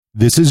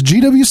This is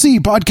GWC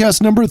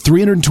podcast number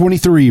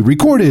 323,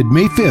 recorded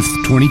May 5th,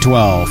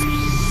 2012.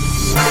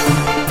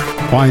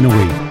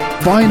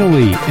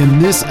 Finally, in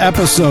this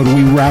episode,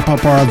 we wrap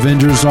up our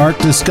Avengers arc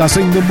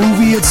discussing the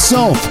movie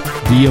itself,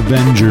 The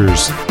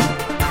Avengers.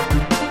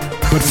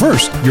 But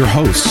first, your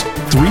hosts,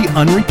 three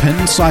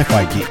unrepentant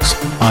sci-fi geeks.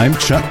 I'm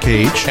Chuck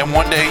Cage. And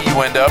one day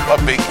you end up a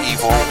big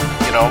evil,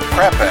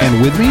 crap bag.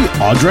 And with me,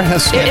 Audra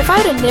Heston. If I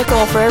had a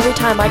nickel for every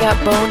time I got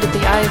boned at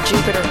the Eye of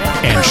Jupiter,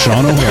 and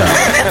Sean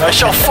O'Hara. I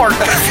shall fart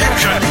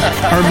confusion.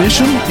 Our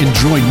mission,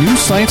 enjoy new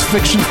science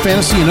fiction,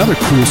 fantasy, and other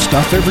cool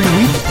stuff every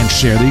week and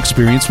share the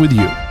experience with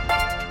you.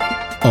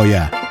 Oh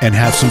yeah, and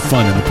have some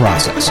fun in the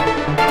process.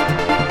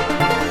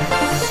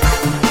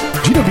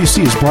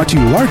 GWC is brought to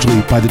you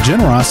largely by the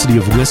generosity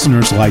of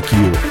listeners like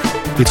you.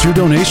 It's your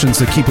donations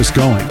that keep us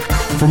going.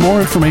 For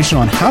more information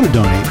on how to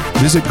donate,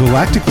 visit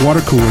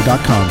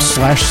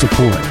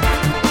galacticwatercooler.com/support.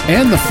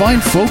 And the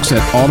fine folks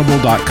at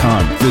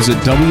audible.com. Visit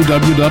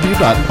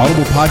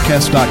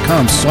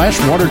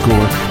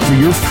www.audiblepodcast.com/watercooler for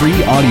your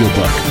free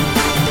audiobook.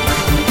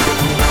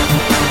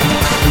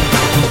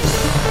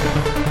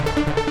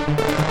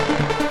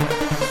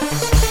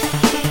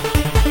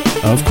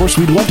 Of course,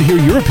 we'd love to hear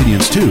your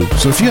opinions too.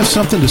 So if you have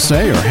something to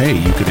say, or hey,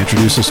 you could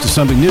introduce us to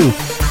something new,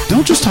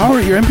 don't just holler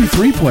at your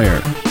MP3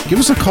 player. Give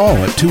us a call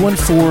at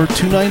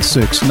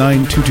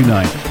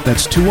 214-296-9229.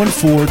 That's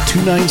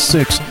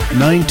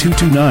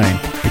 214-296-9229,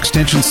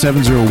 extension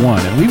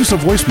 701, and leave us a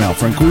voicemail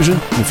for inclusion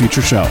in a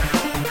future show.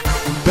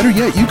 Better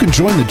yet, you can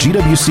join the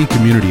GWC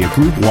community, a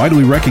group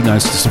widely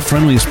recognized as the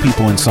friendliest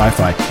people in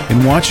sci-fi,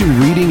 and watching,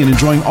 reading, and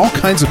enjoying all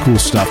kinds of cool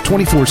stuff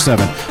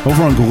 24/7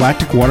 over on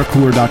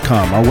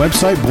galacticwatercooler.com, our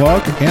website,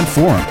 blog, and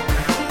forum.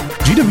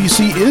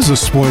 GWC is a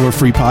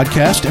spoiler-free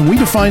podcast, and we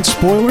define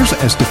spoilers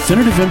as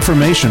definitive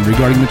information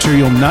regarding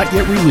material not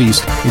yet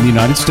released in the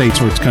United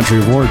States or its country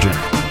of origin.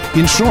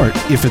 In short,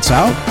 if it's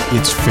out,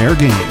 it's fair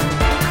game.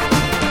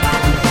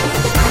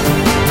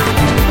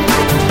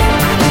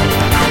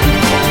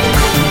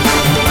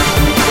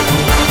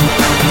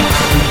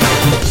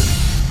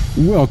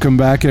 Welcome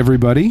back,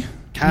 everybody.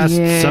 Cast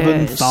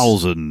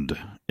 7000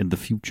 in the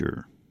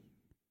future.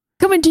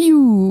 Coming to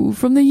you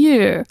from the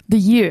year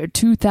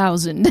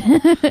 2000.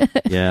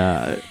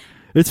 Yeah.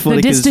 It's funny.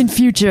 The distant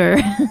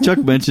future. Chuck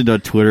mentioned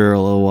on Twitter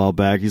a little while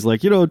back, he's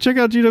like, check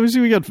out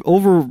GWC. We got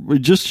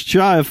just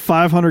shy of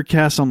 500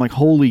 casts. I'm like,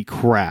 holy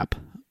crap.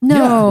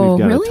 No, we've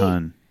got really? a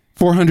ton.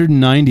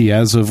 490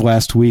 as of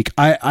last week.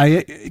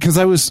 Because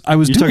I was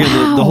You're doing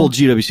talking the whole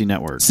GWC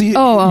network. See, you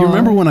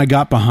remember when I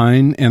got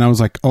behind and I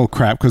was like, oh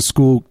crap, because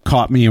school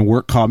caught me and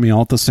work caught me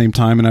all at the same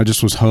time, and I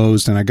just was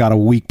hosed and I got a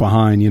week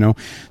behind,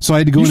 So I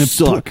had to go in and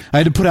I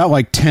had to put out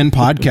like 10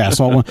 podcasts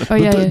all one.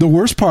 The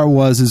worst part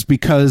is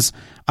because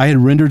I had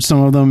rendered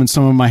some of them and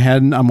some of them I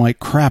hadn't. I'm like,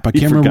 crap, I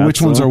can't remember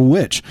which ones are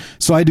which.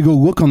 So I had to go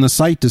look on the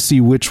site to see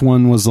which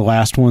one was the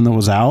last one that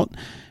was out.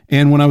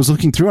 And when I was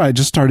looking through, I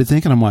just started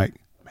thinking, I'm like,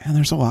 man,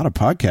 there's a lot of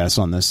podcasts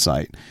on this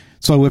site.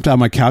 So I whipped out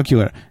my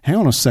calculator. Hang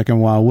on a second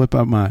while I whip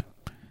out my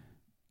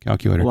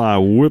calculator. Well, I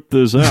whipped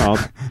this out.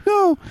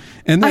 No.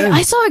 And then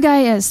I saw a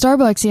guy at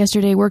Starbucks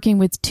yesterday working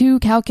with two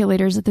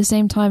calculators at the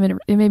same time, and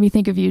it made me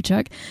think of you,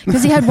 Chuck.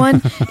 Because he had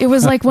one, it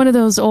was like one of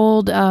those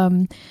old,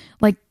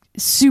 like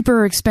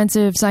super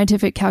expensive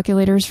scientific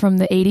calculators from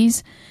the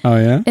 80s. Oh,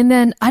 yeah? And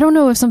then I don't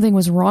know if something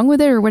was wrong with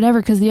it or whatever,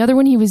 because the other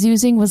one he was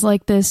using was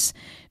like this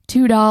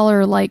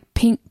 $2 like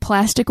pink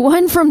plastic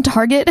one from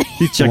Target.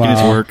 He's checking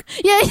his work.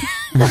 Yeah.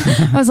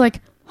 I was like,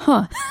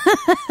 huh.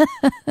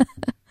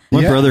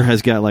 My brother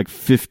has got like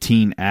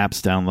 15 apps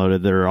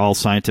downloaded that are all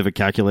scientific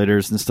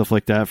calculators and stuff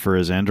like that for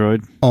his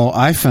Android. Oh,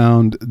 I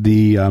found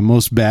the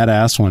most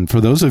badass one. For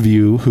those of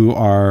you who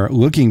are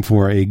looking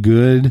for a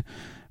good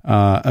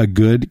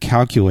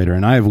calculator,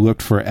 and I have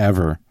looked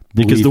forever.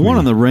 Because the one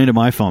on the random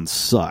iPhone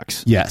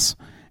sucks. Yes.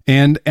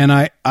 And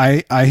I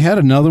had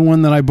another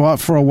one that I bought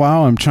for a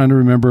while. I'm trying to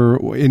remember.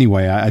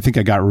 Anyway, I think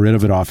I got rid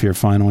of it off here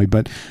finally.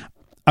 But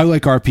I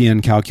like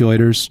RPN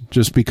calculators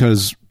just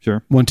because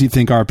once you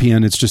think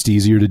RPN, it's just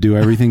easier to do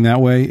everything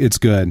that way. It's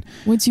good.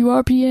 Once you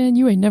RPN,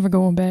 you ain't never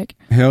going back.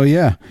 Hell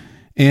yeah.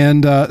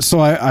 And so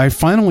I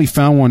finally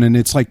found one, and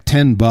it's like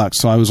 $10.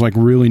 So I was like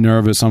really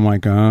nervous. I'm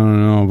like, I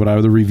don't know. But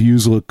the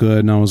reviews look good.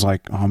 And I was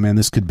like, oh, man,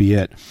 this could be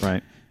it.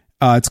 Right.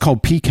 It's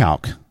called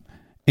PCalc.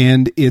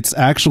 And it's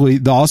actually,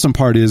 the awesome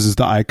part is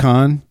the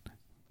icon,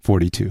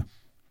 42.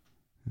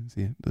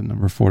 See it? The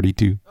number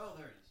 42. Oh,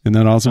 there it is. Isn't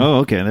that awesome?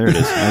 Oh, okay, there it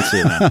is. I see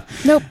it now.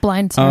 Nope,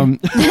 blind. Sorry.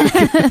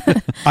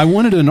 I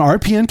wanted an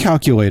RPN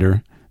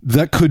calculator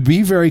that could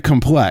be very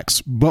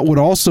complex, but would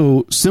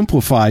also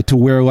simplify to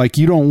where, like,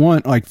 you don't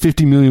want, like,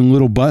 50 million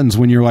little buttons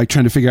when you're, like,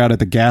 trying to figure out at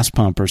the gas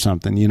pump or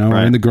something, or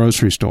in the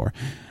grocery store.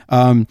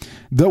 That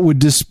would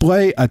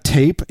display a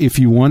tape if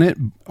you want it,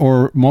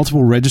 or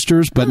multiple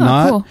registers, but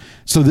not. Cool.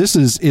 So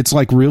it's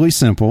like really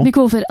simple. It'd be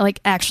cool if it like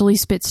actually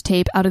spits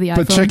tape out of the iPhone.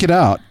 But check it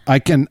out. I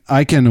can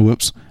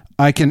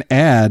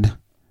add,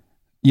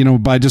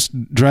 by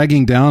just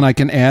dragging down, I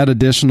can add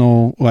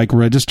additional like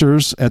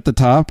registers at the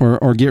top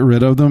or get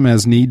rid of them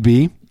as need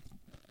be.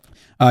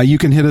 You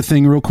can hit a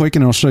thing real quick,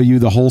 and it'll show you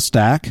the whole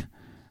stack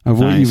of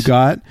what you've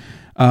got.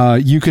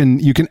 You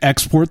can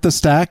export the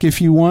stack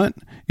if you want.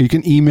 You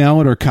can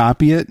email it or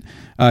copy it.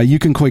 You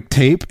can click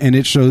tape, and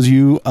it shows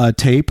you a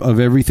tape of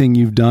everything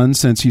you've done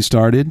since you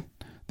started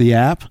the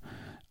app.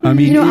 I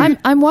mean,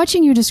 I'm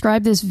watching you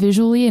describe this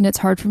visually, and it's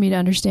hard for me to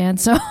understand.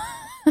 So,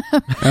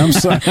 I'm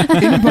sorry.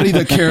 Anybody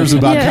that cares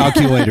about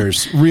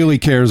calculators, really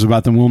cares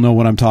about them, will know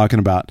what I'm talking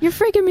about. You're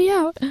freaking me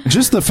out.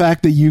 Just the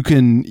fact that you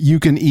can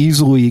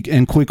easily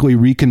and quickly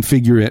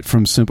reconfigure it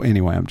from simple.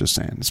 Anyway, I'm just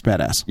saying, it's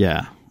badass.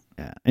 Yeah.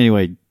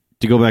 Anyway,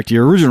 to go back to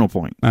your original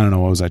point, I don't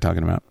know, what was I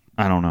talking about?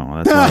 I don't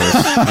know.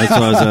 That's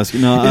what I was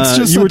asking. No,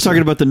 you were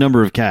talking about the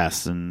number of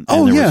casts, and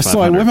so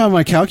I whip out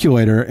my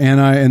calculator,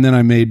 and then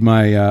I made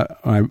my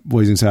my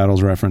Blazing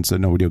Saddles reference that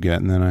nobody will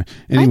get, and then I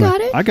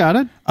got it. I got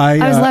it. I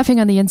was laughing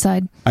on the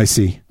inside. I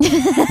see.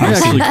 I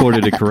actually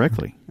quoted it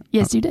correctly.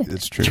 Yes, you did.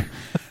 It's true.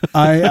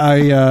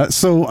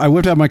 So I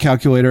whipped out my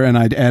calculator and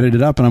I'd added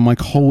it up, and I'm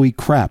like, holy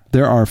crap!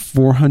 There are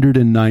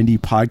 490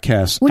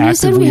 podcasts. When you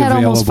said we had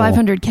available. almost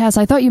 500 casts,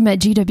 I thought you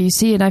meant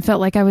GWC, and I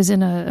felt like I was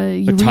in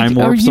a time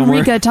warp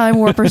Eureka time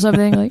warp or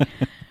something. Like,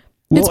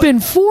 it's been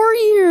 4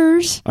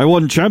 years. I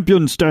won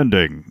champion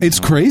standing. It's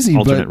crazy,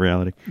 alternate but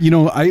reality.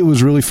 It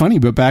was really funny.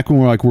 But back when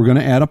we're like, we're going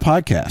to add a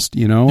podcast,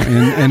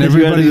 and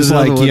everybody's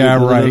like,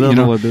 yeah, right,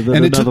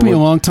 and it took me a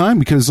long time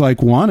because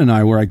like Juan and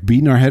I were like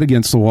beating our head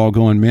against the wall,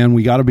 going, man,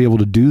 we got to be able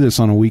to do this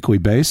on a weekly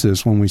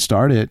basis when we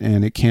start it,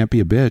 and it can't be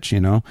a bitch,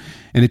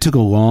 And it took a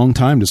long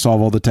time to solve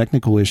all the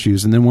technical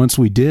issues, and then once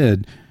we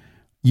did,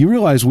 you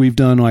realize we've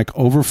done like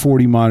over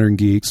 40 Modern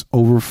Geeks,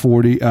 over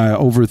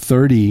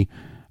 30.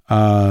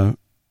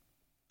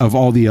 Of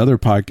all the other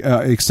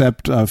podcasts,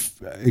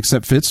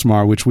 except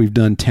Fitzmar, which we've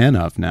done 10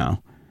 of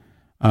now.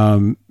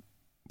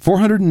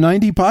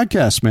 490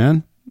 podcasts,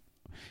 man.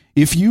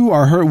 If you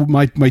are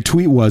my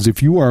tweet was,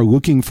 if you are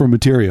looking for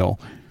material,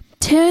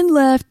 10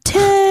 left.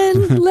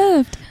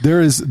 There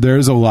is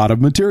a lot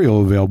of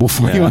material available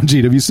for you on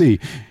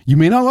GWC. You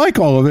may not like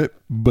all of it,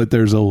 but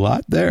there's a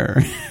lot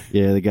there.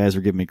 Yeah, the guys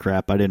were giving me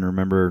crap. I didn't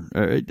remember.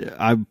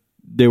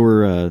 They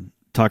were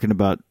talking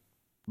about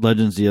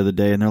Legends the other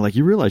day, and they're like,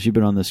 you realize you've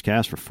been on this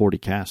cast for 40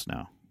 casts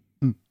now.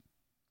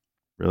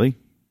 Really?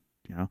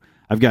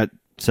 I've got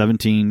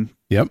 17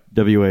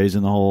 WAs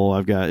in the hole.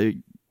 I've got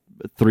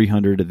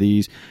 300 of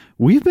these.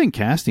 We've been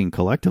casting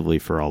collectively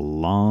for a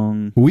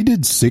long We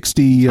did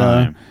 60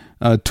 Toolmonger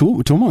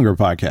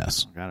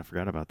podcasts. God, I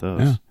forgot about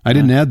those. Yeah. I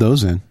didn't add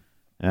those in.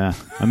 Yeah.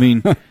 I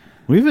mean,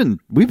 we've been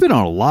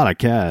on a lot of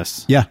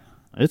casts. Yeah.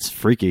 It's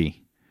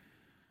freaky.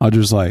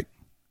 Audra's like,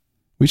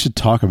 we should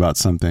talk about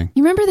something.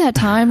 You remember that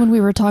time when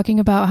we were talking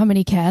about how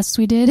many casts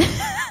we did?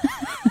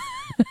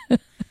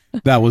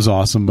 That was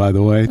awesome, by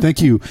the way.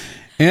 Thank you.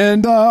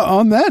 And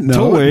on that note,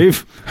 Toll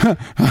Wave.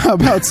 How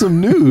about some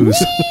news?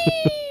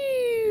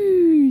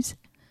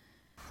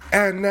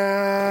 And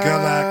now,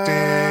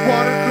 Galactic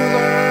Water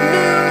Cooler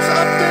news,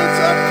 updates,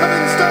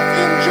 upcoming stuff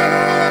in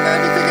general, and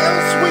anything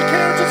else we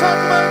care to talk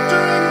about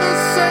during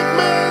this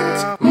segment.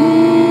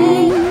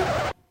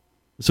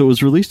 So it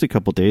was released a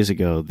couple days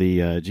ago.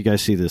 Did you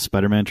guys see the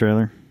Spider-Man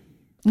trailer?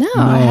 No,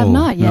 I have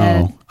not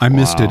yet. No. I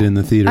missed it in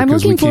the theater. I'm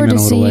looking forward to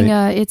seeing.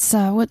 It's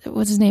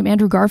what's his name?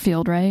 Andrew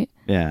Garfield, right?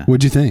 Yeah.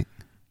 What'd you think?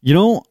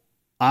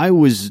 I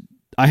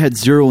had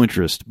zero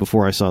interest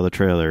before I saw the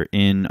trailer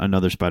in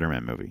another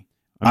Spider-Man movie.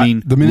 I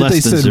mean, the minute less they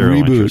than said zero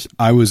reboot, interest.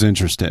 I was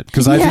interested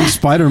because I think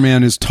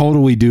Spider-Man is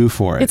totally due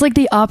for it. It's like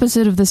the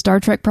opposite of the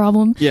Star Trek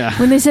problem. Yeah.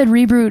 When they said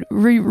reboot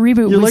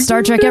with like,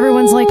 Star Trek,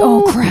 everyone's like,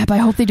 "Oh crap! I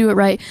hope they do it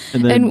right."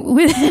 And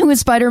with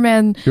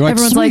Spider-Man,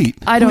 everyone's like,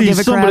 "I don't give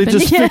a crap."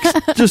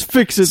 Just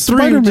fix it.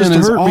 Spider-Man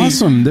is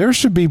awesome. There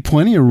should be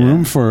plenty of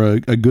room for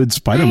a good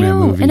Spider-Man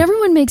movie. And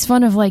everyone makes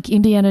fun of like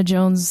Indiana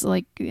Jones,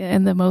 like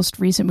and the most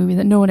recent movie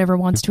that no one ever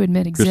wants to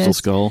admit exists. Crystal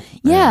Skull.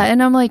 Yeah,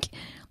 and I'm like,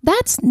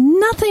 that's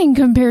nothing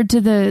compared to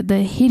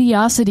the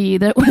hideosity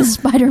that was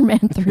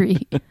Spider-Man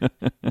 3.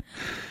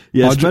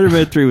 Yeah,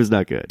 Spider-Man 3 was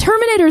not good.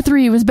 Terminator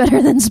 3 was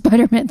better than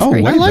Spider-Man 3. Oh,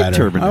 I like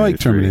Terminator. I like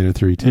Terminator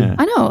 3 too. Yeah.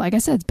 I know, like I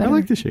said, it's better. I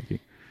like the shaking.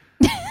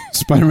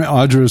 Spider-Man,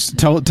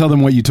 Audra, tell them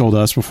what you told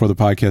us before the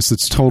podcast.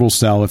 It's total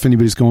sell. If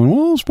anybody's going,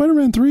 well,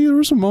 Spider-Man 3, there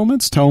were some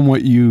moments. Tell them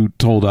what you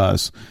told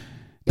us.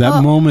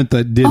 That moment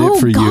that did it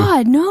for you. Oh,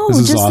 God, no.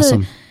 This is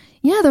awesome.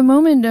 The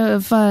moment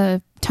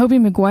of Tobey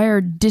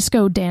Maguire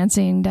disco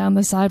dancing down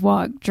the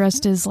sidewalk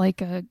dressed as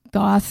like a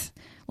goth,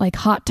 like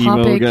Hot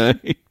Topic. Emo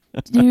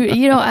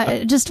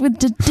guy. Just with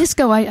the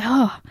disco,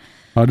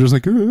 Audra's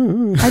like,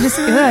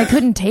 I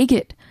couldn't take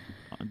it.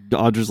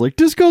 Audra's like,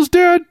 disco's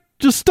dead.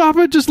 Just stop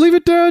it. Just leave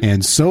it dead.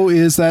 And so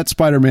is that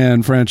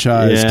Spider-Man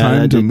franchise.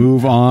 Time to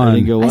move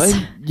on.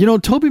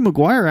 Tobey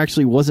Maguire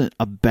actually wasn't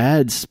a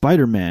bad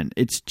Spider-Man.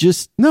 It's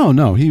just no.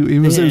 It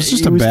was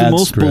just a bad the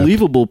most script.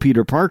 believable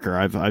Peter Parker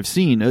I've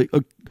seen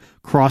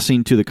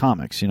crossing to the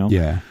comics.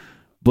 Yeah.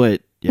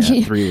 But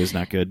 3 was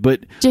not good.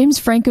 But James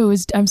Franco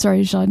is. I'm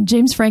sorry, Sean.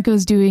 James Franco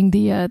is doing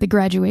the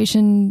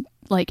graduation.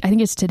 Like I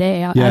think it's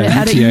today. Out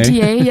of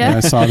UTA. Yeah,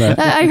 I saw that.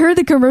 I heard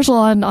the commercial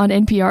on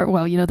NPR.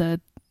 Well,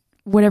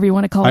 whatever you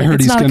want to call I it. heard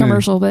It's he's not a gonna-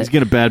 commercial, He's but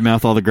going to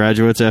badmouth all the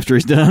graduates after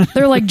he's done.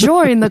 they're like,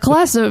 join the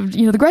class of,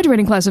 the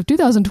graduating class of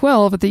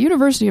 2012 at the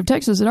University of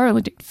Texas at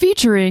Arlington,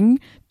 featuring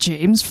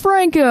James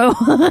Franco.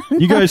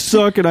 You guys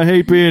suck and I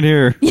hate being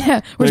here.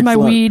 Yeah, where's Thanks my a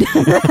lot. weed?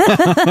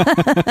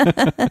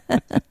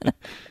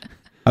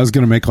 I was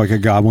going to make like a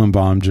goblin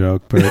bomb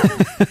joke, but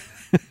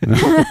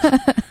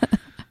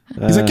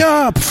he's like,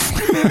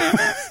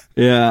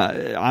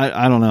 Yeah,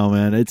 I don't know,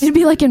 man. It's It'd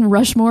be like in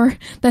Rushmore,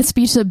 that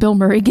speech that Bill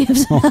Murray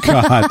gives. oh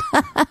God,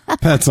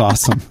 that's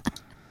awesome.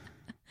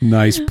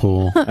 Nice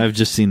pull. I've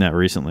just seen that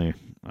recently.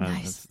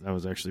 Nice. That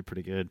was actually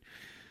pretty good.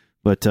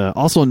 But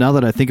also, now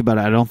that I think about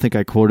it, I don't think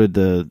I quoted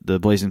the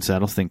Blazing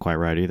Saddles thing quite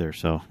right either.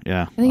 So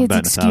yeah, I think I'm it's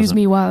batting excuse 1,000.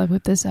 me while I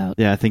whip this out.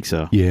 Yeah, I think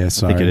so. Yeah, I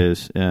sorry. think it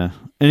is. Yeah.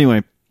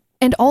 Anyway,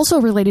 And also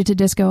related to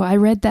disco, I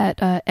read that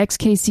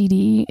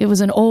XKCD. It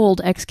was an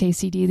old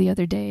XKCD the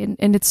other day,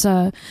 and it's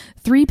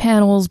 3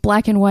 panels,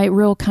 black and white,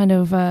 real kind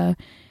of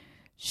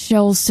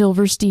Shel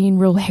Silverstein,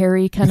 real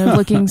hairy kind of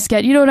looking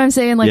sketch. You know what I'm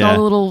saying? Like Yeah. all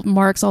the little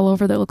marks all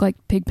over that look like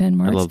pig pen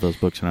marks. I loved those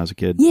books when I was a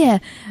kid. Yeah,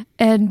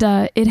 and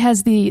it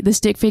has the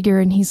stick figure,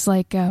 and he's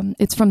like,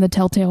 it's from the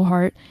Telltale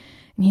Heart,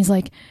 and he's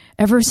like,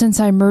 ever since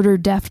I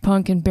murdered Daft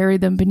Punk and buried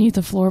them beneath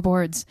the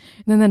floorboards.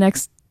 And then the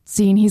next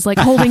scene, he's like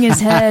holding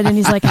his head, and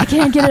he's like, I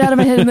can't get it out of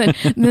my head.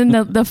 And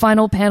then the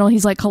final panel,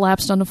 he's like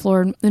collapsed on the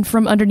floor, and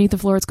from underneath the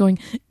floor, it's going.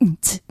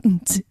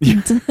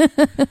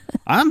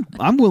 I'm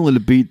willing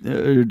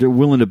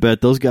to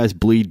bet those guys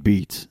bleed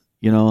beats.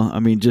 You know, I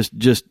mean,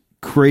 just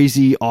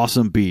crazy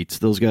awesome beats.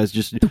 Those guys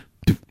just.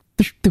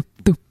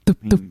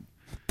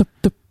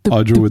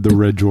 Audra with the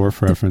Red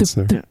Dwarf reference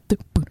there.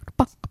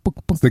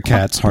 It's the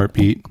cat's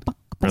heartbeat.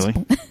 Really?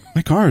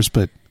 Like ours,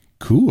 but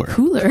cooler.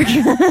 Cooler.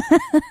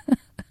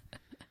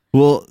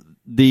 Well,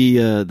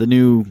 the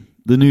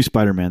new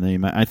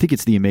Spider-Man, I think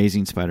it's the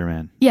Amazing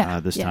Spider-Man. Yeah,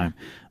 this yeah.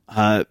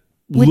 time,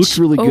 Which looks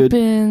really good.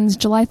 opens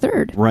July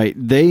 3rd. Right?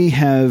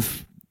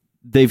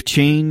 They've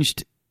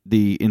changed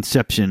the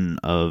inception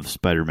of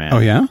Spider-Man. Oh,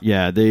 yeah?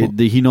 Yeah.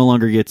 He no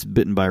longer gets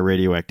bitten by a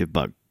radioactive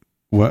bug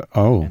What?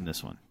 Oh, in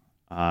this one.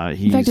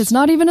 In fact, it's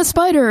not even a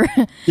spider.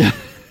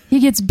 He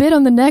gets bit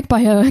on the neck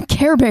by a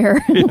Care Bear.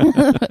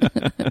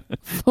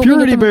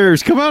 Purity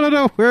bears come out of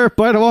nowhere,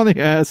 bite him on the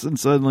ass, and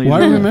suddenly.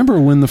 well, I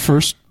remember when the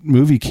first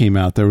movie came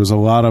out, there was a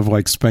lot of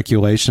like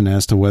speculation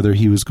as to whether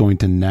he was going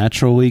to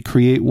naturally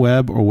create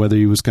web or whether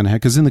he was going to have.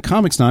 Because in the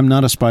comics, now I'm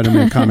not a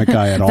Spider-Man comic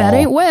guy at all. That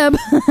ain't web.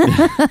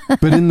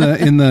 But in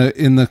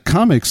the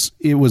comics,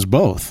 it was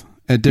both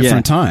at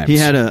different times. He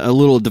had a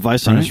little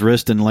device on Right. his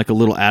wrist and like a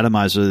little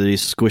atomizer that he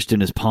squished in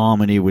his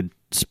palm, and he would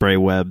spray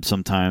web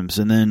sometimes,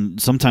 and then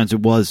sometimes it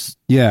was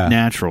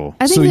natural.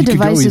 I think So the you could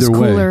go device is either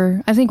way.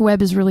 cooler. I think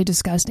web is really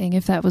disgusting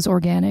if that was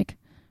organic,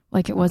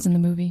 like it was in the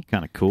movie.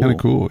 Kind of cool. Kind of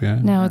cool, yeah.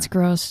 Now it's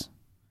gross.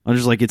 I'm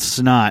just like, it's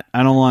snot.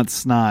 I don't want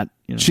snot.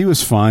 You know? She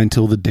was fine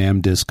till the damn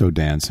disco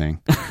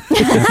dancing. After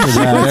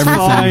that, It's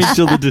fine everything.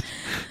 till the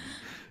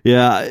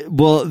yeah,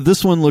 well,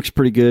 this one looks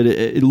pretty good.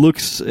 It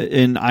looks,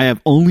 and I have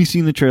only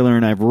seen the trailer,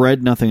 and I've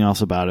read nothing else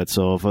about it.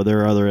 So if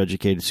there are other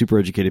super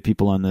educated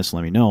people on this,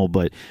 let me know.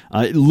 But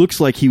it looks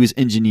like he was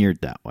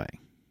engineered that way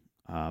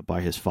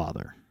by his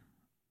father,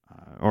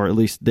 or at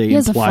least they He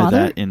has a imply father?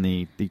 that in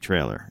the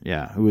trailer.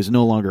 Yeah, who is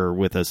no longer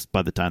with us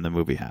by the time the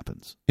movie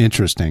happens.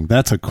 Interesting.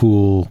 That's a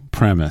cool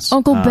premise.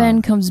 Uncle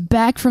Ben comes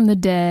back from the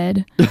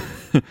dead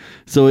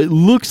So it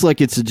looks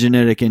like it's a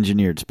genetic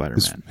engineered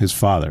Spider-Man. His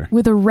father.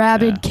 with a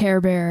rabid Care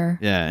Bear.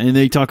 Yeah, and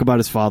they talk about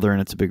his father, and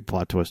it's a big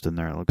plot twist in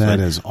there. It looks That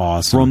like. is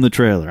awesome. From the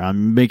trailer.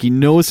 I'm making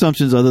no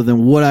assumptions other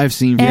than what I've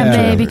seen from Aunt the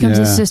May trailer. becomes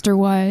Yeah. a sister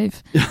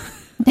wife.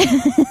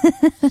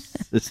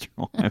 Sister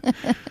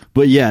wife.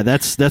 But yeah,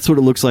 that's what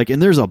it looks like.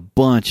 And there's a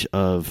bunch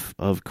of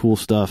cool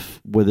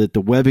stuff with it.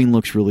 The webbing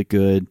looks really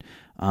good.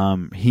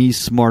 He's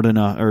smart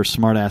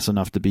ass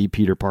enough to be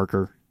Peter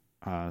Parker.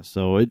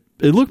 So it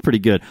looked pretty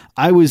good.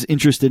 I was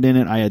interested in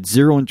it. I had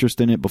zero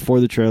interest in it before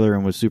the trailer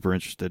and was super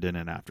interested in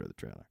it after the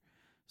trailer.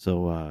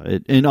 So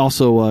and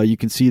also you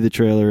can see the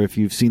trailer if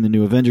you've seen the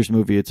new Avengers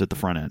movie. It's at the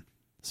front end.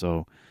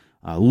 So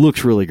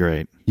looks really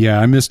great. Yeah,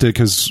 I missed it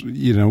because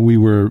we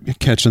were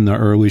catching the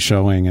early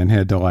showing and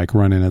had to like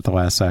run in at the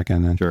last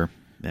second. And, Sure.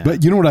 Yeah.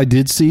 But you know what I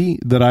did see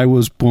that I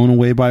was blown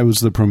away by was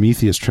the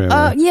Prometheus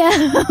trailer. Yeah.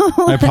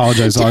 I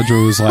apologize.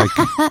 Audra was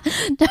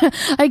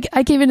like,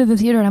 I came into the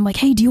theater and I'm like,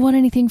 hey, do you want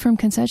anything from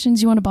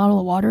concessions? You want a bottle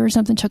of water or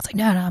something? Chuck's like,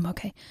 no, I'm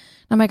okay.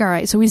 I'm like, all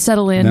right. So we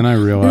settle in. Then I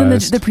And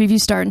realized. then the previews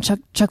start and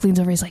Chuck leans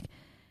over. He's like,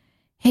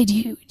 hey, do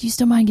you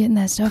still mind getting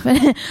that stuff?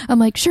 And I'm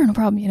like, sure, no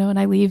problem. And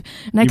I leave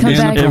and I come Man,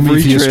 back. the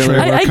Prometheus Every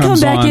trailer I come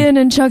comes back on. in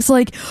and Chuck's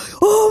like,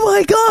 oh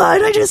my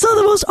God, I just saw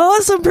the most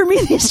awesome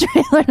Prometheus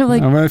trailer. And I'm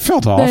like, I mean, it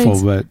felt awful,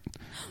 Thanks. but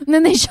and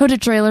then they showed a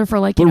trailer for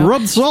like, But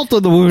rub salt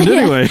in the wound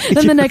Yeah. anyway.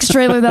 Then the next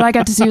trailer that I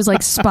got to see was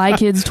like Spy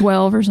Kids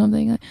 12 or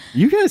something.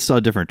 You guys saw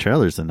different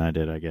trailers than I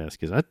did, I guess,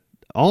 because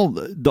all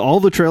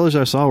the trailers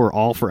I saw were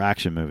all for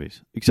action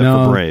movies, except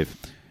No. for Brave.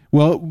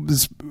 well,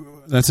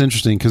 that's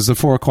interesting because the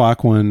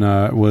 4:00 one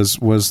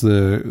was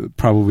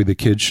probably the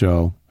kids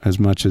show as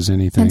much as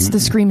anything. Hence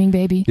the screaming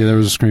baby. Yeah, there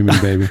was a screaming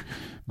baby.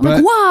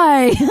 Like,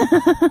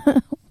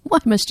 why? Why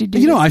must you do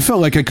You know, this? I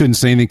felt like I couldn't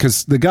say anything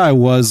because the guy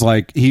was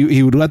like,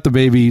 he would let the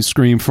baby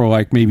scream for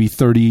like maybe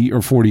 30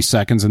 or 40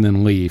 seconds and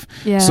then leave.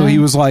 Yeah. So he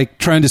was like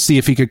trying to see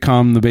if he could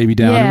calm the baby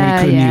down. And when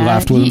he couldn't, he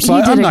left with him. So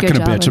He did I'm a not good going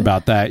to job bitch of it.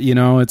 about that. You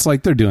know, it's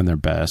like they're doing their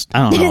best.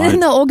 I don't know. And then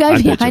the old guy I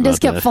bitch behind us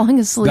about kept that. falling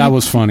asleep. That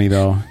was funny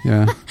though.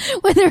 Yeah.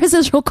 When there was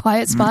this real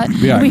quiet spot.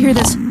 Yeah. We hear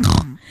this.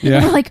 Yeah.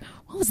 And we're like,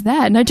 what was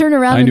that? And I turned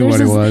around I and knew there's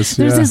what it this, was,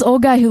 there's yeah. this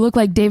old guy who looked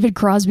like David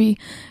Crosby,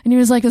 and he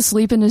was like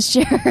asleep in his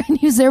chair, and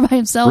he was there by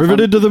himself.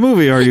 Riveted to the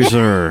movie, are you,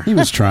 sir? He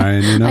was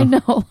trying, you know. I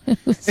know. It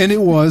was- And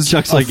it was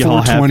Chuck's a like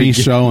all 420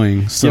 happy,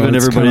 showing. So Giving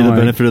it's everybody kinda the like-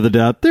 benefit of the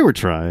doubt. They were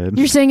trying.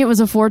 You're saying it was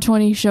a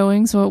 420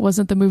 showing, so it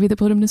wasn't the movie that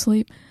put him to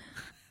sleep?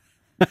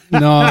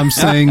 No, I'm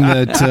saying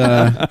that.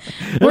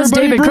 Was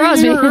Everybody David bring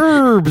Crosby? your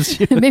herbs.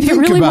 Maybe it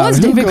Think really about was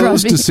it. David Who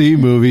goes Crosby. to see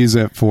movies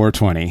at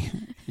 420?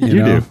 You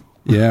know? do.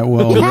 Yeah,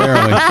 well,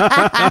 rarely.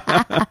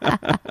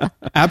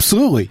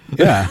 Absolutely.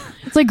 Yeah.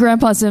 It's like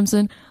Grandpa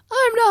Simpson.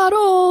 I'm not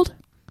old.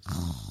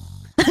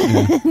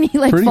 And he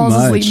like Pretty falls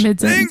much. asleep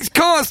mid-sentence.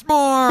 cost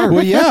more.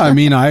 Well, yeah. I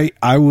mean, I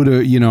would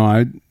have. You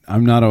know,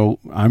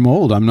 I'm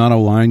old. I'm not a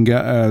line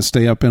guy.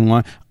 Stay up in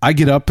line. I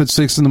get up at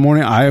 6 in the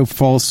morning. I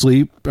fall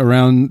asleep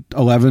around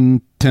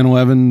 10,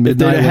 11 If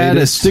midnight. they had a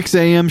latest. 6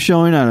 a.m.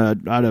 showing,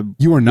 I'd have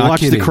You are not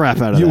watched kidding. the crap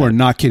out of you that. are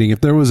not kidding.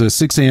 If there was a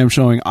 6 a.m.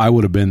 showing, I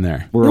would have been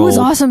there. We're It was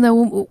old. awesome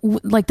though.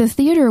 Like the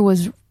theater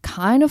was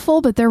kind of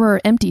full, but there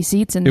were empty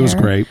seats in there. It was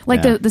great.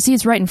 Like Yeah. the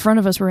seats right in front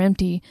of us were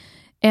empty.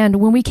 And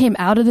when we came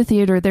out of the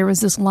theater, there was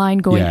this line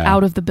going Yeah.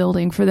 out of the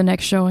building for the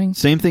next showing.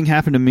 Same thing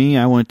happened to me.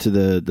 I went to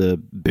the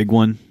big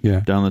one Yeah.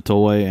 down the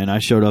tollway, and I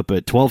showed up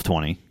at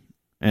 12:20.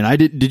 And I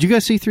did you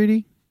guys see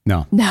 3D?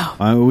 No.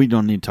 No. We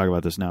don't need to talk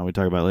about this now. We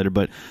talk about it later.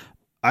 But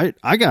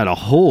I got a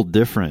whole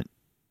different.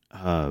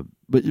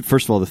 But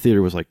first of all, the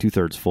theater was like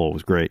 2/3 full. It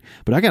was great.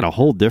 But I got a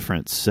whole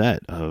different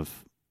set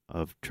of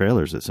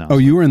trailers. That sounds. Oh,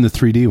 you were in the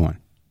 3D one.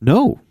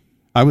 No,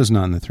 I was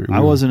not in the 3D. I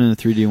wasn't in the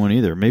 3D one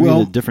either. Maybe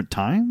Well, at different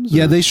times.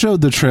 Yeah, or- they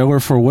showed the trailer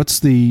for what's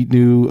the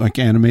new like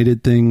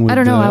animated thing. With I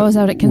don't know. The, I was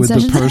out at with the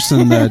concessions.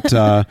 person that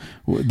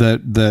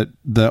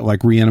that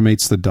like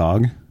reanimates the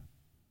dog.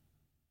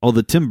 Oh,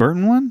 the Tim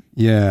Burton one.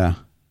 Yeah,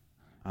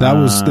 that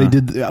was they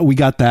did. We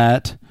got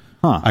that.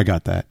 Huh. I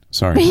got that.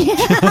 Sorry,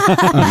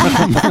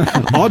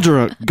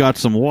 Audra got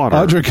some water.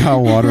 Audra got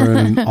water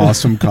and an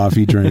awesome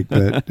coffee drink.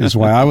 That is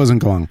why I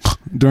wasn't going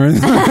during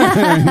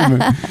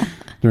the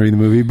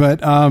movie.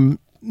 But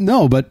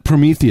no, but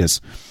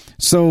Prometheus.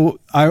 So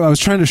I was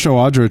trying to show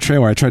Audra a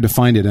trailer. I tried to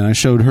find it, and I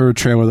showed her a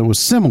trailer that was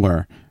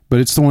similar, but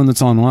it's the one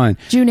that's online.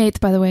 June 8th,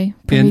 by the way.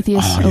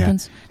 Prometheus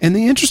opens. And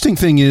the interesting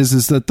thing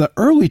is that the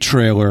early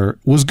trailer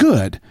was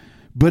good,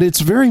 but it's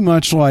very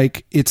much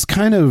like it's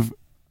kind of,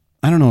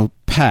 I don't know,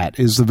 pat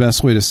is the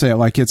best way to say it.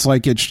 Like it's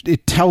like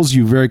it tells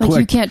you very Like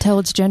quick. you can't tell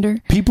its gender.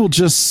 People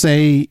just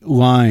say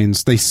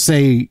lines.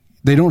 They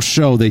don't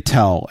show. They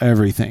tell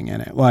everything in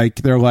it. Like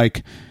they're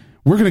like,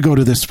 we're going to go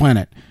to this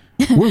planet.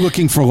 We're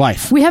looking for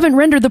life. We haven't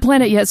rendered the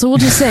planet yet, so we'll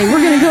just say we're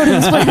going to go to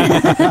this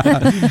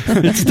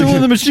planet. It's still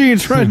in the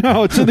machines right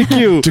now. It's in the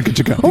queue.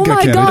 Oh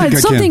my God,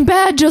 something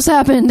bad just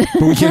happened.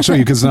 But we can't show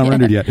you because it's not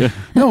rendered yet.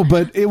 No,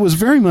 but it was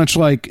very much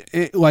like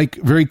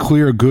very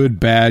clear, good,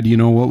 bad. You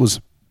know what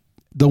was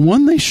the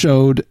one they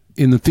showed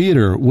in the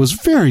theater was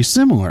very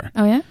similar,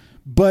 Oh, yeah?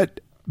 but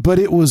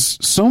it was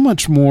so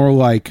much more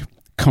like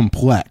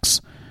complex.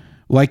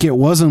 Like it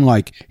wasn't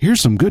like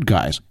here's some good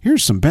guys,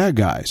 here's some bad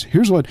guys,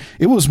 here's what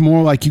it was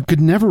more like you could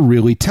never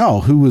really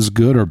tell who was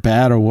good or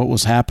bad or what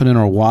was happening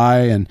or why,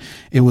 and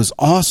it was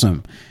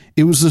awesome.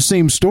 It was the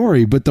same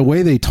story, but the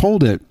way they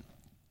told it.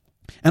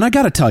 And I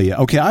got to tell you,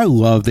 okay, I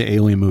love the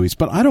Alien movies,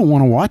 but I don't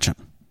want to watch them.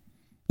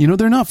 You know,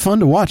 they're not fun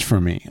to watch for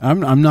me.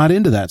 I'm not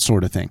into that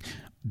sort of thing.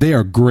 They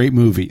are great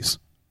movies,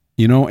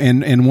 you know,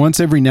 and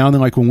once every now and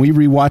then, like when we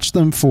rewatched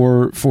them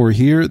for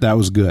here, that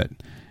was good.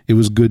 It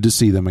was good to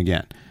see them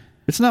again.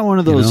 It's not one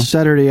of those You know?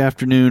 Saturday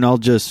afternoon, I'll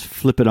just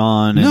flip it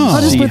on and No.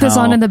 I'll just see put this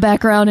how- on in the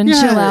background and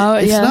chill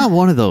out. It's Yeah. not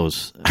one of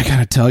those. I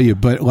gotta tell you,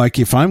 but like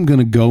if I'm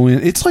gonna go in,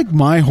 it's like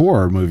my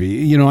horror movie.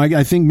 You know,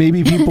 I think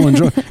maybe people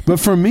enjoy, but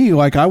for me,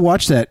 like I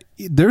watched that.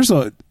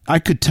 I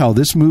could tell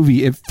this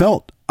movie. I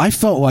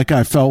felt like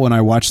I felt when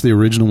I watched the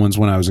original ones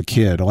when I was a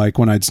kid. Like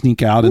when I'd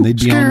sneak out and they'd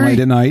be on late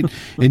at night,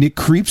 and it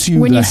creeps you.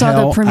 When the you saw the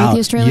hell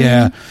Prometheus out. trailer, you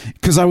yeah, mean?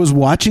 because I was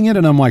watching it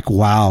and I'm like,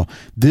 wow,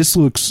 this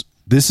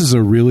is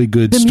a really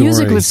good The story.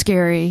 music was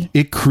scary.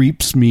 It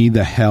creeps me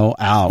the hell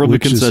out. From the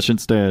which is- concession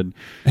stand.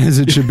 as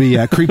it should be.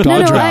 Yeah, creeped No,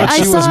 Audra out.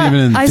 I She wasn't even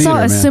in the I theater, saw a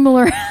man.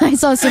 similar. I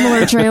saw a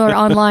similar trailer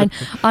online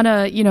on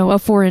a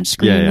 4-inch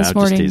screen Yeah, this I'm just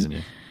morning. teasing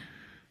you.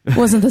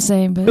 Wasn't the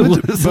same, but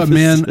But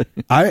man,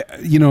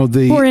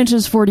 4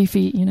 inches, 40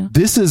 feet. You know,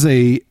 this is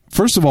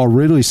first of all,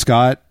 Ridley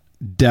Scott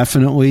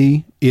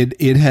definitely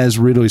it has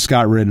Ridley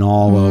Scott written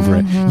all over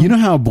it. You know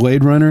how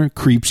Blade Runner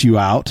creeps you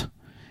out?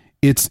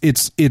 it's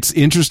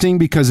interesting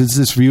because it's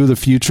this view of the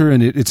future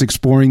and it's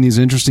exploring these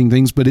interesting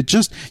things, but it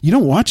just, you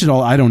don't watch it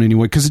all. I don't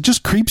anyway, because it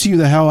just creeps you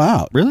the hell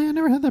out. Really? I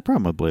never had that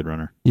problem with Blade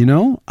Runner. You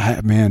know,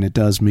 man, it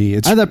does me.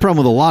 I had that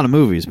problem with a lot of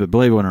movies, but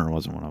Blade Runner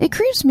wasn't one of them. It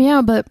creeps me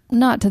out, but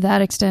not to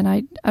that extent.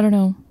 I don't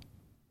know.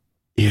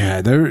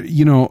 Yeah,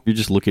 you're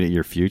just looking at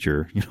your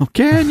future.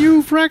 Can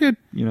you frack it?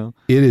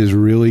 It is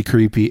really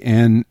creepy,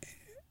 and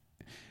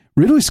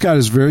Ridley Scott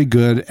is very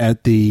good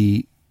at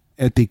the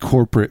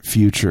corporate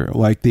future,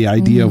 like the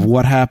idea of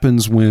what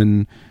happens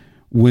when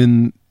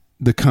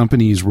the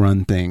companies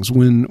run things.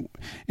 And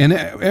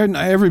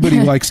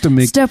everybody likes to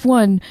make Step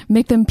 1,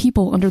 make them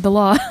people under the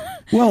law.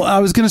 Well, I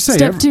was going to say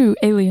Step 2,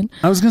 alien.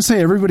 I was going to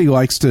say everybody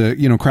likes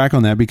to crack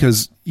on that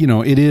because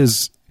it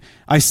is.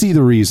 I see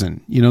the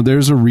reason.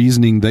 There's a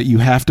reasoning that you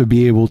have to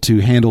be able to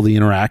handle the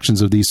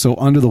interactions of these. So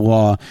under the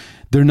law,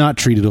 they're not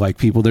treated like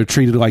people. They're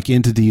treated like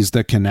entities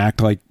that can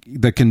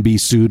that can be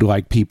sued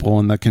like people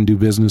and that can do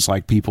business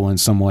like people in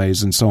some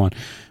ways and so on.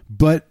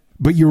 But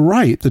you're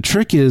right. The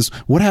trick is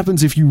what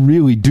happens if you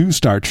really do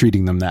start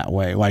treating them that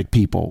way, like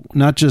people,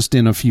 not just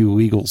in a few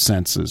legal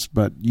senses,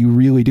 but you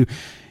really do.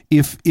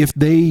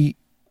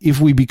 If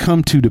we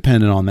become too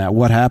dependent on that,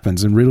 what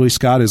happens? And Ridley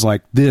Scott is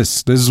like,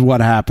 this is what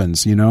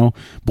happens,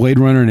 Blade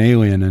Runner and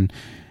Alien. And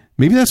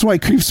maybe that's why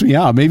it creeps me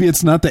out. Maybe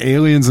it's not the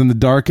aliens and the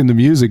dark and the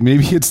music.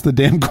 Maybe it's the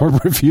damn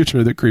corporate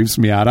future that creeps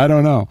me out. I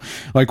don't know.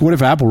 Like, what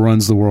if Apple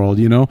runs the world,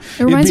 It'd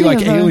be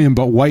like Alien,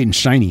 but white and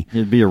shiny.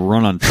 It'd be a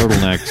run on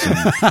turtlenecks.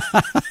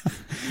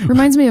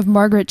 Reminds me of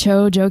Margaret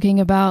Cho joking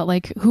about,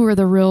 like, who are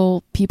the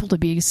real people to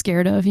be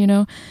scared of,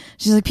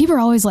 She's like, people are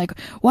always like,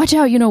 watch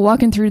out,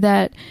 walking through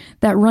that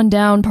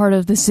rundown part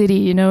of the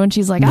city, and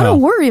she's like, I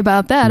don't worry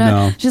about that.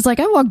 No. She's like,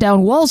 I walk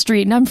down Wall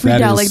Street and I'm freaked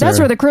out. Like, that's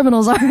where the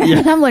criminals are. Yeah.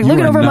 And I'm like,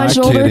 looking over my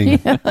shoulder.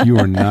 Yeah. You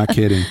are not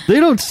kidding. They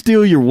don't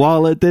steal your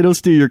wallet. They don't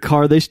steal your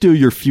car. They steal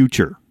your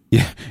future.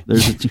 Yeah.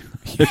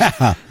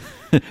 Yeah.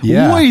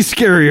 Yeah. Way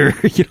scarier.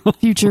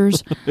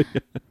 Futures.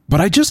 But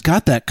I just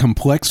got that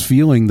complex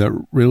feeling that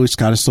Ridley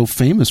Scott is so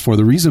famous for.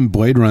 The reason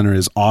Blade Runner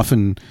is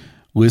often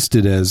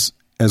listed as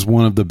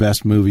one of the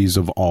best movies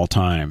of all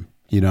time,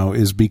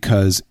 is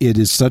because it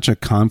is such a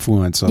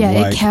confluence of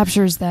it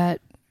captures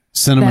that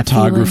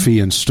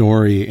cinematography and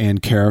story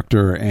and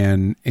character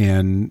and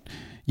and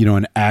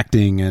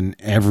acting and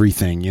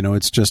everything.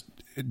 It's just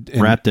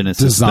wrapped in a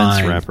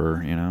suspense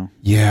wrapper.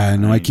 Yeah,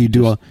 and like you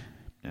do a.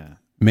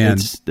 Man,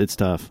 it's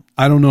tough.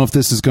 I don't know if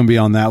this is going to be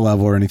on that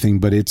level or anything,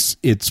 but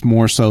it's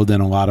more so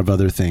than a lot of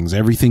other things.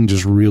 Everything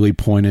just really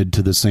pointed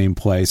to the same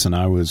place, and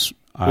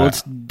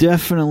it's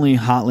definitely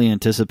hotly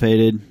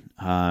anticipated.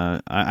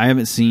 I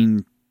haven't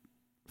seen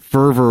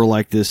fervor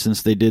like this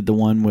since they did the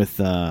one with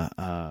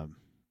the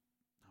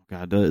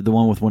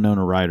one with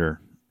Winona Ryder.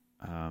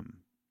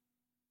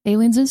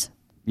 Aliens?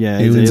 Yeah,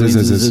 Aliens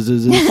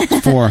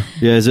is 4.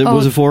 Yeah, was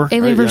it 4?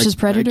 Alien versus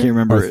Predator? I can't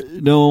remember.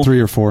 No, 3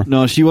 or 4.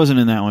 No, she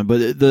wasn't in that one.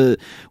 But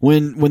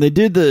when they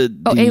did the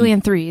Alien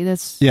 3.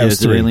 That's it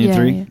was 3. Alien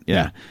 3.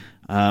 Yeah.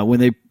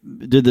 When they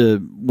did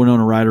the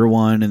Winona Ryder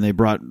one and they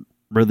brought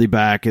Ridley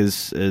back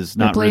as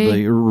not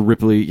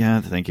Ripley.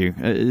 Yeah, thank you.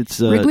 It's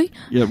Wrigley.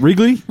 Yeah,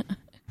 Wrigley.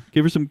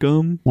 Give her some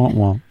gum. Womp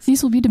womp.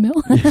 Cecil B.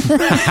 DeMille.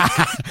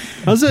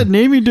 How's that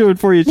naming doing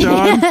for you,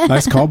 John?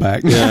 Nice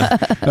callback. Yeah.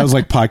 That was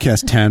like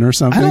podcast 10 or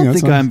something. I don't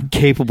think I'm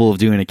capable of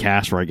doing a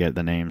cast where I get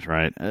the names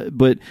right.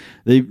 But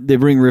they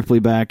bring Ripley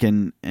back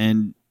and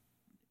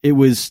it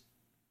was,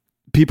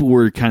 people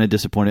were kind of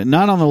disappointed.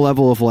 Not on the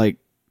level of like,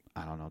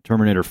 I don't know,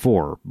 Terminator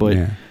 4,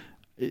 but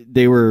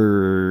they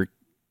were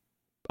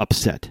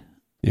upset.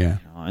 Yeah.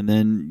 And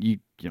then the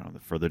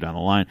further down the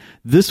line,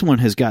 this one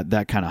has got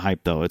that kind of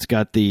hype though. It's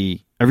got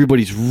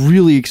everybody's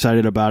really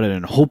excited about it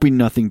and hoping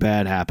nothing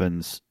bad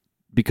happens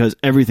because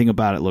everything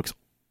about it looks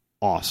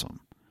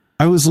awesome.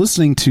 I was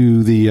listening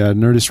to the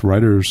Nerdist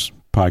Writers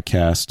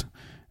podcast,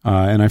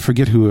 and I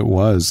forget who it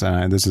was.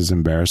 This is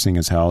embarrassing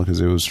as hell because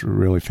it was a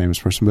really famous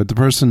person, but the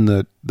person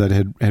that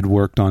had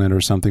worked on it or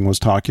something was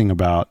talking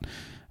about,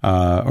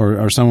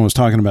 or someone was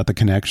talking about the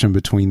connection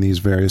between these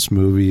various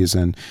movies,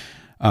 and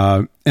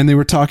they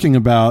were talking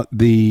about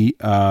the.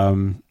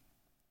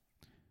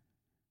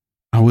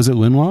 Was it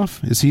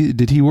Lindelof?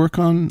 Did he work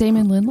on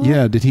Damon Lindelof?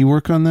 Yeah, did he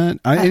work on that?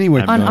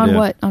 Anyway, on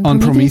what? On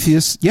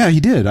Prometheus? Yeah, he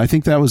did. I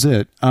think that was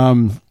it.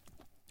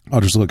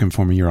 Just looking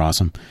for me. You're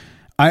awesome.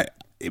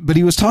 But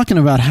he was talking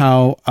about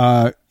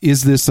how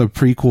is this a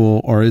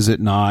prequel or is it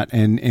not?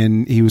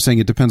 And he was saying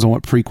it depends on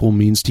what prequel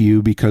means to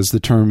you because the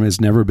term has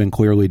never been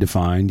clearly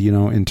defined.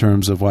 In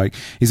terms of like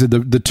he said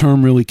the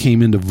term really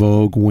came into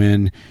vogue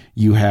when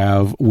you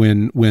have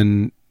when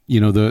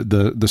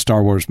the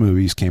Star Wars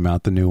movies came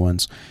out, the new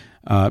ones.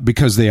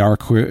 Because they are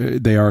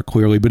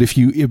clearly, but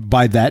if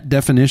by that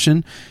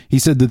definition, he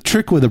said the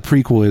trick with a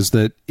prequel is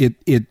that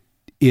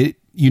it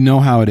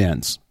how it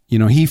ends.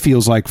 He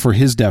feels like for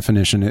his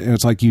definition,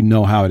 it's like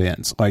how it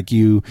ends. Like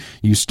you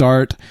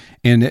start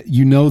and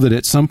that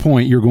at some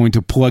point you're going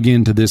to plug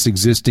into this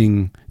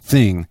existing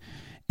thing,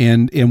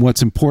 and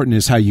what's important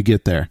is how you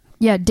get there.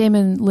 Yeah,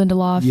 Damon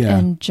Lindelof Yeah.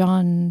 and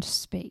John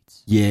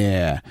Spates.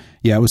 Yeah,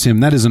 it was him.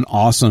 That is an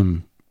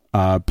awesome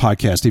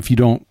podcast.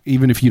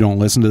 Even if you don't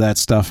listen to that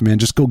stuff, man,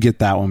 just go get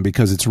that one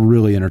because it's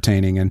really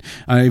entertaining. And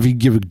if you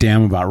give a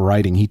damn about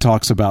writing, he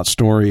talks about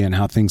story and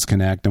how things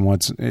connect and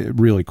what's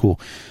really cool.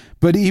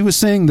 But he was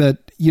saying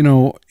that,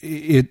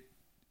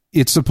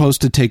 it's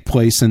supposed to take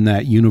place in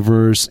that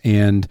universe,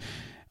 and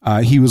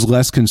he was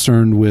less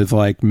concerned with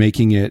like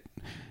making it.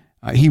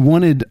 He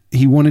wanted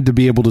to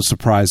be able to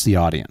surprise the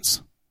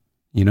audience,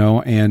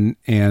 and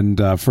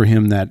for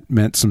him that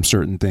meant some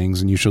certain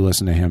things, and you should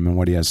listen to him and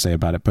what he has to say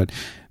about it. But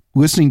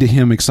listening to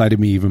him excited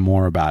me even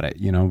more about it,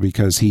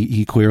 because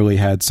he clearly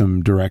had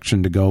some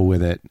direction to go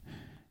with it.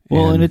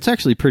 Well, and it's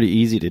actually pretty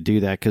easy to do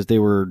that because they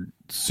were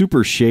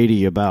super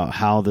shady about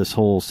how this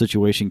whole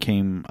situation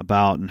came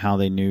about and how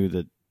they knew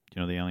that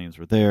the aliens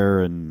were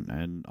there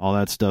and all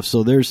that stuff.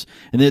 So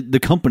the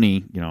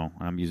company,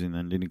 I'm using the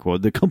ending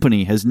quote. The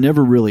company has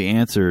never really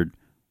answered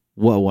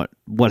what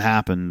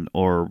happened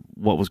or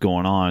what was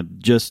going on.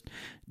 Just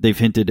they've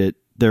hinted at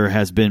there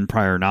has been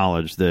prior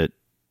knowledge that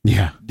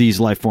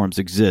these life forms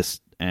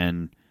exist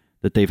and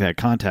that they've had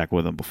contact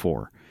with them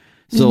before.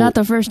 So, not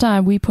the first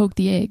time we poked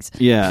the eggs.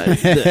 Yeah.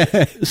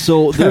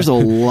 So there's a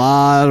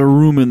lot of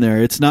room in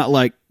there. It's not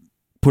like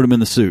put them in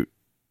the suit.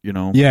 Put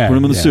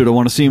him in the suit. I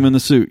want to see him in the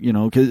suit,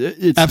 because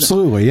it's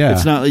absolutely,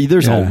 it's not,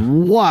 there's a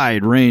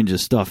wide range of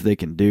stuff they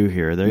can do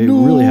here. They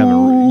really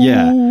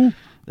haven't,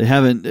 they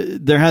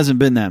haven't, there hasn't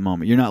been that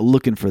moment. You're not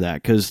looking for that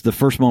because the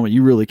first moment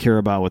you really care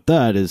about with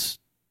that is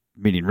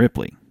meeting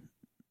Ripley.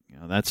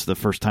 That's the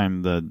first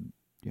time the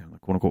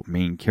quote unquote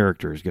main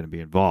character is going to be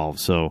involved.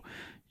 So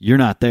you're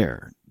not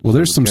there. Well,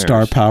 there's some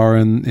star power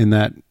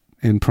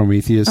in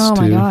Prometheus too. Oh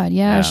my God,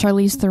 yeah.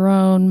 Charlize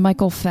Theron,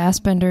 Michael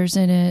Fassbender's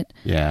in it.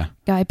 Yeah.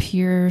 Guy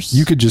Pearce.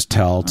 You could just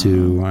tell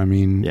too. I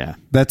mean,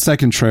 that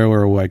second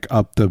trailer like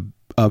up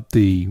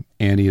the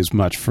ante as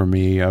much for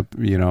me,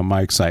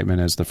 my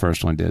excitement as the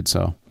first one did.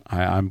 So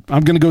I'm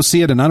going to go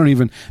see it, and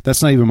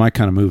that's not even my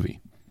kind of movie.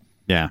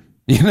 Yeah.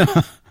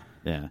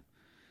 Yeah.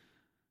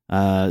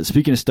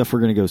 Speaking of stuff we're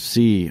going to go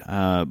see,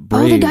 Brave.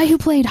 Oh, the guy who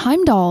played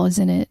Heimdall is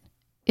in it.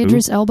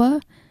 Idris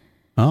Elba.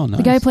 Oh, nice.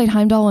 The guy who played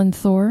Heimdall in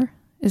Thor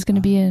is going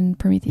to be in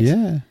Prometheus.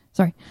 Yeah.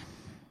 Sorry.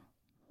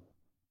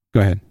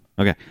 Go ahead.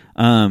 Okay.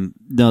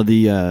 No,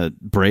 the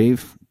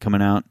Brave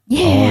coming out.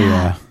 Yeah.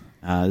 Oh,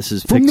 yeah. This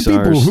is from Pixar's. The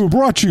people who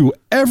brought you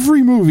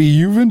every movie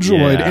you've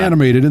enjoyed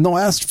animated in the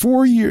last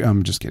 4 years.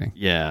 I'm just kidding.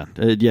 Yeah.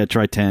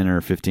 Try 10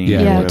 or 15 or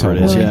whatever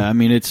totally. it is. Yeah, I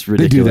mean, it's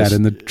ridiculous. They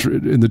do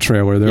that in the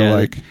trailer. They're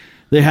like...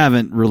 They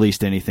haven't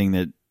released anything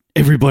that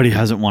everybody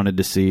hasn't wanted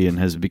to see and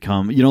has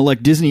become,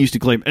 like Disney used to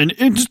claim, an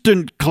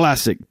instant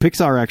classic.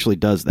 Pixar actually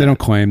does that. They don't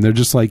claim. They're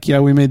just like,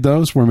 we made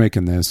those. We're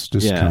making this.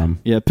 Just come.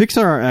 Yeah,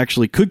 Pixar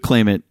actually could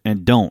claim it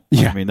and don't.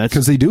 Yeah, I mean, that's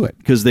because they do it.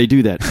 Because they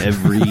do that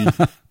every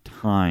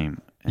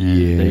time.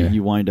 And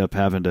you wind up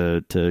having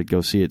to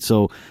go see it.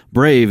 So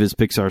Brave is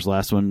Pixar's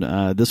last one.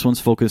 This one's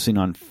focusing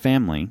on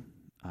family.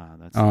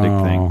 That's the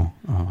big thing.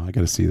 Oh, I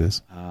got to see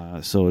this.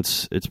 So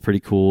it's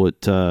pretty cool.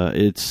 It's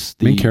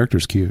the main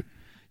character's cute.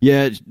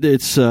 Yeah,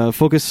 it's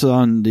focused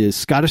on the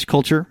Scottish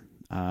culture.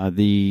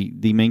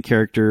 The main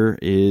character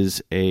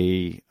is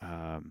I'm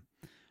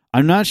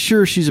not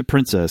sure she's a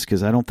princess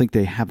because I don't think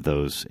they have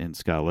those in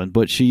Scotland.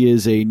 But she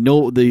is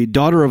the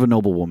daughter of a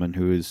noblewoman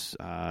who is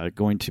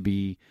going to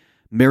be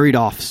married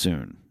off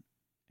soon.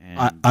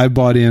 I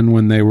bought in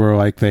when they were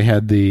like they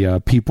had the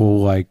people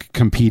like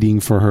competing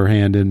for her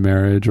hand in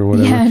marriage or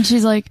whatever. Yeah, and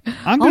she's like,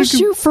 I'll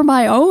shoot for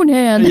my own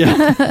hand.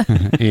 Yeah.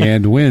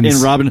 And wins.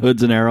 And Robin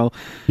Hood's an arrow.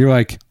 You're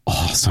like,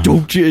 awesome.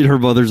 Her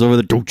mother's over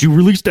there. Don't you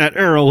release that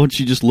arrow? And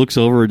she just looks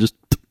over and just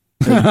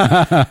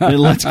and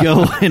let's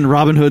go. And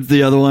Robin Hood's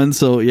the other one.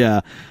 So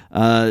yeah,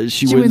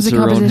 she wins the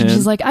her own hand.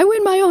 She's like, I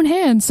win my own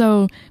hand.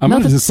 So I'm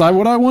going to decide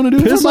what I want to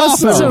do Piss for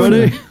off, myself.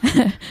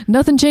 everybody.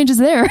 Nothing changes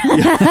there.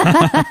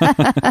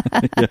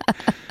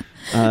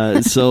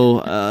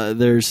 So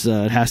there's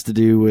it has to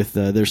do with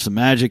there's some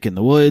magic in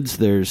the woods.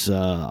 There's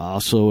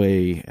also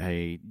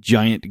a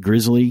giant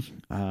grizzly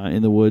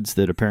in the woods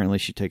that apparently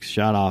she takes a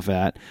shot off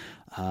at.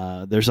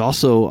 There's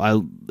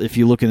also, if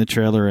you look in the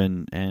trailer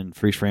and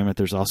freeze frame it,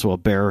 there's also a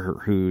bear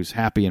who's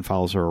happy and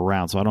follows her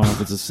around. So I don't know if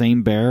it's the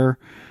same bear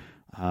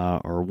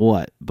or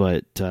what,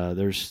 but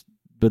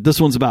this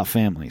one's about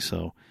family.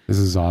 So this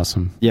is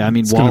awesome. Yeah, I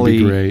mean, it's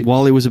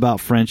Wall-E was about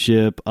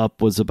friendship.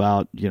 Up was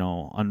about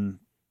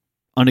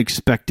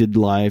unexpected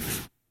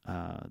life.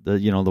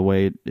 The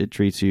way it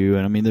treats you,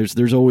 and I mean,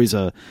 there's always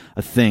a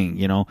thing.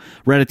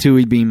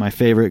 Ratatouille being my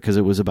favorite because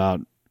it was about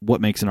what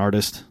makes an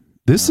artist.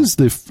 Is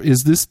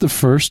this the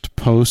first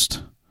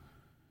post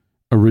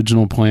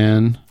original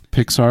plan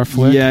Pixar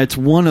flick? Yeah, it's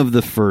one of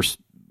the first.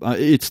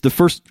 It's the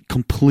first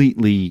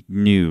completely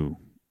new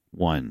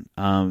one.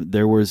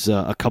 There was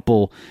a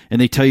couple, and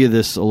they tell you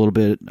this a little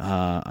bit,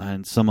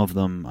 and some of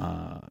them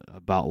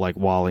about like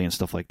Wall-E and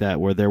stuff like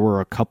that, where there were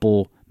a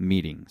couple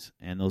meetings,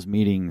 and those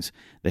meetings,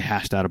 they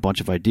hashed out a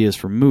bunch of ideas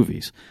for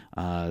movies.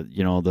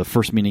 The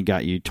first meeting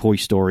got you Toy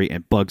Story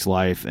and Bug's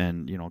Life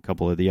and, a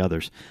couple of the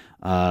others.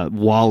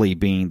 WALL-E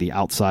being the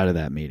outside of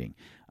that meeting.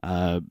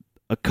 A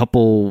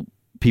couple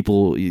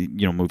people,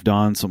 moved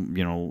on. Some,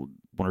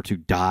 one or two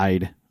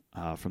died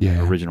from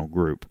the original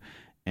group.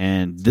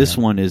 And this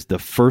one is the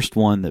first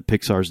one that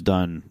Pixar's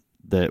done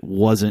that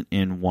wasn't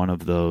in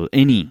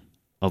any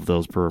of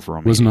those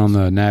peripheral meetings. Wasn't on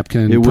the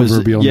napkin. It was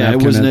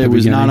napkin it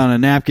was not on a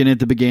napkin at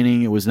the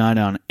beginning. It was not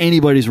on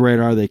anybody's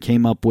radar. They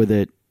came up with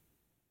it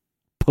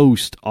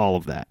post all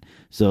of that.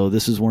 So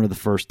this is one of the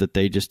first that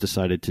they just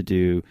decided to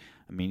do.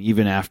 I mean,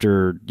 even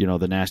after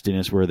the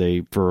nastiness where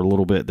they for a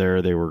little bit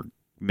there they were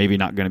maybe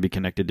not going to be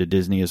connected to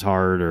Disney as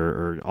hard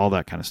or all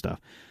that kind of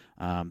stuff.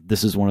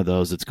 This is one of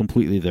those. It's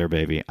completely their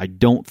baby. I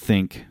don't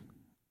think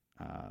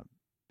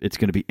it's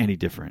going to be any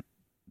different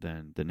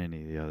than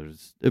any of the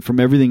others. From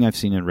everything I've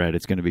seen and read,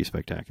 it's going to be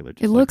spectacular.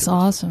 It looks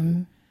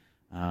awesome.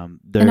 And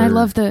I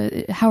love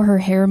how her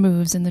hair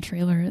moves in the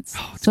trailer. It's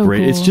so great.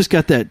 Cool. It's just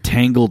got that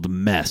tangled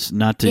mess,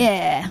 not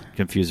to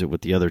confuse it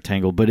with the other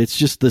Tangled, but it's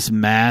just this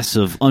mass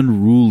of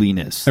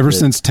unruliness. Ever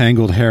since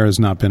Tangled hair has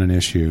not been an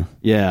issue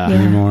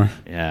anymore.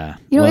 Yeah.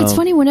 It's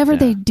funny whenever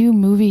they do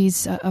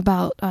movies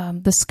about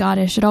the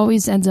Scottish, it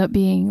always ends up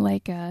being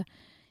like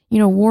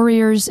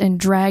warriors and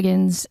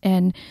dragons,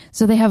 and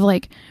so they have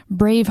like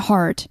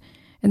Braveheart,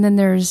 and then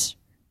there's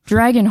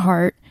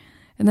Dragonheart,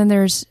 and then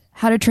there's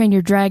How to Train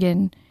Your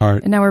Dragon,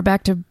 and now we're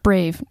back to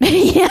Brave.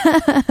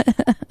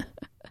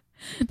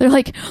 They're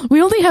like,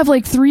 we only have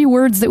like 3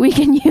 words that we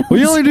can use.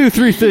 We only do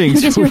 3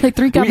 things. We're like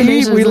 3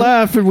 combinations. We eat, we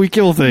laugh, and we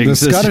kill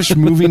things. The Scottish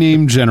movie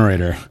name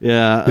generator.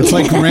 Yeah. It's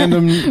like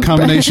random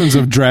combinations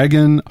of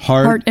dragon,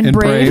 heart and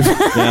brave.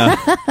 Yeah.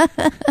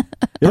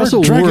 It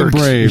also Dragon works.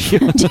 Brave.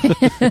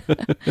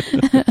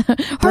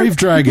 Brave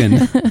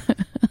Dragon.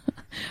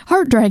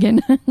 Heart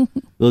Dragon.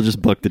 They'll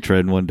just buck the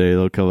trend one day.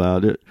 They'll come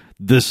out.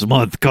 This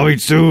month, coming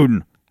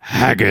soon,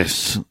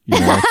 haggis.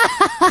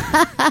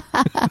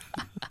 That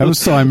was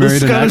So I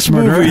Married an Axe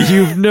Murderer. Movie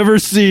you've never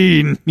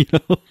seen.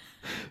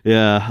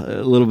 Yeah,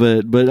 a little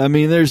bit. But I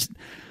mean, there's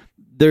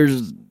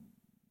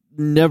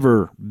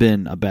never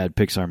been a bad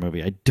Pixar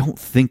movie. I don't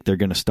think they're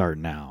going to start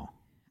now.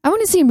 I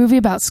want to see a movie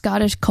about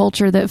Scottish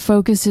culture that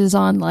focuses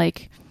on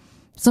like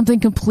something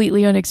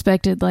completely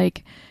unexpected,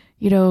 like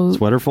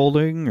sweater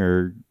folding,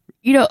 or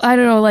I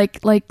don't know, like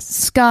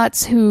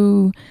Scots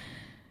who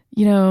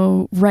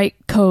write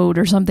code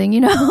or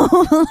something.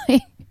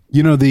 Like,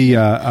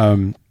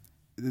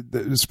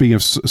 speaking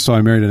of So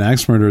I Married an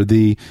Axe Murderer,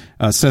 the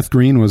Seth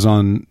Green was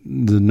on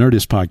the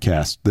Nerdist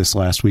podcast this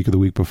last week or the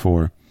week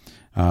before,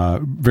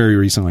 very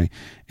recently,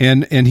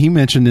 and he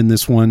mentioned in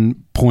this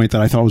one point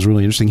that I thought was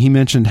really interesting. He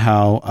mentioned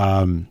how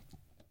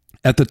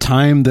at the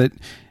time that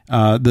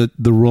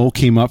the role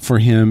came up for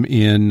him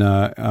in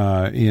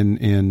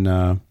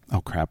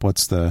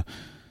what's the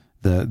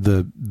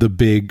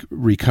big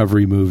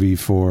recovery movie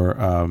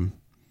for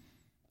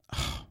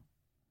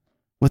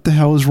what the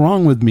hell is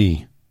wrong with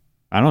me?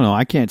 I don't know.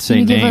 I can't say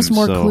names. Can you names. Give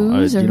us more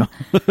clues?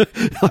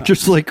 I'm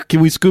just like,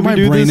 can we Scooby-Doo My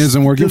this? brain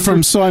isn't working.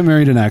 From So I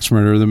Married an Axe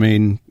Murderer, the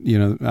main,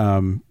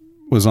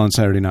 was on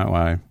Saturday Night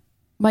Live.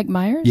 Mike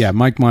Myers? Yeah,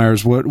 Mike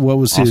Myers. What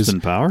was his...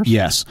 Austin Powers?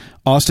 Yes.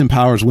 Austin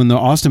Powers. When the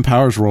Austin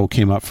Powers role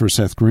came up for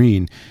Seth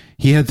Green,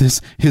 he had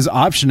his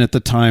option at the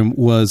time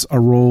was a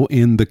role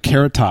in the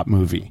Carrot Top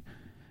movie.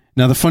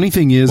 Now, the funny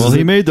thing is... Well,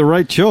 he made the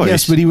right choice.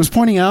 Yes, but he was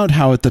pointing out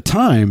how at the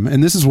time,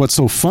 and this is what's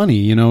so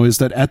funny, is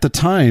that at the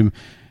time...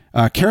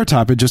 Carrot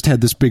Top had just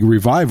had this big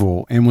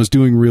revival and was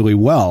doing really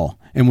well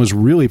and was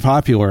really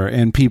popular,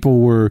 and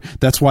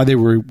that's why they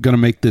were going to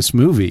make this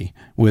movie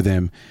with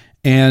him.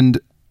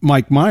 And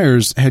Mike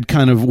Myers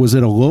was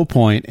at a low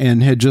point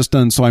and had just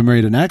done So I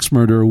Married an Axe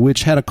Murderer,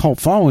 which had a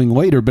cult following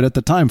later, but at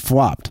the time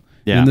flopped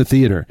in the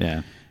theater.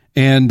 Yeah.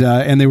 And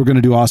they were going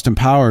to do Austin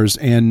Powers,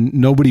 and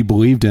nobody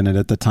believed in it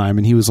at the time.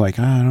 And he was like,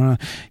 I don't know.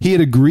 He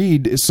had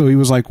agreed, so he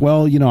was like,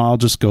 well, I'll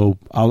just go.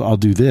 I'll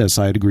do this.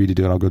 I had agreed to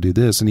do it. I'll go do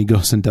this. And he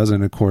goes and does it.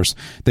 And of course,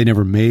 they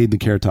never made the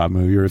Carrot Top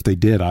movie, or if they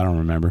did, I don't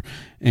remember.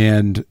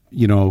 And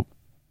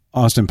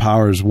Austin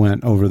Powers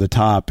went over the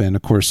top, and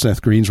of course,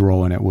 Seth Green's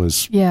role in it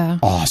was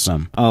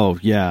awesome. Oh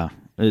yeah.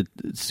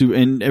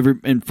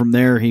 And from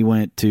there he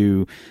went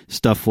to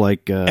stuff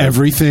like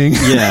everything.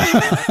 Yeah.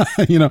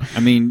 I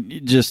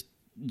mean, just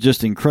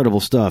incredible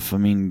stuff. I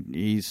mean,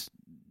 it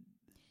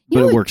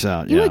works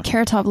out. You know what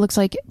Carrot Top looks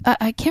like?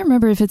 I can't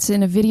remember if it's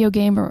in a video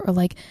game or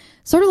like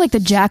sort of like the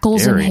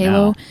jackals in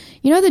Halo.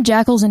 Now. The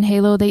jackals in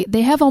Halo,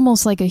 they have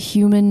almost like a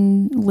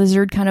human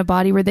lizard kind of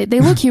body where they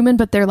look human,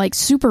 but they're like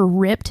super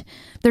ripped.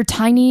 They're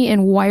tiny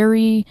and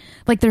wiry,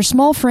 like they're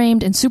small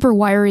framed and super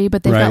wiry,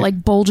 but they've got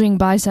like bulging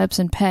biceps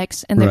and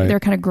pecs, and they're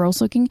kind of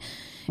gross looking.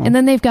 And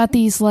then they've got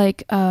these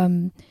like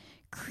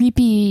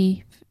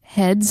creepy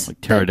heads,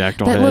 like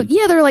pterodactyl heads.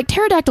 They're like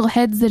pterodactyl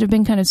heads that have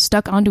been kind of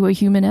stuck onto a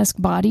human-esque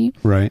body.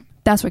 Right.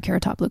 That's what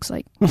Carrot Top looks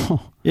like. Yeah,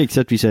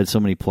 except he's had so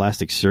many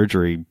plastic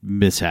surgery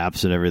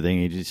mishaps and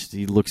everything.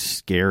 He looks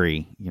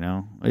scary.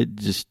 I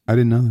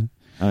didn't know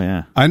that. Oh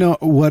yeah. I know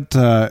what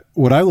I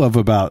love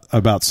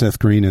about Seth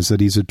Green is that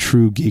he's a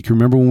true geek.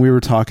 Remember when we were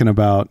talking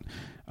about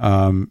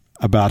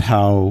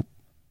how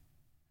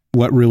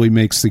what really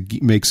makes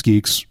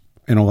geeks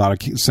in a lot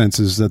of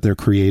senses that they're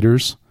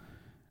creators.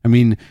 I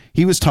mean,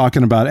 he was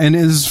talking about, and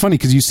it's funny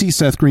because you see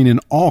Seth Green in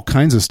all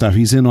kinds of stuff.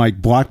 He's in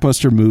like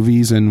blockbuster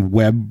movies and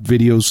web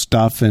video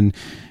stuff and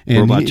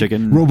Robot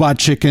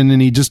Chicken,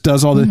 and he just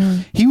does all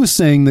the. He was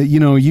saying that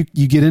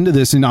you get into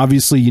this, and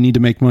obviously you need to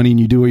make money, and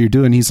you do what you're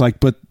doing. He's like,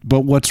 but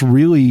what's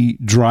really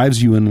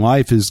drives you in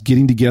life is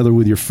getting together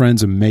with your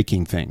friends and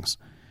making things.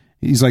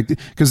 He's like,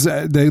 because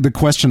the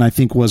question I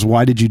think was,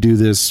 why did you do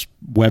this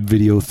web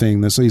video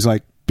thing? So he's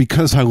like,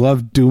 because I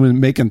love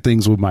making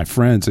things with my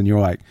friends, and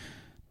you're like.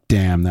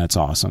 Damn, that's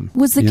awesome.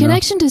 Was the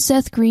connection to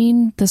Seth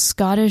Green the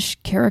Scottish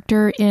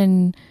character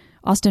in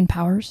Austin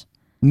Powers?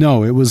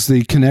 No, it was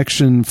the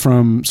connection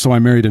from So I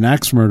Married an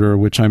Axe Murderer,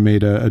 which I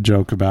made a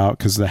joke about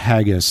because the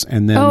haggis,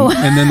 and then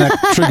that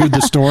triggered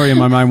the story in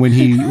my mind when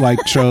he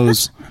like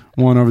chose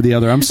one over the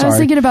other. I'm sorry. I was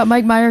thinking about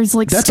Mike Myers'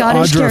 that's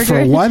Scottish Audra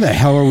character. Why the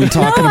hell are we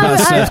talking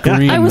about Seth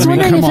Green? I was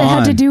wondering if it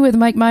had to do with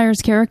Mike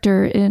Myers'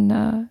 character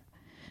in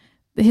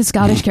his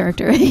Scottish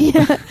character.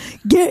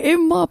 Get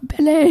in my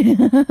belly.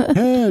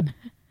 Head.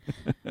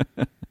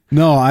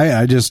 No,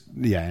 I just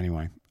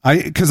anyway.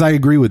 Because I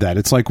agree with that.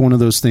 It's like one of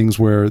those things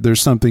where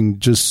there's something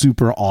just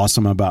super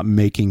awesome about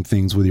making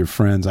things with your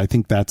friends. I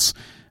think that's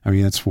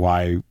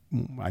why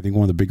I think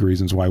one of the big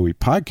reasons why we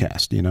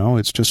podcast,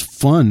 it's just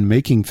fun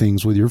making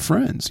things with your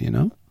friends,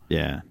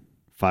 Yeah.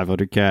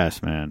 500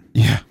 cast, man.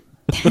 Yeah.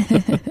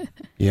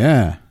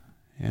 Yeah.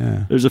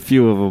 There's a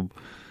few of them.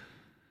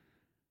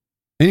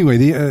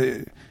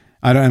 Anyway,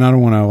 I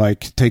don't want to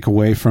like take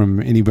away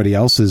from anybody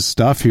else's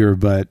stuff here,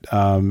 but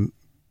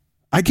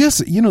I guess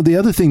the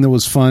other thing that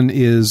was fun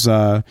is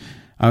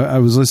I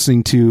was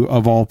listening to,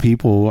 of all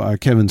people,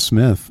 Kevin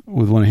Smith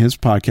with one of his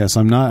podcasts.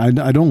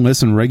 I don't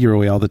listen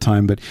regularly all the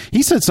time, but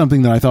he said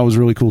something that I thought was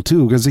really cool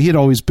too, because he had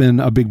always been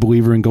a big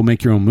believer in go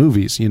make your own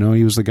movies. He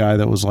was the guy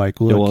that was like,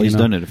 look, he's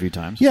done it a few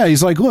times. Yeah,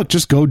 he's like, look,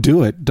 just go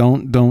do it.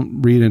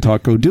 Don't read and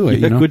talk. Go do it.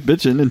 Quit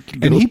bitching.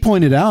 And he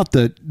pointed out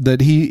that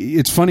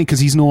it's funny because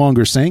he's no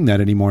longer saying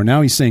that anymore.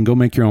 Now he's saying go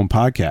make your own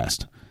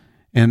podcast.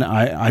 And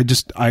I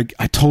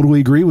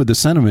totally agree with the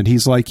sentiment.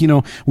 He's like,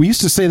 we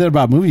used to say that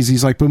about movies.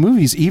 He's like, but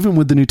movies, even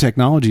with the new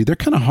technology, they're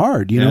kind of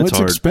hard. It's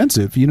hard.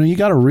 Expensive. You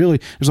got to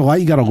there's a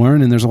lot you got to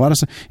learn, and there's a lot of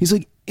stuff. He's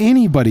like,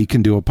 anybody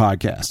can do a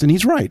podcast, and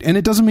he's right. And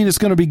it doesn't mean it's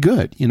going to be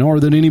good, or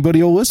that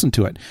anybody will listen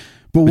to it.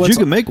 But you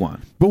can make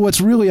one. But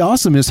what's really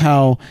awesome is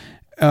how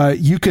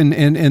you can,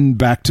 and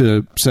back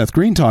to Seth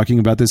Green talking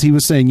about this, he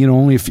was saying,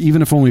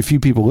 even if only a few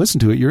people listen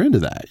to it, you're into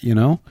that,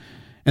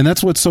 And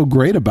that's what's so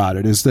great about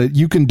it is that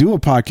you can do a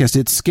podcast.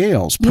 It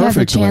scales perfectly. You have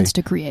a chance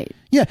to create.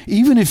 Yeah.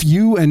 Even if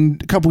you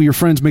and a couple of your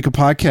friends make a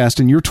podcast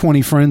and your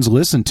 20 friends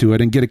listen to it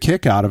and get a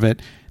kick out of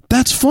it,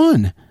 that's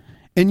fun.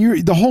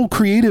 And the whole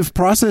creative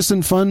process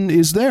and fun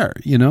is there,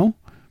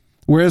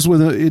 Whereas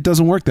it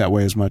doesn't work that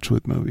way as much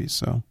with movies.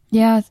 So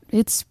yeah,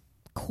 it's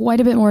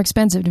quite a bit more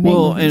expensive to make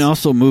movies. And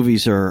also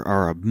movies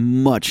are a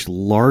much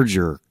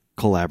larger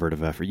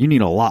collaborative effort. You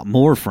need a lot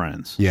more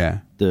friends. Yeah.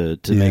 To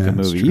make a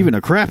movie, even a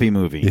crappy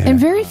movie. Yeah. And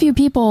very few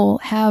people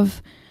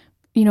have,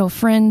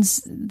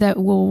 friends that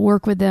will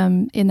work with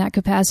them in that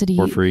capacity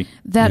for free.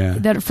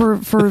 That for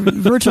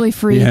virtually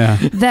free. Yeah.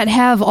 That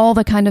have all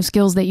the kind of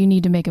skills that you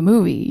need to make a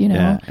movie.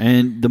 Yeah.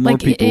 And the more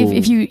people,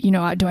 if you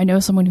do I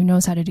know someone who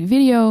knows how to do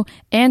video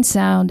and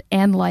sound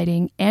and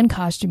lighting and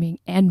costuming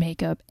and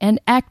makeup and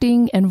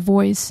acting and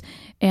voice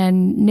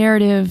and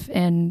narrative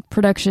and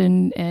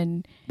production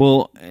and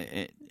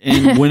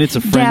and when it's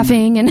a friend,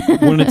 gaffing and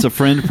when it's a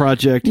friend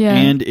project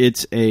and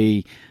it's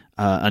a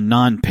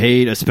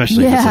non-paid,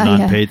 especially if it's a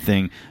non-paid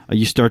thing,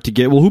 you start to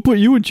get, who put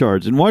you in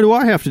charge, and why do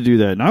I have to do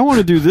that? And I want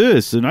to do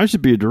this, and I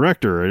should be a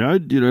director,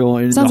 and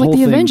and sounds like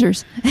the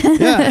Avengers.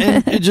 Yeah,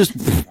 and it just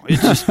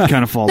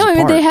kind of falls apart.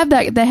 No, they have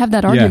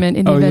that argument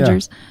in the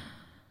Avengers. Yeah.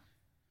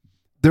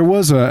 There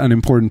was an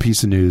important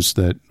piece of news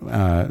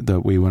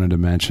that we wanted to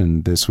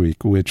mention this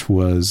week, which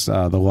was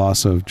the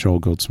loss of Joel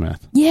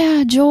Goldsmith.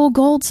 Yeah, Joel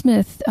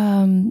Goldsmith,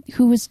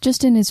 who was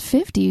just in his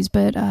 50s,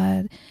 but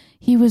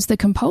he was the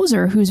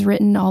composer who's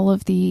written all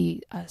of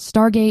the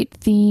Stargate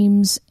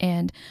themes,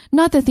 and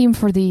not the theme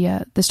for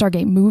the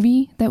Stargate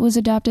movie that was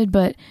adapted,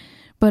 but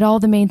all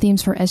the main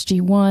themes for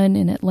SG-1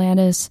 and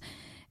Atlantis.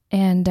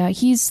 And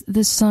he's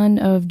the son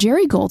of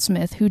Jerry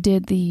Goldsmith, who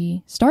did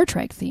the Star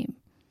Trek theme.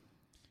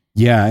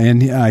 Yeah,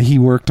 and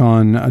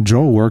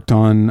Joel worked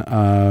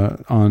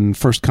on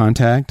First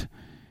Contact,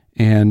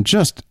 and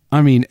just,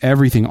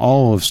 everything,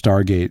 all of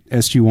Stargate,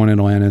 SG-1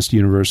 Atlantis,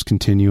 Universe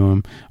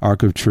Continuum,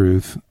 Arc of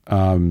Truth,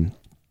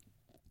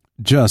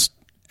 just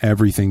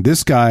everything.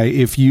 This guy,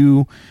 if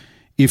you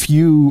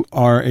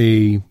are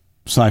a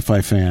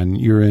sci-fi fan,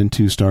 you're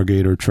into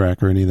Stargate or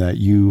Trek or any of that,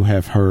 you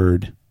have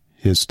heard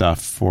his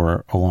stuff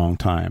for a long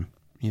time,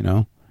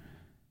 Yeah.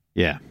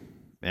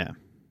 Yeah.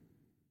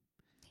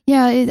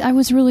 Yeah, I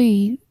was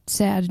really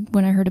sad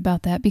when I heard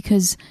about that,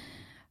 because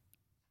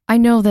I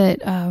know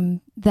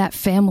that that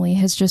family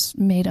has just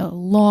made a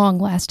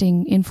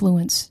long-lasting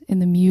influence in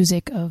the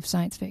music of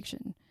science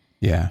fiction.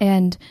 Yeah.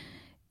 And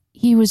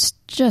he was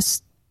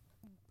just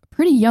a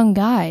pretty young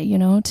guy, you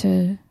know,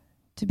 to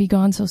be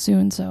gone so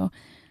soon. So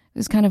it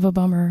was kind of a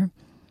bummer.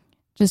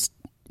 Just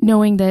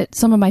knowing that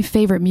some of my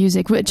favorite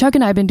music. Chuck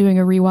and I have been doing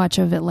a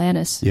rewatch of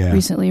Atlantis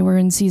recently. We're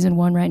in season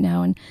 1 right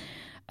now,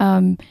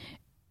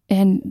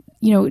 and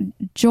you know,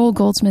 Joel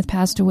Goldsmith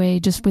passed away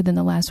just within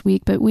the last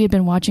week, but we had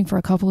been watching for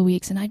a couple of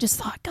weeks, and I just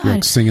thought, God,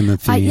 like singing the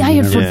theme. I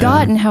had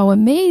forgotten how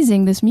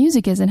amazing this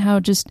music is, and how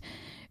just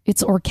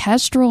it's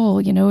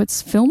orchestral. You know,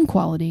 it's film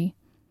quality.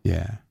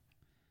 Yeah.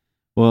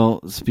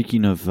 Well,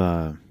 speaking of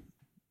kind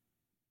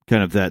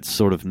of that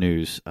sort of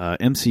news,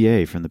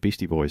 MCA from the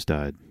Beastie Boys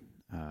died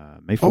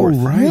May 4th. Oh,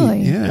 right.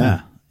 Really?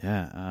 Yeah.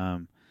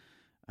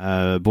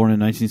 Born in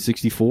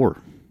 1964.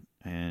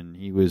 And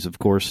he was, of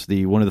course,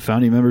 one of the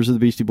founding members of the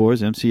Beastie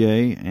Boys,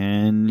 MCA,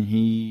 and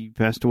he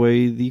passed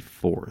away the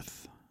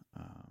 4th.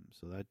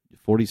 So that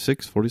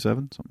 46,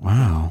 47, something.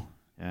 Wow.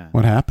 Yeah.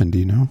 What happened? Do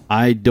you know?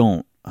 I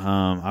don't.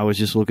 I was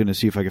just looking to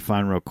see if I could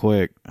find real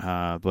quick,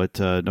 but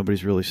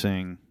nobody's really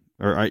saying,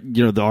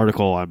 the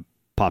article I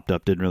popped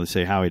up didn't really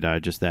say how he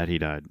died, just that he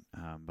died.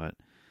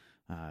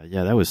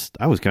 I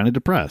was kind of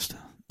depressed.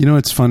 You know,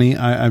 it's funny.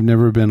 I've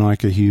never been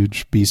like a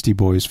huge Beastie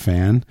Boys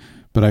fan,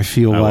 but I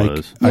feel you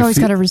always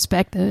got to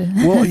respect it.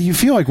 Well, you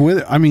feel like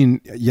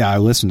I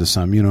listened to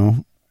some, you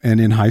know, and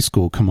in high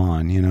school, come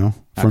on, you know,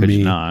 for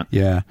me, not.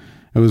 Yeah,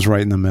 it was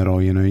right in the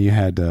middle, you know, you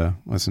had to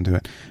listen to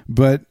it.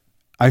 But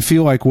I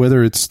feel like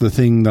whether it's the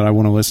thing that I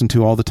want to listen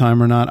to all the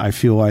time or not, I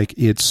feel like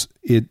it's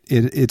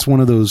one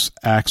of those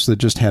acts that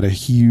just had a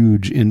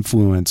huge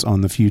influence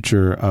on the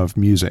future of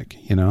music,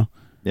 you know?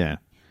 Yeah.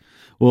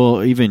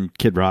 Well, even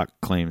Kid Rock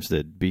claims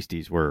that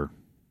Beasties were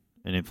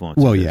an influence.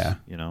 Well, yeah,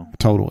 you know,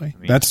 totally. I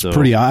think that's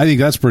pretty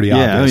obvious.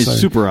 Yeah, I mean, it's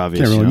super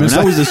obvious. Really and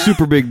I was a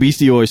super big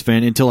Beastie Boys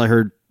fan until I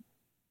heard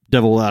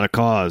 "Devil Without a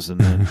Cause,"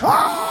 and then.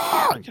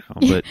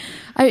 But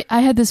I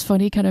had this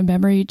funny kind of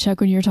memory,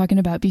 Chuck, when you were talking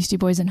about Beastie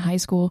Boys in high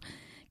school,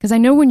 because I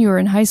know when you were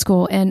in high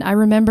school, and I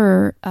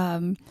remember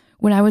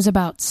when I was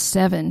about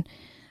 7,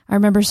 I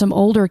remember some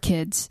older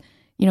kids,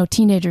 you know,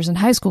 teenagers in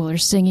high school, they're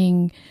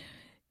singing.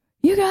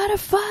 You gotta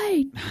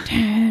fight for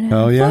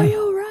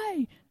your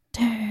right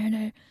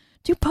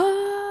to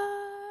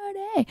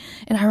party.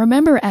 And I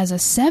remember as a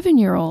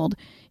 7-year-old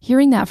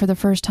hearing that for the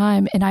first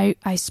time, and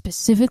I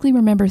specifically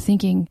remember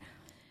thinking,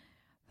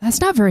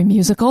 that's not very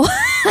musical.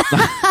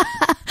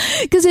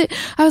 Because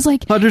I was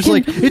like... Hunter's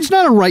like, it's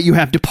not a right you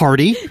have to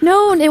party.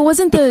 No, it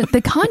wasn't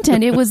the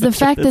content. It was the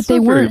fact that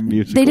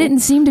they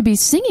didn't seem to be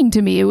singing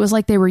to me. It was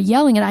like they were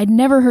yelling, and I'd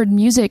never heard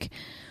music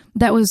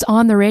that was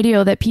on the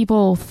radio that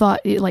people thought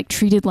it like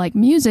treated like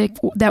music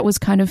that was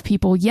kind of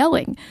people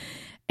yelling.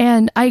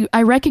 And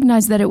I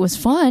recognized that it was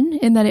fun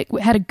and that it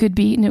had a good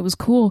beat and it was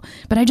cool.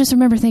 But I just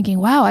remember thinking,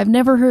 wow, I've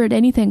never heard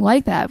anything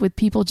like that with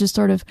people just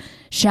sort of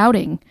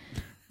shouting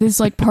this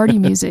like party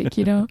music,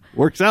 you know?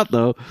 Works out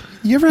though.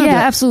 You ever have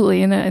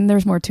absolutely. And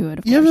there's more to it.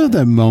 Of course, ever have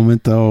that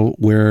moment though,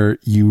 where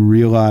you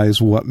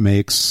realize what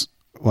makes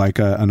like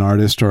an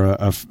artist or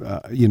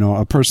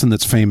a person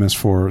that's famous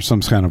for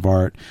some kind of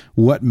art,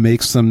 what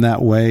makes them that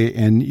way,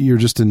 and you're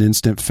just an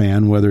instant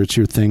fan, whether it's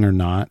your thing or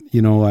not,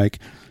 you know, like,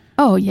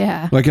 oh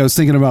yeah. Like I was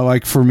thinking about,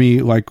 like for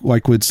me, like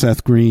with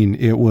Seth Green,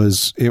 it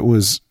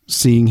was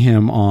seeing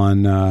him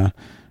on, and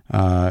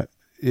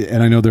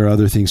I know there are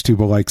other things too,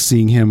 but like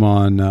seeing him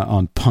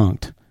on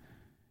Punk'd.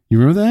 You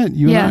remember that?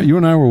 You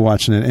and I were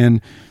watching it,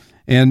 and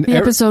the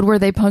episode where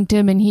they punked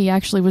him and he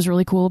actually was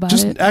really cool about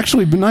it.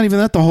 Actually, but not even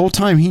that. The whole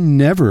time he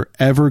never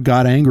ever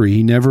got angry.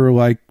 He never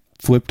like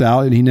flipped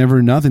out, and he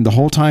never nothing. The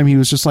whole time he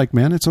was just like,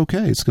 "Man, it's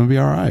okay. It's going to be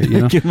all right."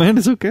 You know? Man,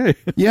 it's okay.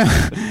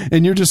 Yeah,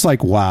 and you're just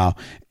like, wow.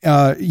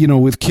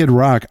 With Kid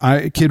Rock,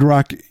 I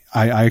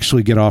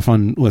actually get off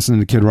on listening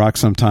to Kid Rock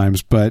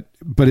sometimes, but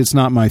it's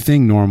not my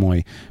thing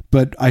normally.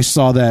 But I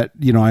saw that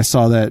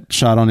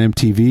shot on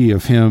MTV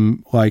of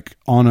him like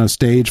on a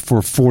stage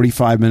for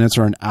 45 minutes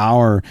or an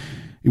hour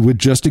with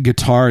just a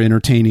guitar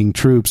entertaining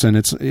troops, and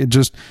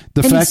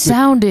he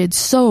sounded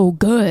so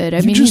good. I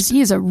mean,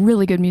 he's a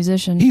really good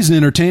musician. He's an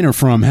entertainer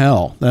from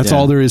hell. That's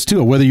all there is to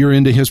it. Whether you're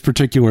into his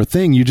particular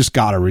thing, you just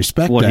got to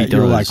respect what that. He does,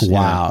 you're like,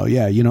 wow,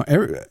 yeah, you know,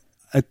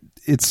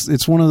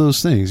 it's one of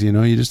those things, you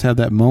know, you just have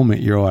that moment.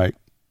 You're like,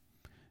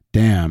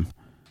 damn,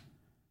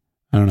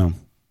 I don't know.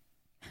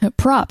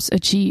 Props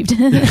achieved.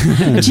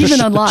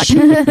 Achievement unlocked.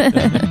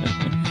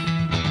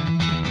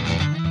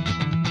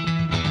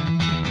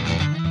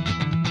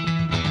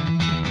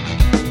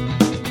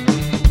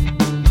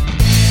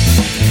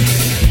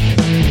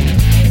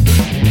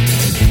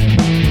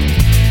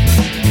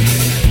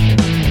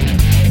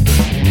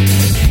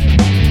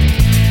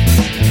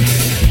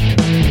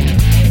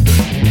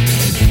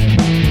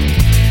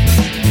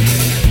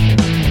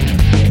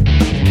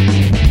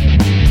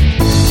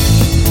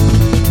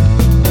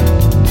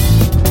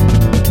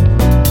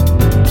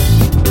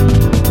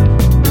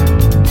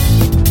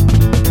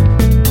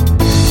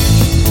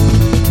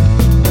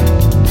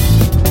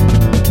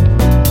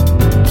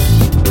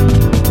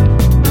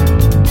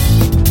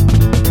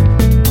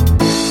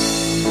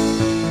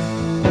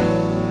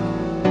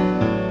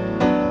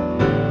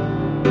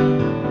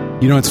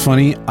 You know, it's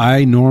funny.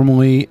 I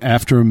normally,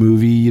 after a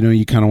movie,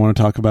 you kind of want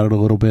to talk about it a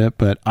little bit,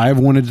 but I've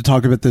wanted to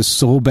talk about this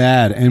so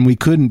bad, and we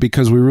couldn't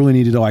because we really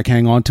needed to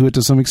hang on to it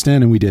to some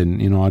extent, and we didn't.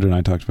 Audra and I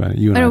talked about it.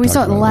 You and I know we talked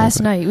saw it about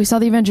last night. We saw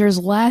the Avengers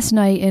last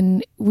night,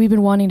 and we've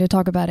been wanting to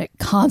talk about it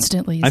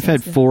constantly. I've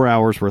had 4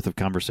 hours worth of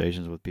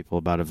conversations with people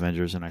about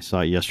Avengers, and I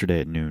saw it yesterday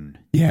at noon.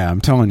 Yeah,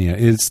 I'm telling you,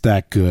 it's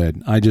that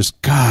good.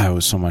 God, it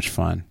was so much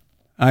fun.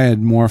 I had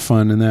more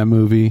fun in that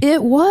movie.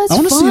 It was fun.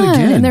 I want to see it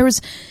again. And there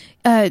was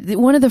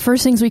one of the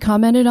first things we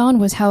commented on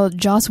was how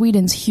Joss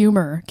Whedon's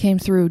humor came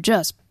through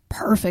just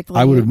perfectly.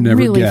 I would have never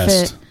really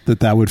guessed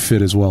that would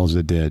fit as well as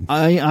it did.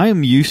 I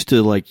am used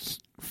to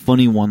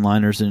funny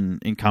one-liners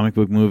in comic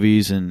book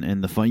movies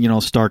and the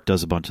fun. Stark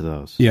does a bunch of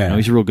those. Yeah,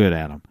 he's real good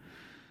at them.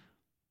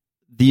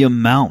 The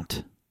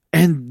amount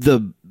and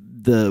the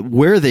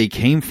where they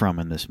came from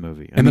in this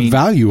movie, the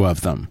value of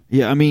them.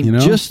 Yeah, I mean,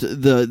 just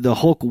the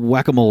Hulk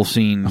whack-a-mole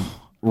scene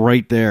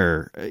right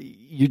there.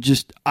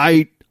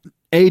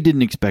 A,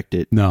 didn't expect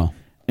it. No.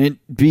 And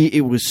B,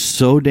 it was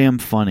so damn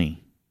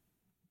funny.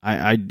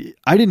 I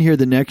didn't hear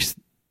the next,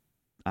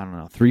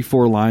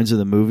 3-4 lines of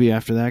the movie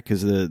after that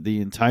because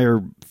the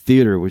entire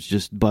theater was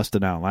just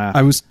busting out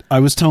laughing. I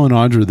was telling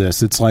Audra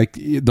this. It's like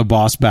the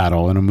boss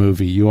battle in a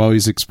movie. You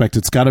always expect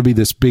it's got to be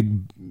this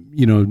big,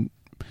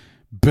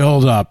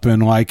 build up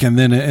and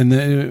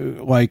then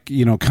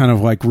kind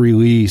of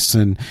release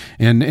and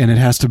it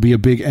has to be a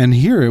big. And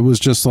here it was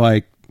just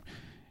like.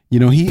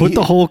 He put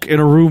the Hulk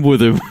in a room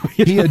with him.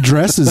 He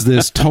addresses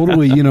this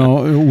totally,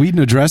 Whedon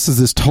addresses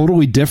this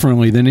totally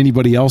differently than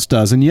anybody else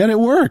does, and yet it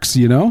works,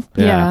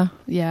 Yeah.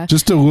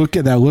 Just to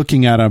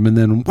looking at him, and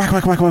then whack,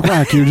 whack, whack, whack,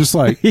 whack. You're just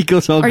like, he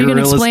goes all Are you going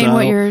to explain style.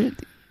 what you're?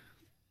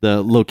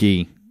 The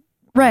Loki.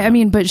 Right.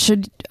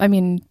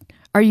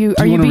 Are you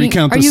want to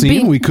recount the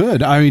scene? We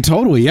could.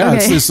 Totally. Yeah.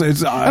 Okay.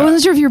 It's I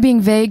wasn't sure if you were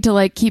being vague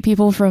to keep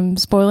people from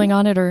spoiling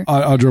on it or.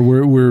 Audra,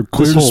 we're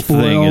clear this to whole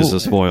spoil. thing is a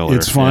spoiler.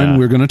 It's fine. Yeah.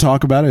 We're going to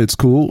talk about it. It's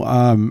cool.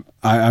 I'm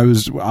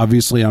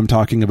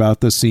talking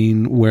about the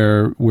scene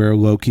where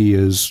Loki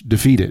is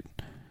defeated,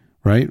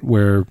 right?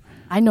 Where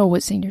I know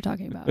what scene you're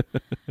talking about.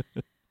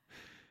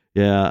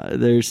 Yeah.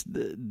 There's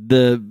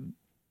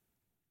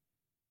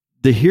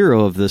the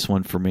hero of this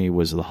one for me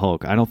was the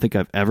Hulk. I don't think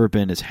I've ever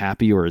been as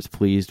happy or as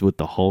pleased with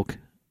the Hulk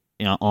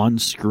on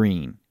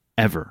screen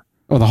ever.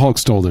 Oh, the Hulk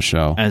stole the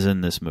show. As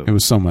in this movie. It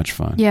was so much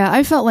fun. Yeah,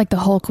 I felt like the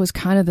Hulk was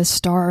kind of the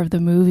star of the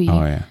movie.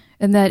 Oh, yeah.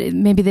 And that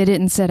maybe they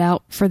didn't set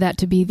out for that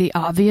to be the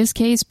obvious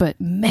case, but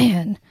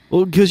man.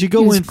 Well, because you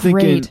go in thinking,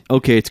 great.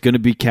 Okay, it's going to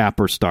be Cap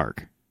or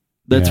Stark.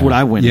 That's what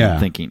I went in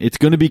thinking. It's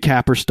going to be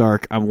Cap or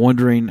Stark. I'm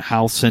wondering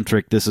how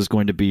centric this is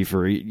going to be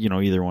for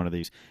either one of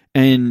these.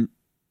 And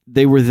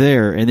they were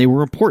there, and they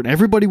were important.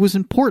 Everybody was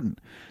important.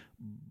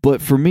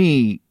 But for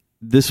me,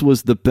 this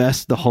was the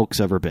best the Hulk's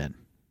ever been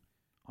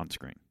on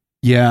screen.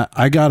 Yeah,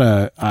 I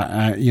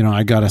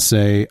gotta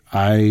say,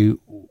 I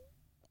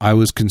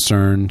was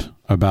concerned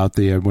about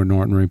the Edward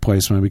Norton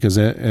replacement because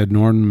Ed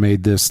Norton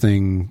made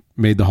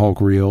the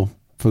Hulk real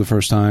for the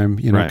first time.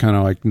 Right. Kind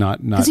of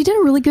not because he did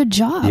a really good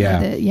job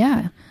with it.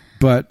 Yeah,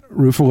 but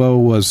Ruffalo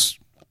was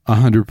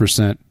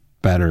 100%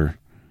 better.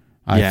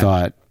 I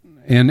thought.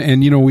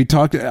 And we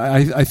talked.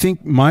 I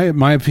think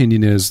my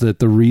opinion is that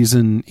the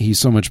reason he's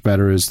so much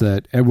better is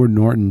that Edward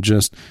Norton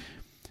just,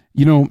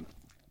 how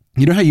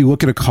you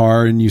look at a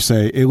car and you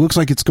say it looks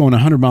like it's going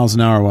 100 miles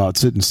an hour while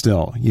it's sitting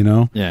still.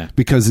 Yeah.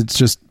 Because it's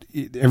just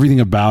everything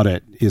about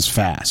it is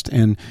fast.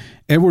 And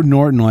Edward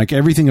Norton,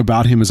 everything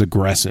about him is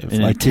aggressive,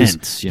 and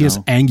intense. He has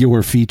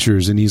angular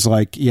features, and he's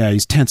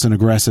he's tense and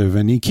aggressive,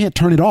 and he can't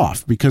turn it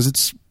off because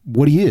it's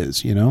what he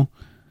is.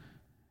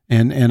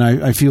 And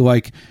I feel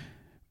like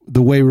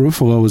the way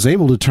Ruffalo was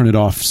able to turn it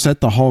off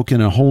set the Hulk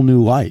in a whole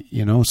new light,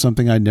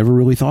 something I'd never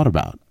really thought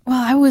about.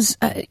 Well, I was,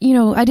 I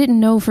didn't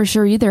know for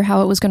sure either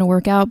how it was going to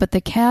work out, but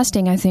the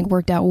casting, I think,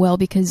 worked out well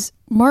because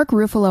Mark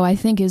Ruffalo, I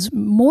think, is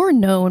more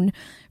known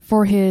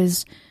for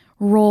his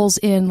roles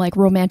in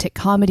romantic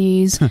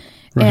comedies.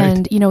 Right.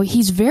 And,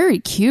 he's very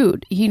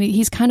cute.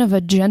 He's kind of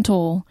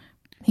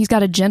he's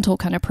got a gentle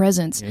kind of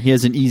presence. Yeah, he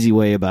has an easy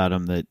way about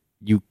him that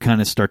you kind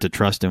of start to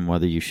trust him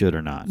whether you should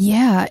or not.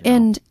 Yeah.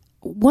 And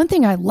one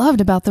thing I loved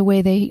about the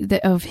way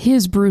of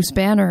his Bruce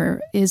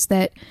Banner is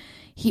that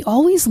he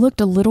always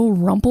looked a little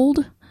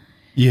rumpled.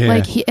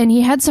 Yeah.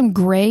 He had some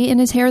gray in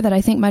his hair that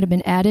I think might have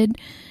been added.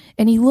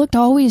 And he looked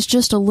always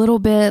just a little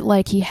bit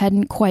like he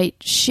hadn't quite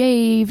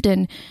shaved,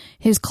 and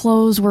his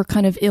clothes were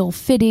kind of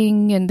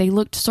ill-fitting, and they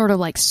looked sort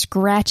of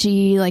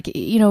scratchy,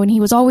 and he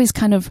was always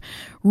kind of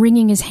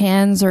wringing his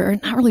hands, or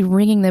not really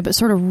wringing them, but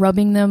sort of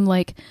rubbing them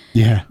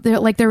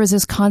there was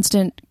this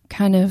constant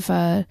kind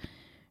of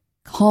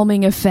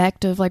calming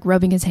effect of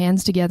rubbing his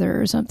hands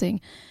together or something.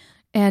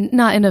 And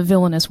not in a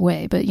villainous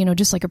way, but,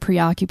 just a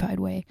preoccupied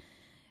way.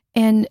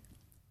 And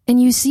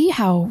you see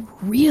how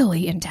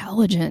really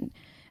intelligent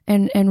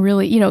and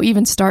really,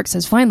 even Stark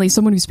says, finally,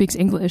 someone who speaks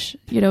English,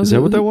 Is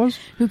that what that was?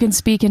 Who can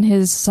speak in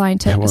his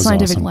scientific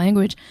awesome.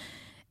 language.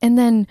 And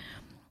then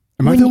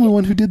Am I the only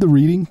one who did the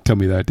reading? Tell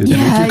me that, didn't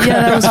yeah,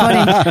 that was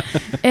funny.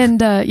 And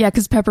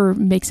because Pepper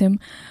makes him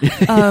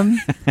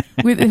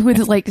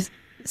with like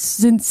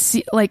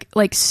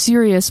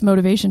serious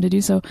motivation to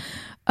do so.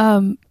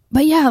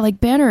 But yeah, like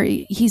Banner,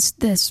 he's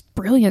this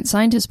brilliant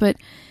scientist, but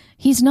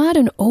he's not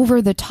an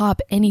over the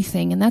top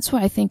anything, and that's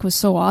what I think was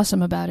so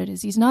awesome about it.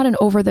 Is he's not an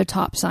over the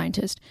top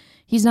scientist.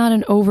 He's not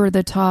an over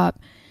the top,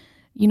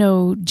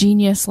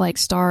 genius like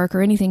Stark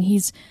or anything.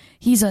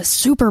 He's a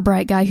super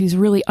bright guy who's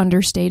really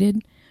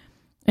understated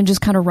and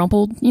just kind of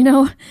rumpled,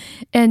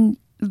 And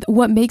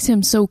what makes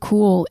him so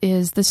cool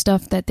is the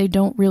stuff that they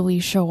don't really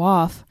show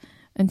off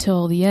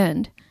until the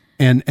end.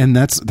 And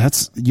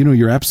that's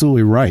you're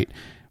absolutely right.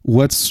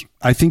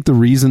 I think the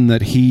reason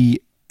that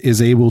he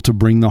is able to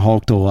bring the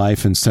Hulk to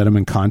life and set him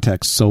in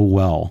context so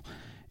well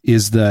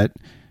is that,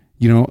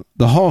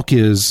 the Hulk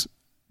is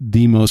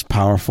the most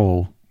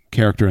powerful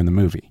character in the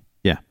movie.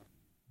 Yeah.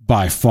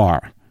 By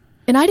far.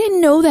 And I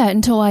didn't know that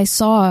until I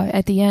saw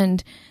at the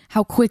end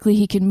how quickly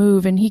he can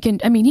move, and he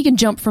can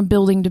jump from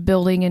building to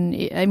building, and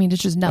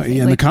it's just nothing.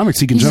 In the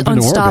comics, he can jump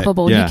into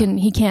unstoppable. orbit. Yeah.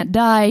 He can't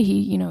die.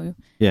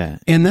 Yeah.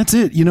 And that's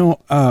it.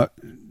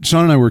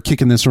 Sean and I were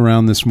kicking this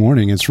around this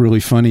morning. It's really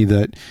funny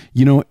that,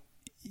 you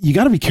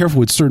got to be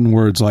careful with certain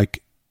words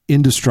like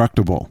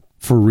indestructible,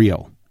 for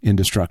real,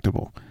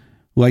 indestructible.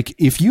 Like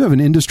if you have an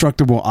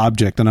indestructible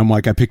object, and I'm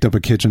like, I picked up a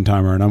kitchen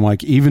timer, and I'm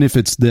like, even if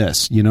it's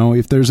this,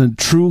 if there's a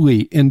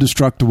truly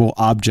indestructible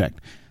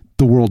object,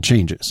 the world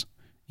changes.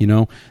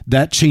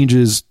 That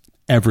changes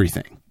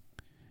everything.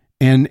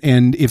 And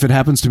if it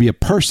happens to be a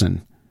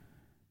person,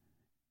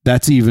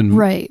 that's even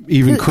crazier.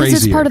 Because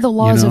it's part of the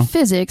laws of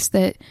physics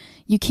that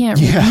you can't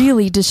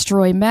really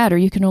destroy matter.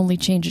 You can only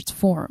change its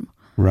form.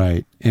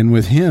 Right. And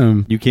with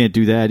him, you can't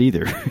do that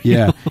either.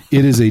 Yeah.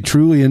 It is a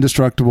truly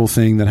indestructible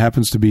thing that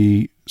happens to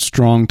be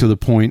strong to the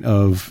point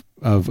of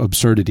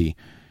absurdity.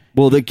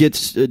 Well, that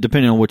gets,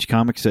 depending on which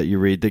comic set you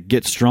read, that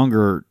gets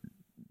stronger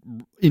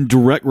in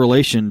direct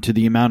relation to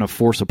the amount of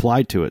force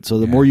applied to it. So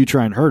the more you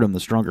try and hurt him, the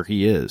stronger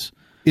he is.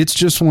 It's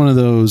just one of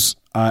those,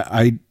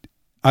 I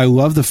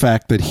love the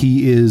fact that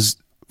he is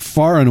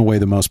far and away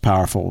the most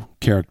powerful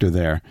character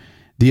there.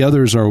 The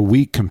others are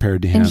weak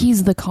compared to him. And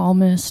he's the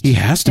calmest. He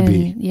has to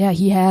be. Yeah,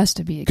 he has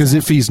to be. Because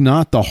if he's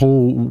not,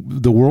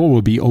 the world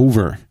will be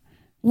over.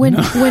 When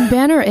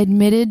Banner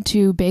admitted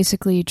to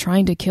basically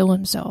trying to kill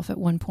himself at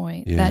one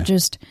point,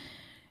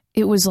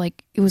 it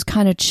was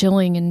kind of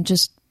chilling and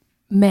just,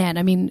 man,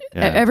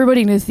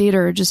 everybody in the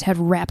theater just had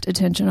rapt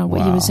attention on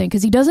what he was saying,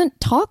 because he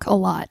doesn't talk a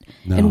lot.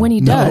 No. And when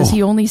he does,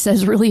 he only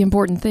says really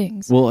important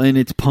things. Well, and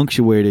it's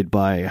punctuated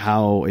by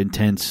how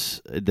intense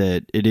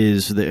that it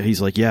is, that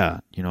he's like,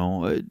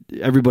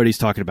 everybody's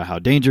talking about how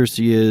dangerous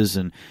he is,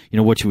 and,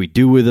 what should we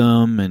do with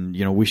him? And,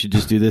 we should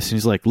just do this. And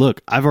he's like,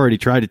 look, I've already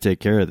tried to take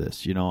care of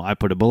this. I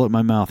put a bullet in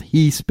my mouth.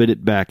 He spit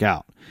it back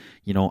out.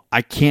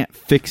 I can't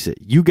fix it.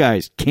 You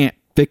guys can't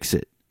fix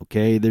it.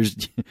 Okay,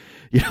 there's,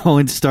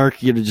 in Stark,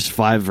 just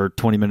 5 or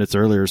 20 minutes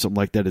earlier or something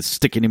like that is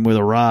sticking him with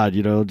a rod,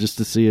 just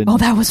to see it. Oh,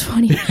 that was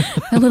funny.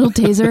 A little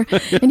taser.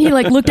 And he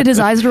looked at his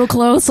eyes real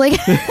close.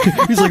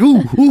 He's like,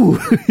 ooh,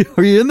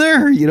 are you in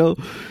there?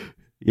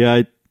 Yeah,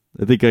 I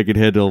think I could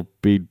handle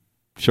being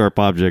sharp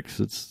objects.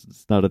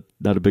 It's not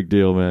a big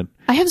deal, man.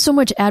 I have so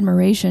much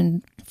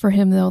admiration for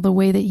him, though, the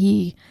way that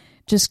he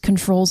just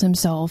controls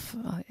himself.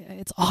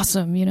 It's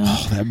awesome,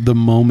 the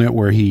moment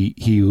where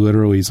he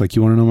literally is like,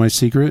 you want to know my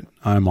secret?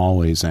 I'm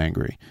always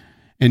angry.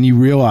 And you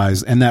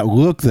realize, and that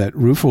look that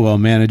Ruffalo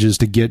manages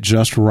to get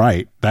just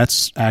right,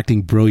 that's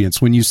acting brilliance.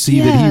 When you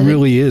see that he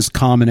really is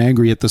calm and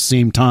angry at the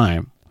same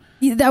time.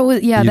 That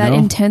was, that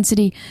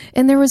intensity.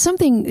 And there was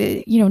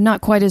something,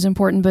 not quite as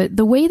important, but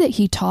the way that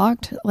he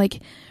talked,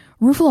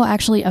 Ruffalo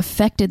actually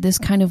affected this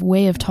kind of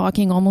way of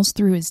talking almost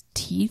through his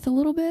teeth a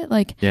little bit.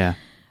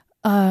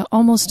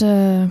 Almost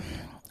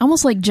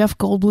like Jeff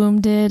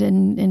Goldblum did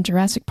in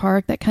Jurassic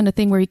Park, that kind of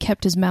thing where he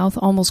kept his mouth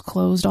almost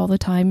closed all the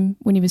time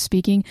when he was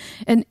speaking.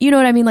 And you know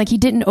what I mean? He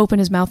didn't open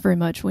his mouth very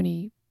much when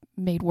he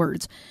made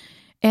words.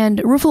 And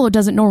Ruffalo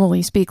doesn't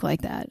normally speak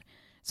like that.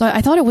 So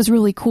I thought it was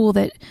really cool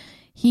that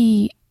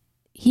he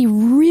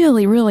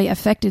really, really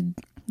affected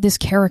this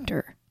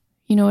character.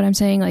 You know what I'm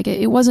saying?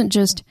 It wasn't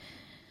just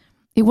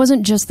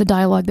the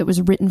dialogue that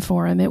was written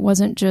for him. It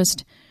wasn't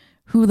just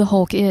who the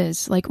Hulk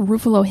is.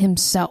 Ruffalo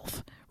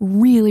himself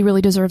really,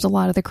 really deserves a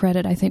lot of the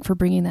credit, I think, for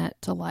bringing that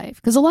to life.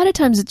 Because a lot of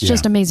times it's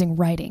just amazing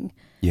writing.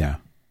 Yeah.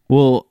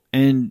 Well,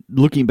 and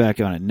looking back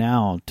on it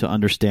now to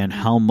understand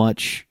how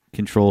much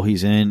control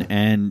he's in,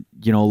 and,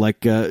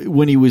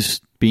 when he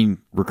was being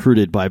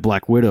recruited by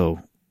Black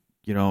Widow,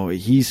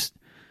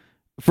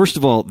 first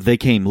of all, they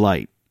came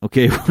light.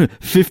 Okay,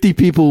 50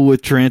 people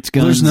with trance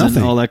guns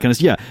and all that kind of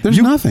stuff. Yeah, there's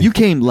nothing. You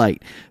came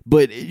light.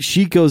 But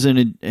she goes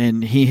in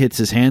and he hits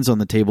his hands on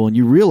the table, and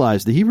you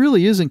realize that he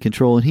really is in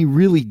control, and he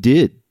really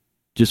did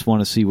just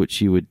want to see what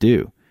she would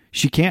do.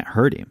 She can't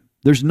hurt him.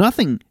 There's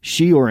nothing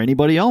she or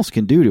anybody else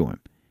can do to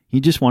him.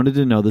 He just wanted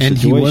to know the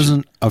situation. And he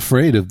wasn't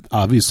afraid of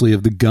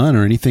the gun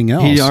or anything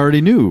else. He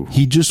already knew.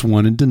 He just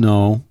wanted to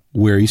know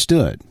where he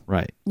stood.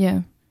 Right.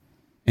 Yeah.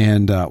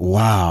 And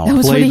wow, That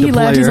was when Played he the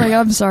laughed. He's player. like,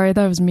 "I'm sorry,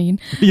 that was mean."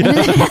 He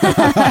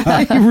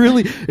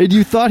really, and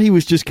you thought he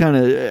was just kind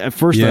of, at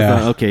first I Yeah.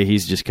 thought, okay,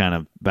 he's just kind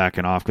of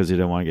backing off because he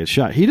didn't want to get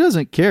shot. He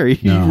doesn't care.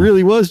 He No.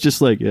 really was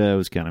just like, yeah, it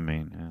was kind of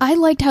mean. Yeah. I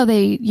liked how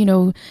they,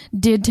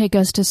 did take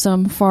us to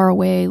some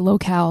faraway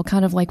locale,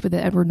 kind of like with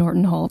the Edward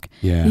Norton Hulk.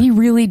 Yeah. He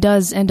really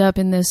does end up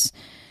in this,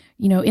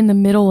 in the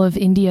middle of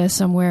India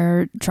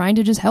somewhere, trying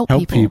to just help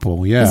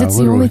people. Yeah, because it's the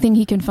literally. only thing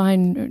he can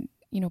find,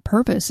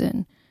 purpose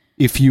in.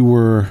 If you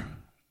were,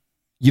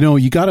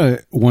 you got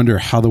to wonder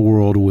how the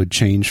world would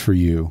change for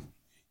you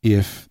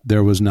if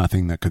there was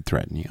nothing that could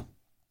threaten you.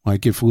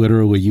 Like if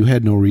literally you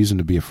had no reason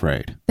to be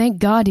afraid. Thank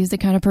God he's the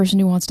kind of person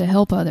who wants to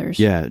help others.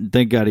 Yeah,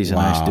 thank God he's a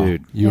Wow. nice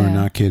dude. You are Yeah.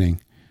 not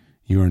kidding.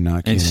 You are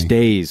not kidding. And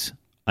stays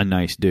a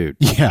nice dude.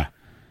 Yeah.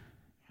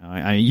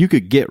 I mean, you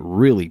could get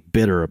really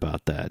bitter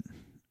about that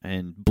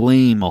and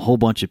blame a whole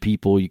bunch of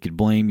people. You could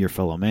blame your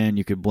fellow man.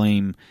 You could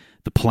blame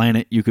the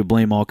planet. You could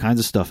blame all kinds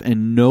of stuff,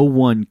 and no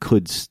one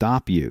could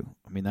stop you.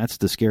 I mean, that's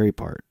the scary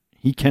part.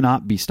 He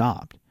cannot be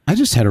stopped. I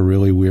just had a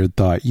really weird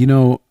thought.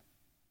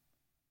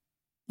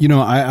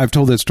 I've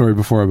told that story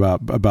before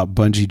about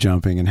bungee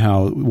jumping and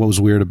how what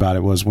was weird about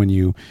it was when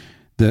the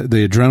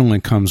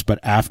adrenaline comes, but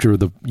after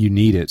you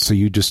need it. So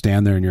you just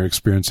stand there and you're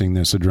experiencing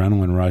this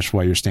adrenaline rush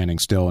while you're standing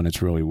still, and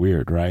it's really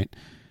weird, right?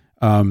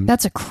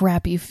 That's a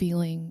crappy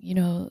feeling,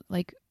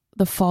 like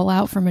the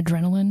fallout from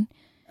adrenaline.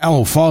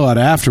 Oh, fallout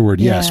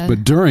afterward, yes, Yeah.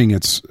 but during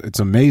it's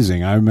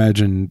amazing. I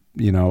imagine,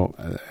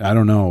 I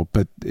don't know,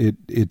 but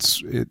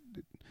it's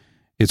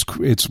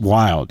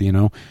wild,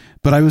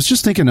 But I was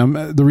just thinking,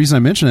 the reason I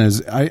mention it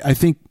is I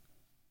think,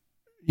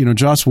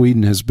 Joss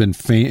Whedon has been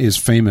is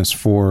famous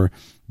for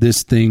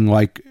this thing,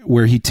 like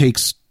where he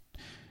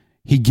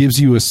gives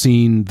you a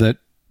scene that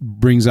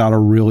brings out a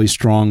really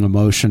strong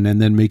emotion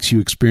and then makes you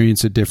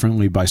experience it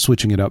differently by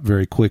switching it up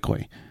very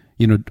quickly.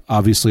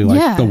 Obviously like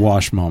Yeah. the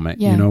wash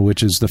moment, Yeah.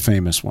 which is the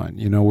famous one,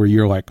 where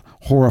you're like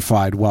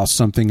horrified while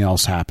something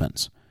else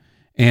happens.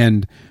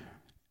 And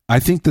I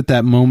think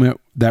that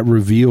moment, that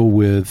reveal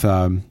with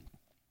the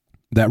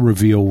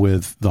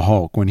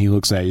Hulk, when he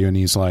looks at you and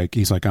he's like,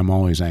 I'm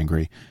always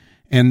angry.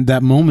 And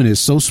that moment is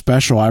so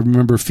special. I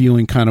remember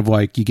feeling kind of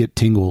like you get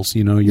tingles,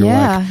 you're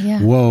Yeah, like,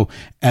 yeah. whoa.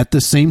 At the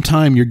same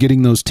time you're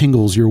getting those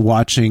tingles, you're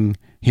watching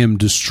him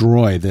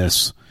destroy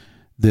this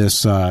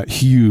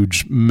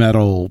huge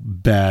metal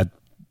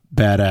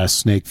badass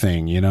snake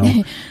thing,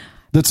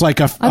 that's like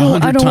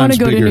 100 I don't want times to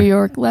go bigger. to New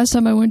York. Last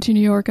time I went to New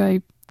York,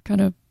 I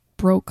kind of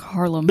broke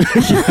Harlem.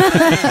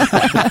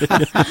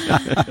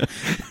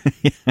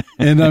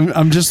 And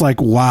I'm just like,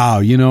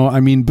 wow,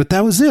 but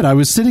that was it. I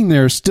was sitting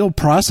there still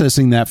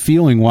processing that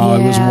feeling while I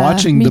was Yeah,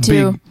 watching me the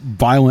too. big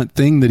violent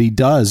thing that he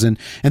does. And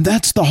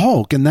that's the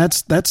Hulk. And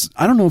that's,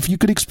 I don't know if you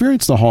could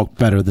experience the Hulk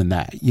better than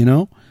that,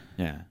 Yeah.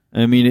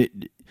 I mean,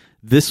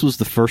 this was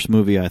the first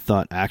movie I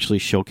thought actually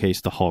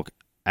showcased the Hulk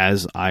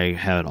as I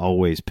had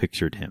always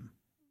pictured him.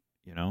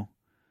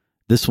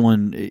 This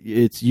one,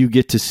 you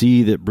get to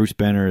see that Bruce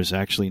Banner is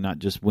actually not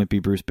just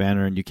wimpy Bruce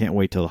Banner, and you can't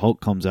wait till the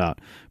Hulk comes out.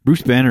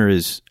 Bruce Banner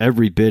is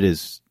every bit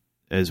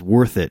as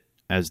worth it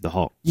as the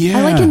Hulk. Yeah.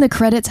 I like in the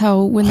credits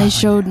how when they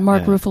showed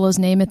Mark Yeah. Ruffalo's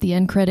name at the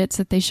end credits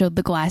that they showed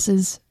the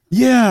glasses.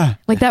 Yeah.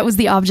 Like that was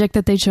the object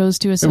that they chose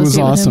to associate was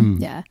with awesome.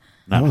 him. Yeah.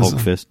 Not That was-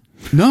 Hulk fist.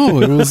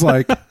 No, it was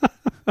like,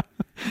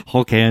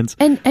 Hulk hands.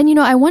 And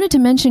I wanted to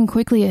mention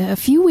quickly a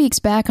few weeks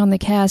back on the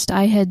cast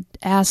I had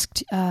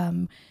asked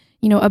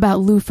about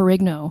Lou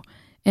Ferrigno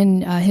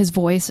and his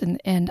voice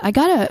and I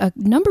got a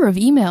number of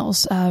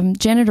emails.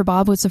 Janitor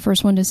Bob was the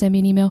first one to send me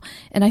an email,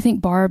 and I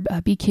think Barb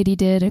B. Kitty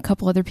did, a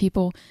couple other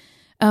people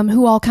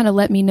who all kind of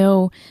let me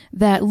know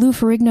that Lou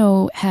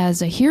Ferrigno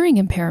has a hearing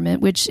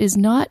impairment, which is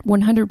not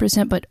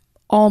 100% but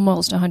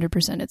almost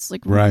 100%. It's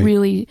like Right.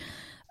 really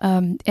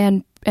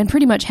and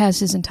pretty much has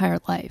his entire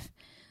life.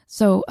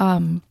 So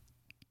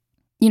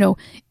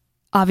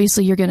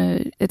obviously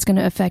it's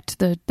gonna affect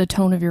the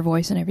tone of your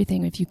voice and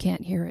everything if you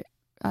can't hear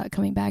it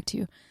coming back to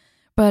you.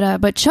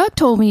 But Chuck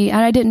told me,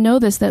 and I didn't know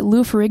this, that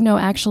Lou Ferrigno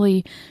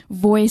actually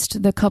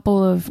voiced the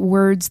couple of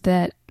words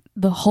that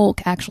the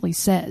Hulk actually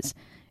says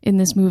in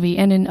this movie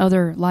and in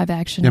other live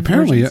action.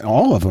 apparently versions.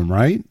 all of them,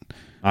 right?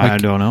 I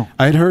don't know.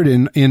 I'd heard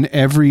in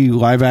every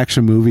live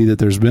action movie that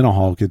there's been a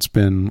Hulk, it's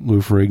been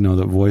Lou Ferrigno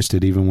that voiced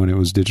it, even when it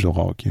was digital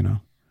Hulk,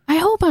 I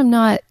hope I'm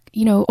not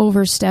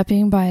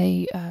overstepping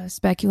by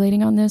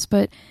speculating on this,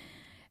 but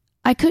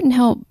I couldn't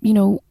help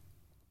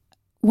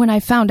when I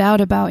found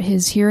out about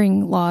his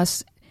hearing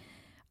loss,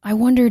 I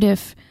wondered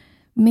if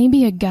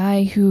maybe a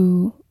guy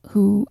who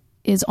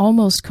is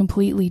almost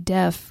completely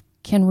deaf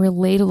can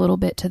relate a little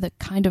bit to the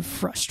kind of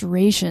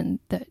frustration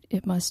that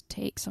it must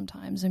take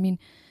sometimes. I mean,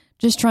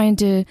 just trying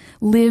to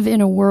live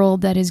in a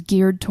world that is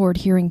geared toward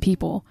hearing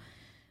people.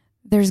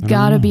 There's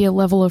got to be a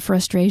level of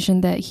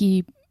frustration that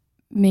he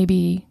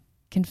maybe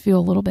can feel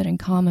a little bit in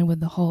common with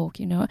the Hulk.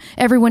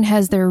 Everyone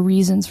has their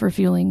reasons for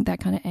feeling that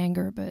kind of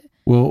anger, but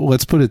Well,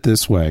 let's put it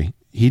this way.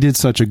 He did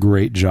such a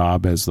great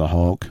job as the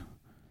Hulk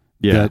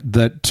Yeah.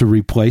 that to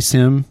replace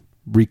him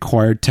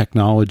required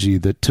technology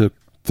that took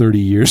 30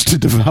 years to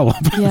develop.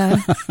 Yeah,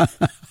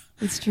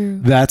 it's true.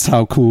 That's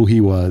how cool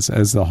he was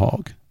as the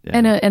Hulk. Yeah.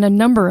 And a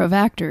number of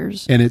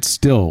actors. And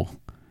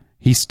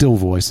he still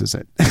voices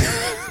it.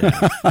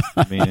 Yeah.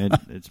 I mean,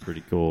 it's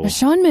pretty cool.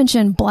 Sean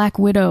mentioned Black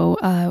Widow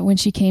when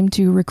she came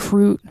to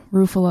recruit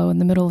Ruffalo in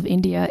the middle of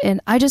India,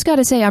 and I just got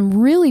to say I'm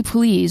really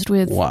pleased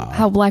with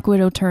how Black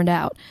Widow turned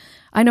out.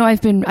 I know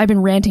I've been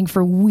ranting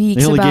for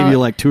weeks. They only about, gave you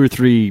like 2 or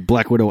 3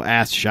 Black Widow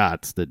ass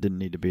shots that didn't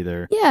need to be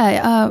there.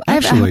 Yeah,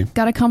 I've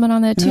got to comment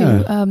on that too.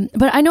 Yeah.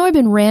 But I know I've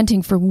been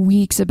ranting for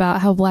weeks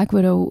about how Black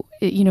Widow,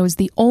 is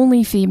the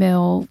only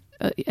female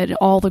at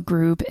all the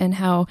group, and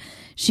how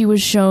she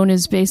was shown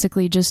as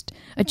basically just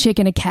a chick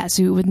in a cat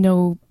suit with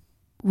no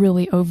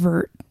really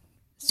overt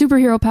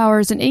superhero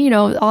powers, and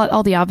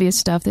all the obvious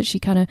stuff that she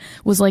kind of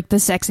was like the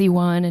sexy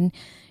one, and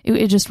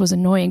it just was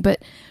annoying.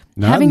 But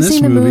having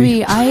seen the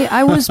movie,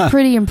 I was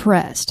pretty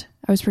impressed.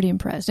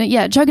 And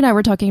yeah, Chuck and I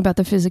were talking about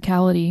the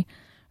physicality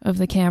of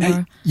the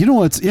camera. Hey,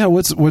 what's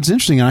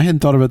interesting, and I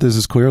hadn't thought about this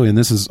as clearly, and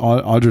this is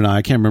Audra and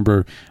I can't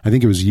remember, I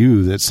think it was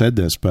you that said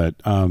this, but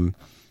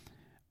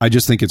I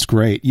just think it's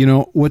great.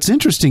 What's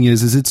interesting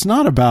is it's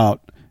not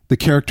about the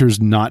characters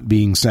not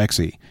being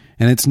sexy,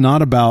 and it's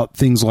not about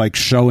things like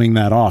showing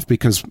that off,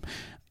 because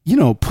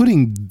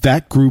putting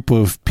that group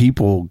of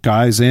people,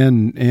 guys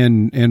and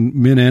men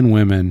and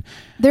women,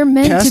 they're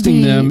meant to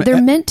be them,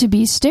 they're meant to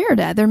be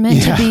stared at. They're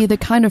meant to be the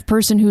kind of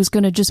person who's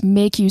going to just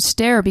make you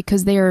stare,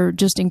 because they are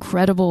just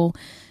incredible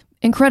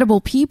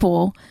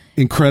people.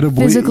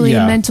 Incredibly, physically,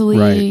 mentally,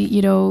 right.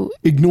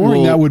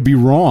 Ignoring that would be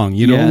wrong.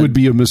 It would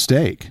be a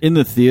mistake. In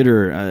the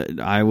theater,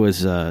 I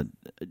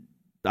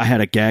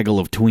had a gaggle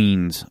of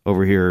tweens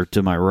over here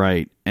to my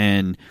right,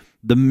 and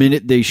the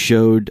minute they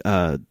showed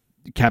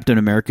Captain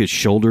America's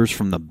shoulders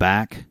from the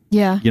back,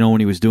 when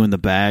he was doing the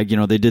bag,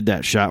 they did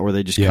that shot where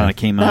they just kind of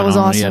came out was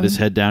on awesome. He had his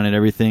head down and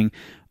everything.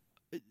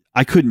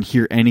 I couldn't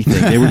hear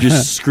anything. They were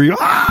just screaming.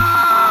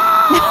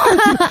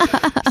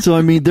 So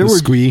I mean, there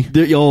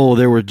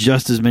were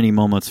just as many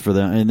moments for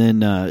them, and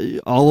then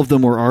all of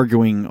them were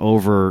arguing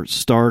over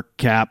Stark,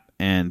 Cap,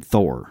 and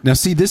Thor. Now,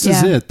 see, this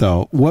is it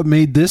though. What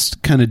made this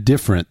kind of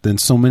different than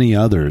so many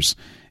others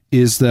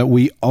is that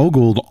we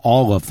ogled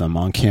all of them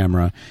on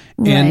camera,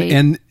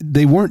 and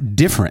they weren't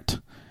different.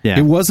 Yeah.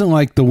 It wasn't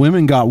like the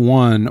women got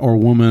one, or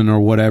woman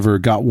or whatever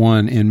got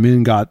one, and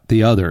men got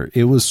the other.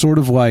 It was sort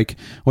of like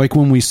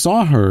when we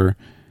saw her.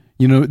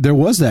 There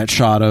was that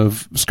shot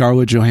of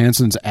Scarlett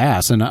Johansson's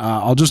ass, and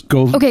I'll just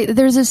go. Okay,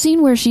 there's a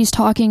scene where she's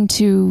talking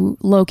to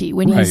Loki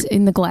when he's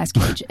in the glass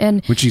cage,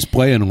 and when she's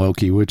playing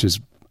Loki, which is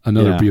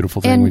another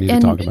beautiful thing we need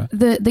to talk about.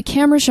 The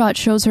camera shot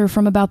shows her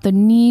from about the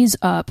knees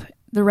up,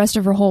 the rest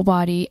of her whole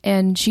body,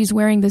 and she's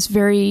wearing this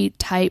very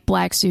tight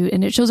black suit,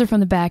 and it shows her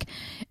from the back,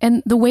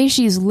 and the way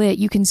she's lit,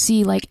 you can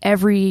see like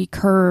every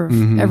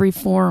curve, every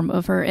form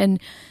of her, and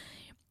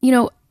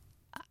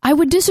I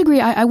would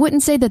disagree. I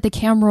wouldn't say that the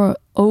camera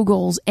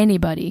ogles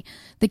anybody.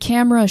 The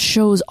camera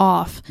shows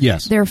off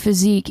their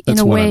physique in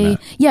a way,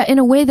 in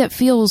a way that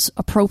feels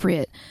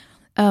appropriate,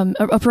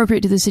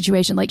 appropriate to the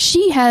situation. Like,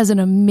 she has an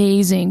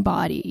amazing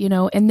body,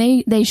 and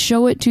they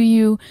show it to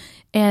you,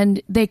 and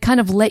they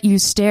kind of let you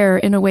stare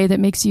in a way that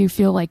makes you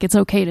feel like it's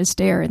okay to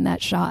stare in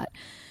that shot.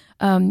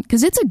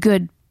 'Cause it's a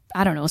good,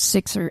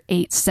 6 or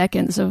 8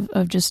 seconds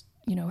of just,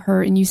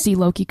 her, and you see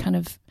Loki kind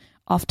of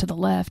off to the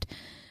left,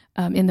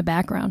 in the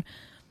background.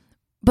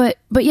 But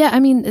yeah, I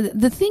mean,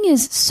 the thing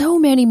is, so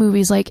many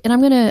movies, like, and I'm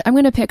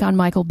gonna pick on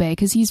Michael Bay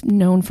because he's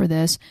known for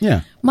this.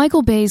 Yeah,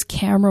 Michael Bay's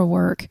camera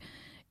work,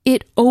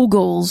 it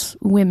ogles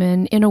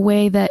women in a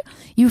way that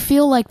you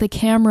feel like the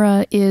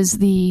camera is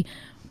the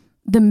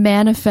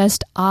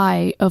manifest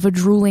eye of a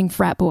drooling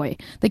frat boy.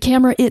 The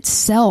camera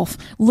itself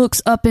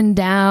looks up and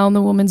down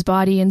the woman's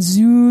body and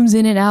zooms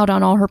in and out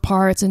on all her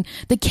parts, and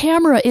the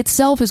camera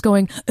itself is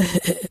going,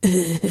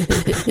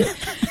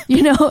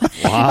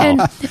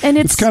 Wow. And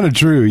it's kind of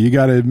true. You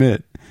got to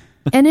admit.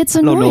 And it's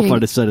annoying. I don't know if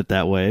I'd have said it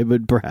that way,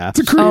 but perhaps.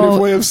 It's a creative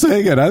way of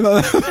saying it. I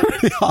thought that was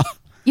really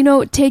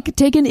awesome.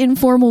 Take an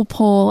informal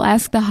poll.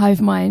 Ask the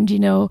hive mind.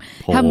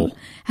 How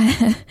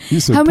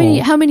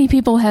many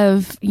people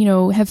have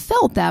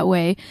felt that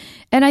way?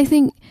 And I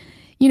think,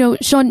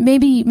 Sean,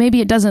 maybe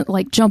it doesn't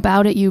like jump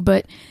out at you,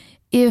 but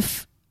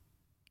if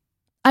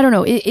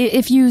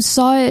you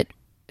saw it.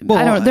 Well,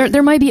 I don't know.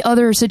 There might be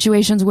other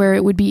situations where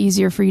it would be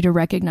easier for you to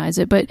recognize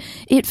it, but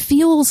it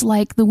feels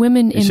like the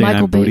women in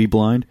Michael Bay. Booty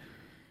blind?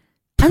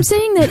 I'm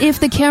saying that if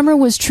the camera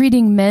was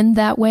treating men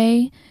that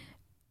way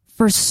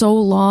for so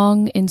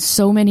long in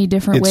so many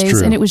different ways,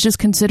 true. And it was just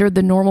considered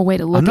the normal way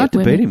to look at women. I'm not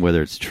debating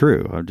whether it's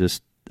true.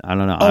 I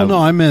don't know. Oh, no,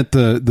 I meant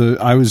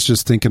I was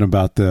just thinking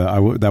about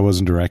that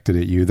wasn't directed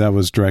at you. That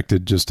was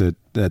directed just at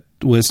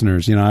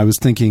listeners. I was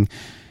thinking,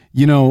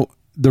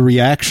 the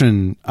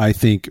reaction, I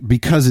think,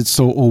 because it's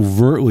so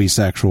overtly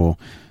sexual,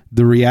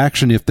 the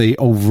reaction if they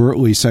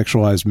overtly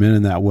sexualized men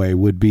in that way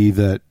would be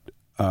that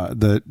a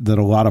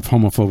lot of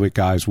homophobic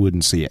guys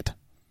wouldn't see it.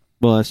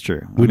 Well, that's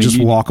true. Would just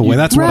walk away.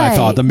 That's what I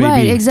thought. That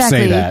made me exactly.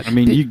 say that. I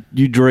mean,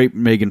 you drape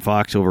Megan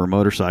Fox over a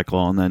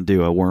motorcycle and then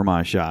do a worm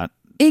eye shot.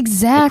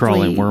 exactly a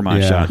crawling worm eye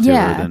Yeah. shot to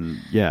Yeah. her,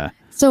 then yeah.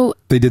 So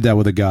They did that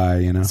with a guy,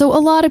 you know. So a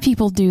lot of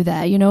people do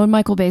that, you know, and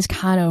Michael Bay's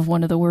kind of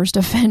one of the worst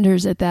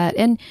offenders at that.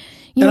 And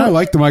you know, I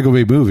like the Michael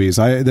Bay movies.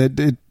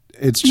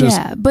 It's just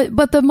yeah,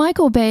 but the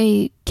Michael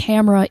Bay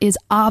camera is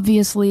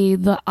obviously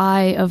the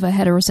eye of a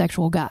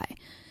heterosexual guy,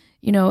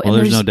 you know. Well,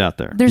 and there's no doubt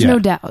there. There's Yeah. no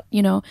doubt,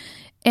 you know,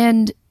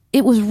 and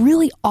it was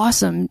really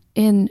awesome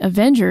in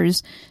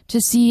Avengers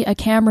to see a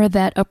camera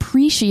that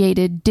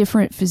appreciated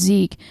different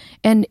physique.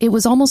 And it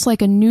was almost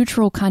like a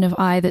neutral kind of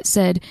eye that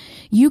said,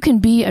 you can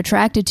be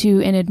attracted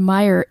to and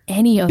admire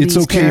any of it's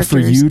these okay characters for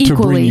you to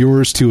equally. bring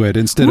yours to it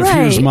instead of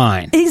here's Right.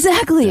 mine.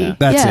 Exactly. Yeah,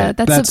 that's yeah, it.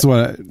 That's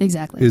what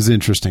exactly is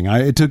interesting.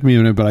 It took me a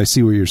minute, but I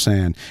see what you're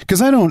saying.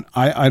 Because I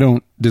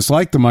don't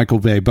dislike the Michael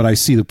Bay, but I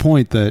see the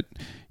point that,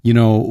 you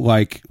know,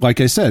 like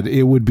I said,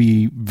 it would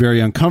be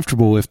very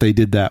uncomfortable if they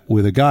did that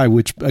with a guy,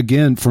 which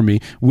again for me,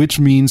 which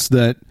means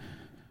that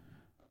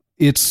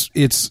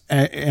it's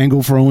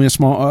angled for only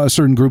a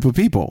certain group of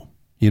people,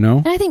 you know.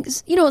 And I think,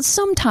 you know,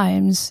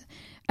 sometimes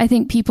I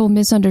think people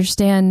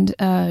misunderstand,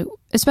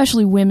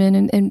 especially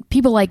women and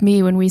people like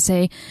me, when we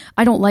say,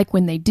 I don't like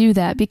when they do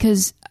that,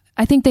 because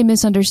I think they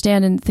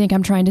misunderstand and think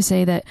I'm trying to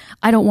say that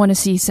I don't want to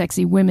see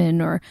sexy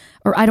women or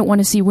I don't want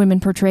to see women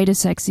portrayed as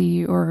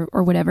sexy or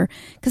whatever.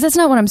 Because that's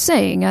not what I'm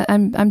saying.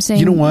 I'm saying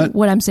You know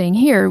what I'm saying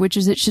here, which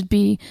is it should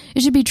be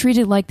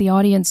treated like the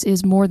audience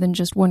is more than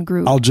just one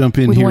group. I'll jump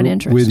in with here one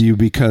interest. with you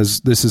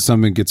because this is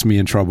something that gets me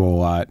in trouble a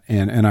lot,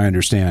 and I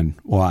understand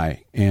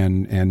why,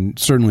 and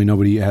certainly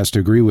nobody has to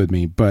agree with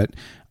me, but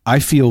I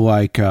feel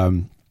like I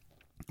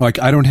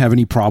don't have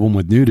any problem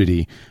with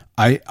nudity.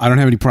 I don't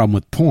have any problem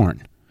with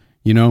porn,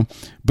 you know,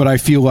 but I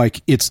feel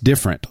like it's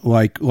different.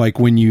 Like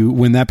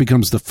when that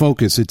becomes the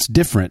focus, it's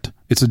different.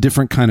 It's a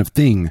different kind of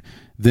thing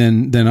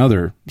than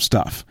other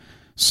stuff.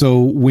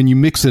 So when you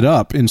mix it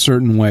up in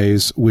certain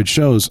ways with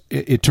shows,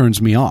 it turns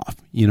me off.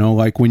 You know,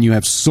 like when you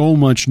have so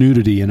much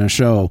nudity in a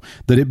show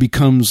that it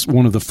becomes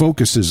one of the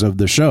focuses of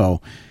the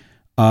show.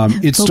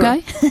 It's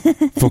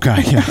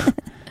foci, yeah,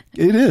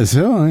 it is.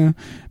 Oh, yeah.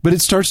 But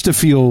it starts to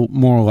feel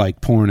more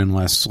like porn and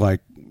less like,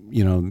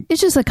 you know,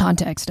 it's just the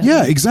context of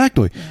yeah, it.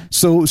 exactly.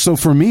 So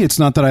for me, it's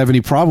not that I have any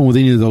problem with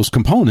any of those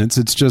components.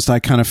 It's just I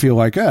kind of feel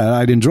like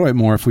I'd enjoy it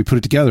more if we put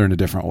it together in a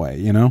different way,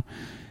 you know.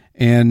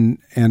 And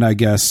I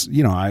guess,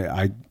 you know,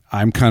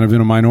 I'm kind of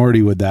in a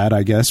minority with that,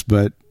 I guess,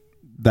 but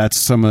that's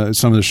some of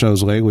the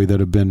shows lately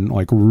that have been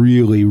like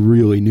really,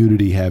 really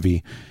nudity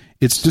heavy.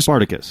 It's just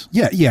Spartacus.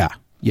 Yeah.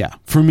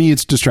 For me,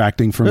 it's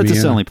distracting for me. That's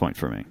a selling point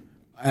for me.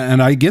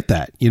 And I get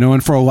that, you know,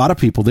 and for a lot of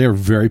people, they're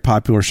very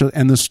popular shows,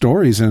 and the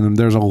stories in them,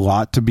 there's a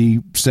lot to be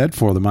said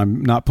for them.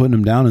 I'm not putting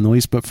them down in the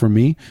least, but for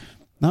me,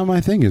 not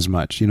my thing as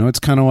much. You know, it's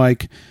kind of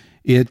like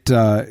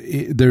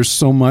there's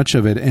so much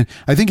of it. And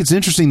I think it's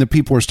interesting that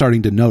people are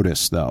starting to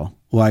notice, though.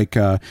 Like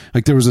there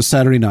was a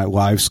Saturday Night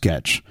Live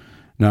sketch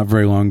not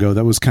very long ago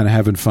that was kind of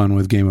having fun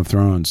with Game of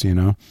Thrones, you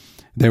know.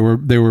 They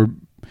were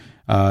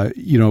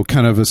you know,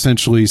 kind of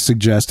essentially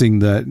suggesting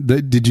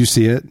that did you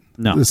see it?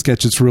 No. The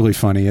sketch, it's really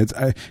funny. It's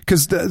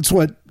because that's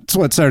what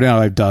Saturday Night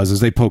Live does, is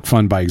they poke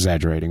fun by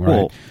exaggerating, right?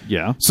 Well,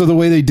 yeah. So the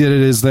way they did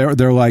it is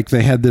they're like,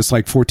 they had this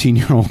like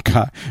 14-year-old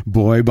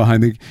boy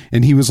behind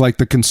and he was like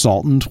the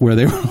consultant, where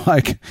they were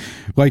like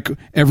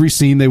every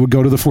scene they would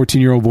go to the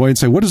 14-year-old boy and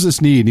say, what does this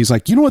need? And he's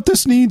like, you know what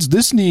this needs?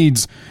 This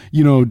needs,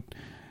 you know,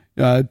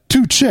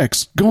 two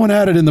chicks going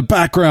at it in the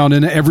background,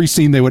 and every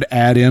scene they would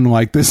add in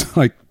like this,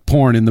 like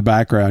porn in the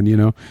background, you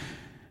know.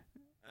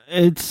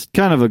 It's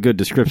kind of a good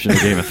description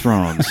of Game of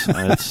Thrones.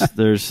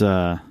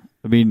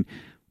 I mean,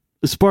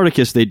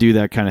 Spartacus, they do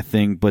that kind of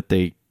thing, but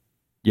they,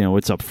 you know,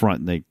 it's up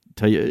front and they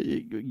tell you.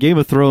 Game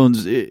of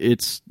Thrones,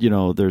 it's, you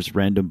know, there's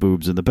random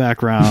boobs in the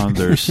background.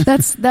 There's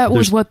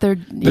what they're.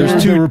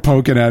 There's two, they were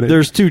poking at it.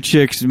 There's two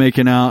chicks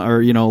making out,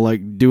 or, you know,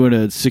 like doing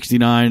a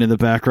 69 in the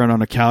background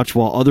on a couch,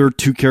 while other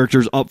two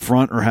characters up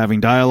front are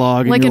having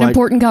dialogue. Like an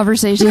important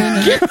conversation.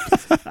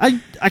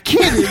 I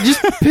can't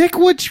just pick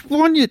which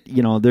one you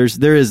know. There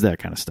is that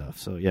kind of stuff.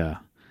 So yeah,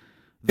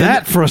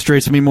 that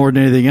frustrates me more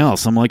than anything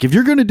else. I'm like, if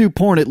you're going to do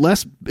porn, at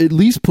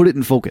least put it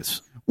in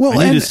focus. Well,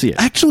 I need to see it.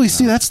 Actually,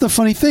 see, that's the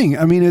funny thing.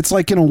 I mean, it's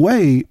like, in a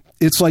way,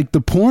 it's like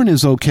the porn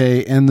is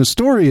okay and the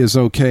story is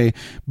okay,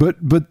 but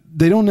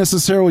they don't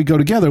necessarily go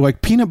together.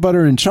 Like peanut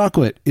butter and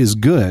chocolate is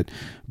good,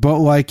 but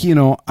like, you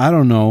know, I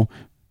don't know.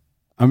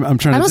 I'm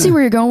trying. I don't see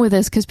where you're going with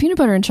this, because peanut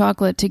butter and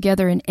chocolate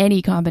together in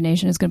any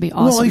combination is going to be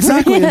awesome. Well,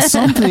 exactly. And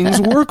some things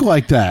work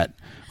like that.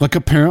 Like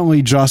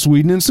apparently Joss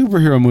Whedon in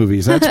superhero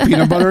movies. That's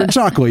peanut butter and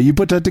chocolate. You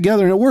put that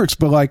together and it works.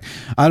 But like,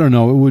 I don't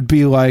know. It would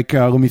be like,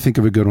 let me think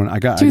of a good one. I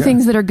got two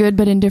things that are good,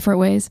 but in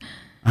different ways.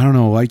 I don't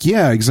know. Like,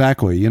 yeah,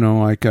 exactly. You know,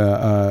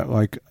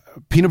 like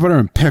peanut butter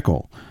and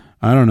pickle.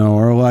 I don't know.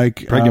 Or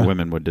like pregnant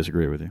women would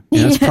disagree with you.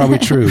 Yeah, that's probably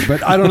true.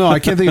 But I don't know. I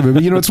can't think of it.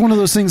 But, you know, it's one of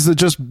those things that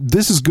just,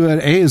 this is good.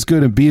 A is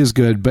good and B is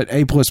good. But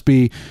A plus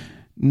B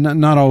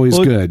not always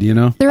good, you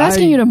know? They're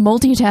asking you to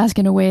multitask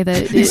in a way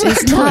that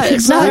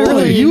it's not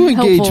really you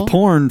engage helpful.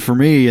 porn for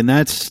me, and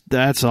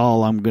that's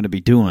all I'm going to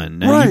be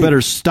doing. And Right. you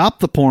better stop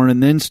the porn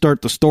and then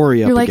start the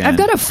story up You're like, again. I've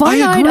got a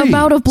finite agree.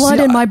 amount of blood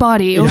See, in my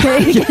body,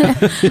 okay?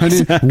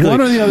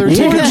 One or the other.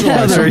 Take a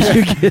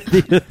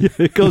choice.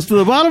 It goes to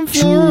the bottom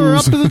floor or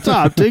up to the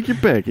top. Take your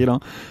pick, you know.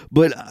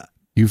 But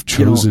You've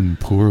chosen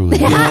poorly.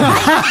 you know,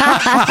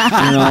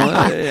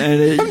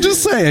 and it, I'm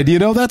just saying, you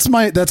know, that's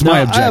my now, objection.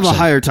 I have a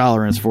higher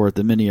tolerance for it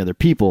than many other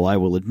people, I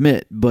will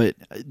admit. But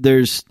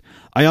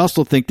I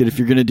also think that if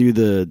you're going to do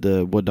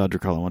the what Dodger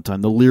called it one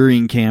time, the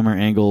leering camera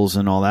angles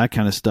and all that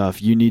kind of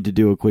stuff, you need to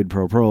do a quid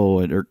pro quo.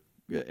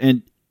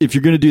 And if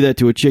you're going to do that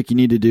to a chick, you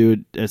need to do it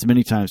as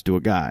many times to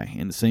a guy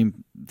in the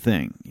same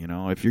thing, you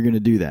know, if you're going to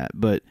do that.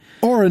 But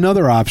Or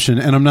another option,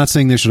 and I'm not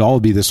saying they should all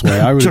be this way.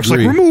 I would just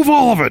agree. like, remove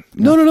all of it.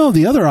 No.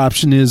 The other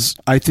option is,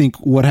 I think,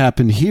 what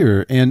happened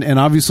here, and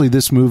obviously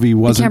this movie The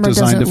wasn't camera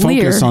designed to doesn't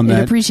focus leer, on it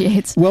that.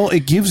 appreciates. Well,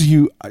 it gives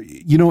you,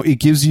 it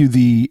gives you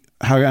the,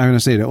 how I'm going to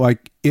say it,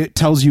 like, it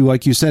tells you,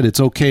 like you said, it's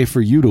okay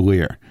for you to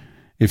leer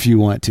if you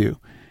want to.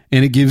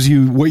 And it gives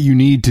you what you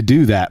need to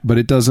do that, but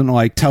it doesn't,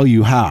 like, tell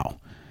you how.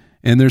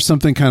 And there's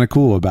something kind of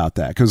cool about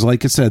that, because,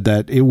 like I said,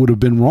 that it would have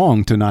been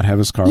wrong to not have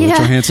a Scarlett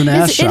Johansson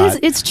ass shot.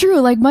 It's true.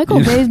 Like, Michael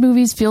Bay's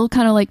movies feel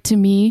kind of like, to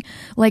me,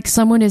 like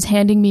someone is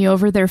handing me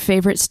over their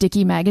favorite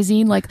sticky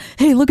magazine. Like,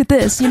 hey, look at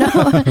this, you know?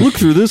 Look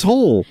through this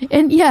hole.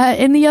 And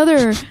the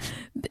other...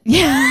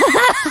 Yeah.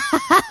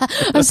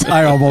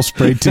 I almost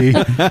sprayed tea.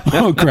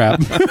 Oh, crap.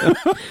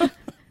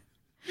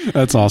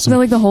 That's awesome. Is that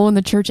like the hole in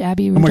the church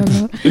abbey we were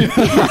talking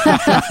about?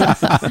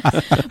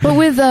 But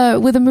with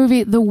a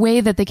movie, the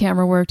way that the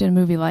camera worked in a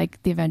movie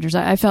like The Avengers,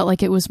 I felt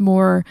like it was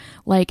more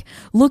like,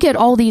 look at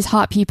all these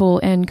hot people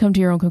and come to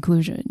your own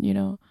conclusion, you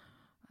know?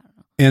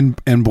 And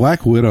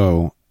Black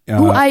Widow...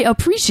 Who I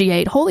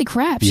appreciate. Holy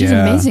crap, she's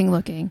amazing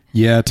looking.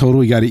 Yeah,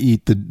 totally got to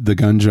eat the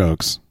gun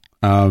jokes.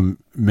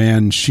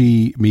 Man,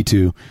 me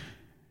too.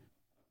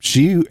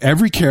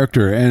 Every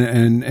character,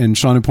 and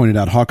Sean had pointed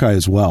out Hawkeye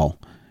as well.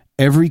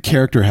 Every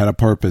character had a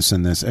purpose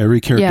in this.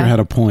 Every character had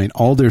a point.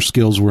 All their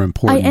skills were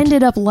important. I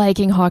ended up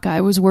liking Hawkeye.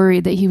 I was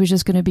worried that he was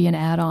just going to be an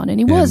add-on, and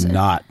he wasn't.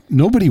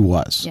 Nobody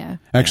was. Yeah.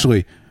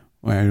 Actually,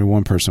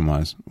 one person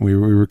was. We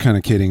were kind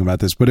of kidding about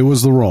this, but it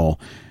was the role.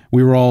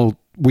 We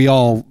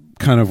all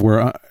kind of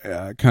were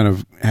kind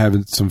of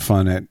having some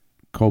fun at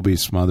Colby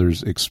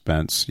Smulders'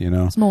 expense, you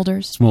know?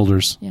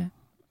 Smulders. Yeah.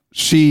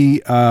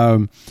 She,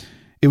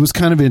 it was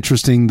kind of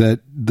interesting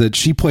that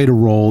she played a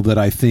role that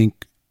I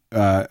think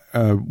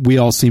we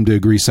all seem to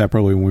agree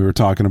separately when we were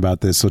talking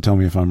about this, so tell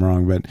me if I'm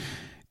wrong, but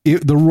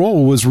the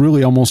role was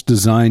really almost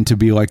designed to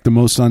be like the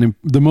most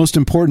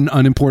important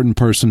unimportant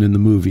person in the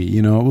movie.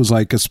 You know, it was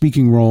like a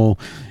speaking role,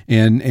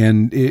 and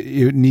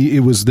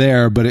it was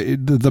there, but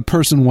the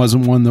person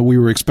wasn't one that we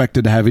were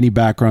expected to have any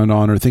background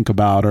on or think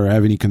about or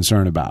have any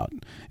concern about,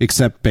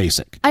 except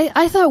basic.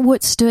 I thought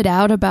what stood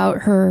out about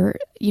her,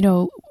 you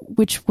know,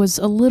 which was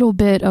a little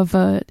bit of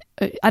I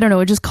don't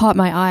know, it just caught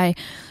my eye,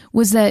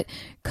 was that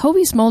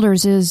Cobie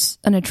Smulders is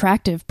an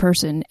attractive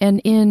person,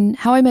 and in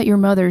How I Met Your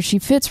Mother, she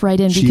fits right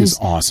in. She is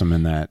awesome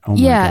in that. Oh my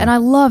yeah, God. and I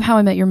love How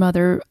I Met Your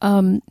Mother.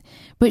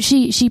 But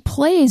she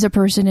plays a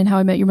person in How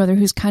I Met Your Mother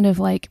who's kind of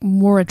like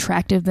more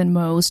attractive than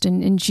most,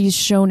 and she's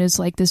shown as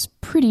like this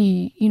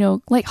pretty, you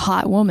know, like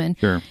hot woman.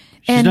 Sure.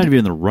 She's not even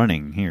in the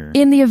running here.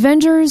 In the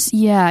Avengers,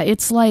 yeah,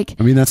 it's like,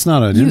 I mean, that's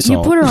not an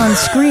insult. You put her on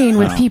screen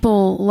with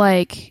people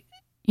like,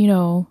 you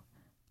know,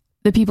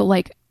 the people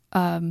like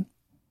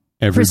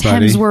Chris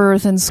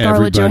Hemsworth and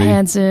Scarlett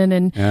Johansson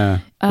and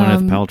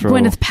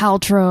Gwyneth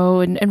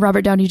Paltrow and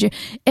Robert Downey Jr.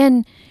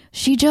 And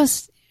she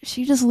just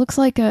looks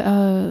like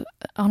a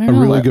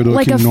really good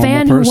like a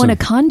fan who won a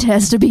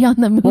contest to be on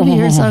the movie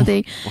or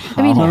something. Wow.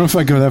 I mean, I don't know if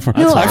I go that far.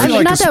 No, I feel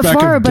like not a that speck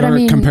far, of but dirt I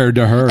mean, compared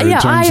to her.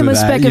 Yeah, I am a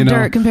speck of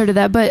dirt know? compared to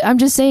that. But I'm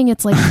just saying,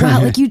 it's like,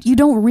 wow, like you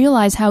don't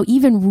realize how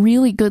even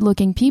really good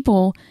looking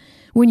people,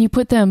 when you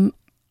put them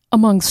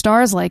among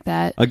stars like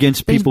that,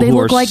 against people they who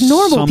look are like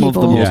normal some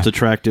people. of the most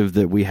attractive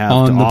that we have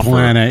on to the offer.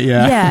 planet.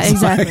 Yeah,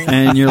 exactly.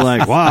 And you're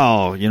like,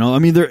 wow, you know, I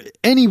mean,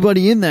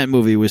 anybody in that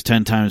movie was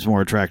 10 times more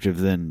attractive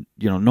than,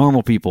 you know,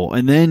 normal people.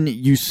 And then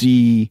you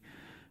see,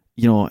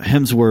 you know,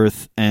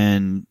 Hemsworth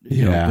and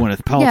you know,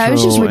 Gwyneth Paltrow. Yeah, it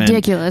was just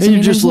ridiculous. And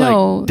you're just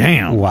like,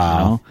 damn,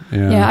 wow. You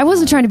know? Yeah, I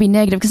wasn't trying to be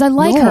negative because I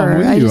like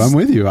her. I'm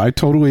with you. I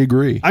totally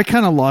agree. I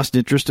kind of lost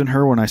interest in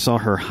her when I saw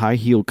her high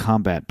heel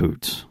combat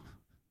boots.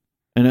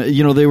 And,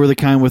 you know, they were the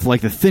kind with,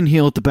 like, the thin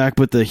heel at the back,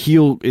 but the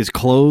heel is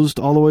closed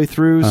all the way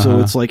through. So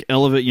it's, like,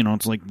 elevate, you know,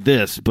 it's like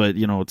this, but,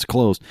 you know, it's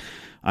closed.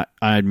 I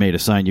had made a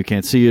sign, you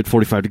can't see it,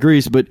 45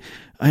 degrees.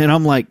 And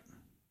I'm like,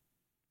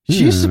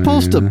 she's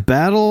supposed to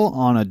battle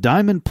on a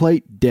diamond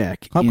plate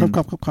deck.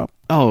 Clop.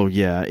 Oh,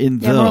 yeah.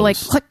 Those. More like,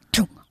 click,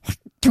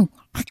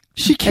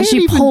 she can't and she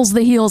even pulls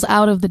the heels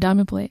out of the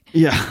diamond plate.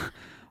 Yeah.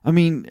 I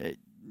mean...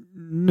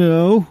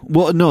 No.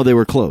 Well, no, they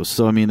were close.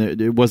 So, I mean,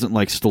 it wasn't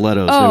like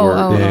stilettos.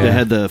 They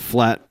had the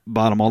flat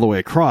bottom all the way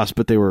across,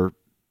 but they were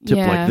tipped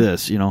like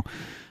this, you know.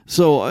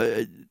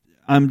 So,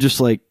 I'm just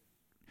like,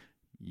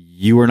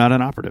 you are not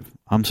an operative.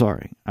 I'm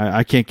sorry.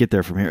 I can't get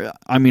there from here.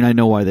 I mean, I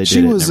know why they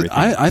did it. And everything.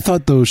 I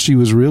thought, though, she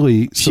was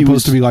really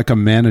supposed to be like a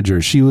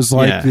manager. She was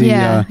like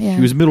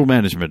She was middle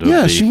management.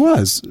 She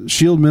was.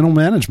 S.H.I.E.L.D. middle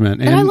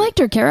management. And I liked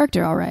her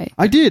character all right.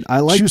 I did. I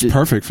liked it. She was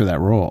perfect for that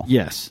role.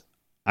 Yes.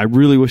 I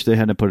really wish they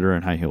hadn't put her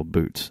in high-heeled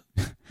boots.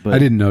 But I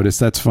didn't notice.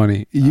 That's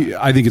funny.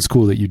 I think it's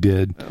cool that you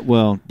did.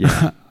 Well,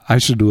 yeah. I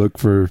should look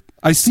for...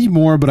 I see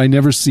more, but I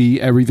never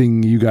see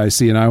everything you guys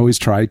see, and I always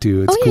try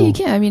to. It's cool. You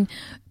can. I mean,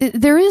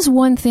 there is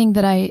one thing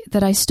that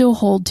I still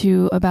hold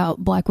to about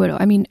Black Widow.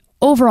 I mean,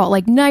 overall,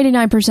 like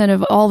 99%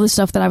 of all the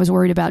stuff that I was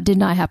worried about did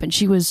not happen.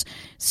 She was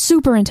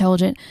super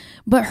intelligent,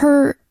 but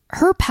her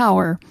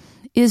power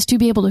is to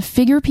be able to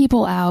figure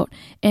people out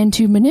and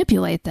to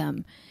manipulate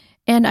them.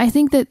 And I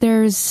think that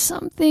there's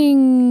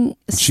something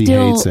She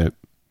hates it.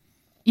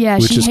 Yeah,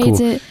 which she hates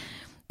cool. it.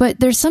 But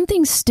there's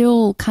something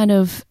still kind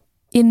of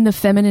in the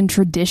feminine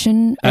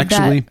tradition of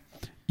Actually,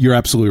 you're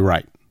absolutely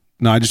right.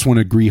 No, I just want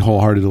to agree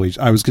wholeheartedly.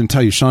 I was going to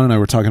tell you, Sean and I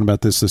were talking about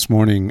this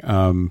morning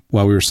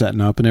while we were setting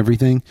up and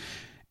everything.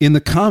 In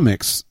the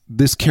comics,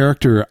 this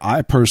character,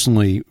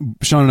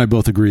 Sean and I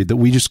both agreed that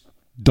we just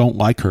don't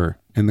like her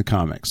in the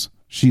comics.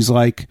 She's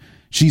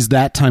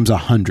that times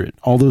 100.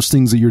 All those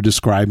things that you're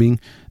describing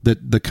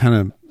that kind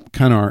of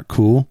aren't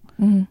cool.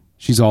 Mm-hmm.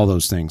 She's all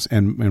those things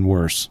and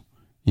worse,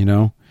 you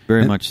know?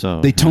 Very much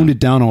so. They toned it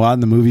down a lot in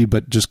the movie,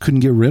 but just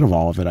couldn't get rid of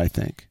all of it, I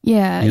think.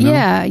 Yeah, you know?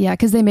 yeah,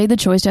 because they made the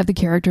choice to have the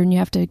character, and you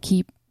have to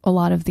keep a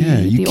lot of the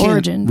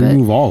origin. Can't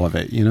remove all of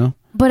it, you know?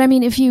 But I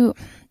mean, if you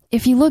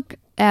look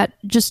at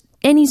just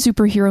any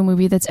superhero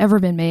movie that's ever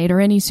been made,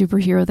 or any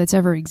superhero that's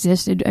ever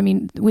existed, I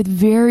mean, with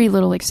very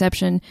little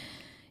exception,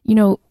 you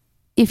know,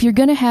 if you're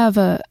going to have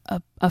a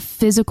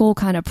physical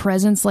kind of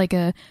presence, like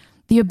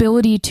the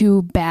ability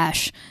to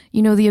bash,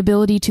 you know, the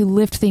ability to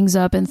lift things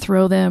up and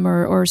throw them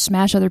or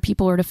smash other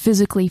people or to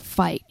physically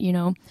fight, you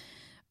know,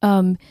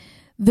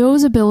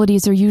 those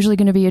abilities are usually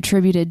going to be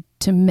attributed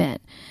to men.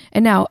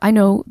 And now I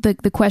know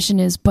the question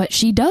is, but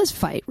she does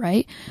fight,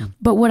 right?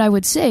 But what I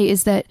would say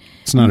is that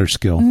it's not her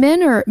skill.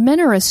 Men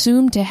are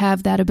assumed to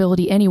have that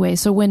ability anyway.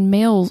 So when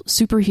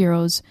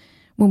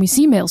we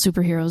see male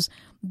superheroes,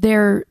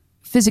 their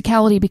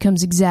physicality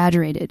becomes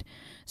exaggerated.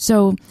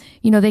 So,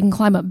 you know, they can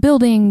climb up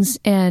buildings,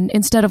 and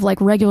instead of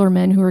like regular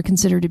men who are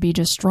considered to be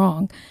just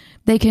strong,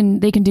 they can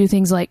do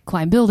things like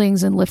climb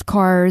buildings and lift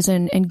cars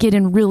and get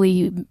in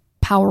really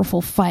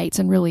powerful fights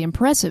and really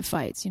impressive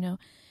fights, you know.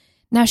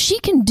 Now, she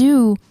can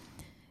do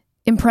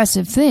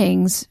impressive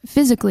things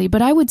physically,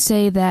 but I would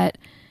say that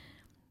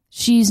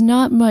she's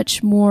not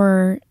much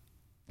more,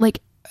 like,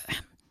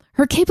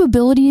 her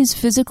capabilities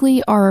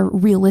physically are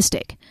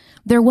realistic.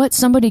 They're what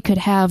somebody could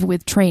have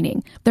with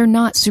training. They're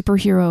not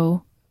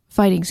superhero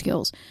fighting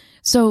skills.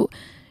 So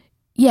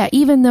yeah,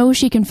 even though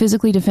she can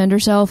physically defend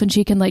herself and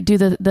she can like do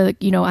the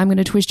you know, I'm going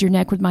to twist your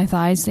neck with my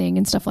thighs thing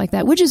and stuff like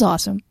that, which is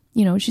awesome.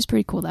 You know, she's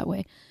pretty cool that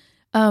way.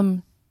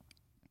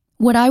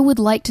 What I would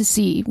like to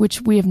see,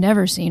 which we have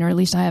never seen, or at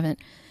least I haven't,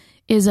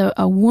 is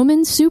a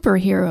woman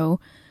superhero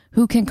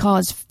who can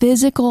cause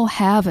physical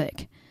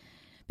havoc.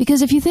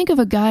 Because if you think of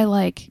a guy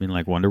like... You mean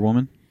like Wonder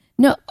Woman?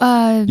 No,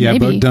 yeah, maybe.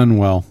 but done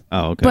well.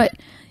 Oh, okay. But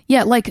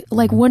yeah, like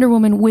Wonder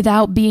Woman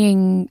without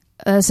being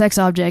a sex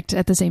object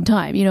at the same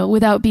time, you know,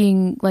 without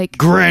being like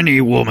Granny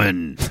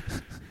Woman.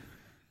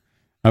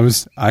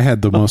 I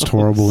had the most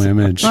horrible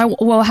image.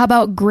 Well, how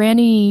about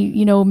Granny,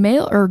 you know,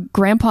 male or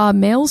Grandpa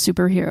male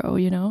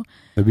superhero, you know?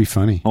 That'd be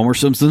funny. Homer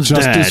Simpson's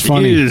just dad as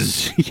funny.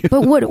 Is.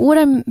 But what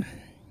I'm...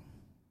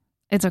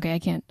 It's okay, I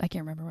can't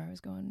remember where I was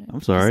going.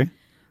 I'm sorry.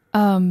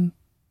 No,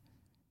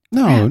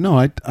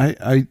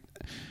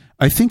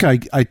 I think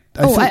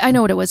I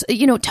know what it was.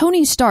 You know,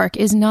 Tony Stark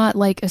is not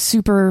like a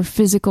super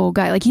physical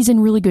guy. Like, he's in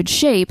really good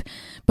shape,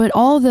 but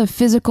all the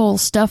physical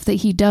stuff that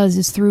he does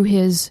is through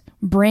his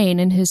brain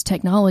and his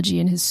technology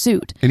and his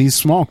suit. And he's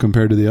small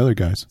compared to the other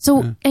guys.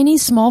 So, yeah. And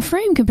he's small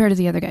frame compared to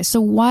the other guys.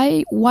 So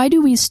why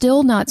do we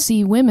still not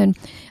see women?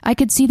 I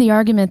could see the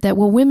argument that,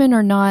 well, women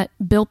are not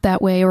built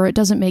that way, or it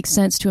doesn't make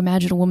sense to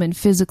imagine a woman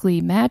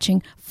physically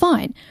matching.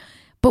 Fine.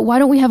 But why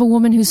don't we have a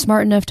woman who's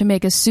smart enough to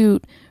make a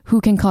suit who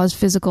can cause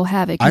physical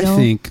havoc? You know?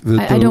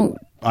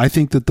 I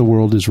think that the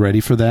world is ready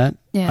for that.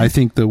 Yeah. I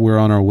think that we're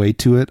on our way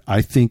to it.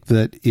 I think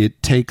that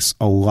it takes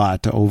a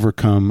lot to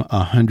overcome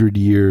 100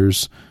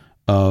 years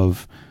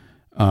of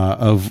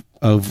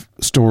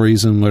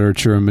stories and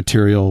literature and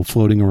material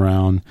floating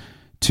around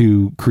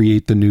to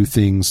create the new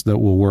things that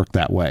will work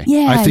that way.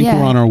 Yeah, I think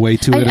we're on our way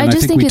to it, and I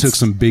think we it's took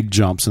some big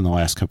jumps in the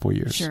last couple of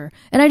years. Sure.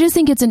 And I just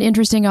think it's an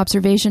interesting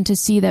observation to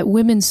see that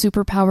women's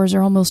superpowers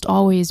are almost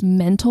always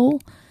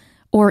mental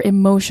or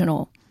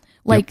emotional.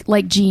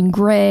 Like Jean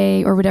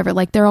Grey or whatever.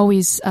 Like, they're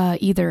always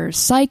either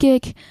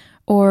psychic,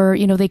 or,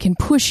 you know, they can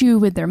push you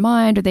with their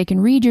mind, or they can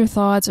read your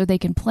thoughts, or they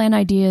can plan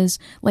ideas.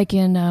 Like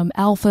in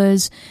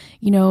Alphas,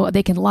 you know,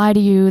 they can lie to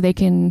you, they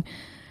can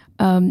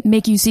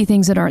make you see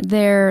things that aren't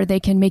there,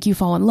 they can make you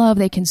fall in love,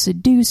 they can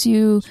seduce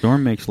you.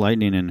 Storm makes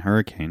lightning and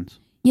hurricanes.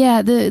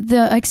 Yeah,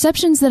 the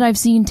exceptions that I've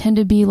seen tend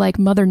to be like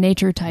Mother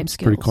Nature type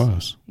skills. Pretty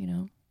close.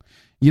 You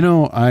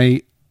know,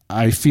 I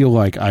I feel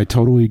like I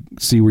totally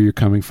see where you're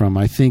coming from.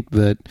 I think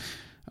that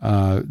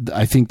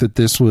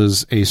this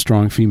was a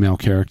strong female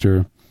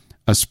character,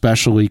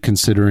 especially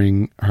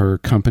considering her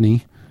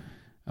company.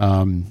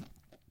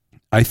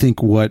 I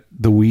think what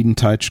the Whedon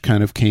touch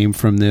kind of came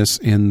from this,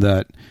 in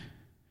that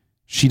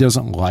she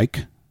doesn't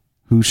like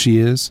who she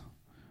is.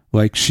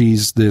 Like,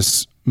 she's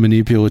this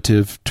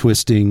manipulative,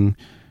 twisting,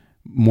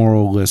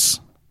 moralless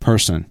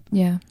person.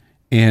 Yeah.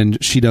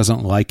 And she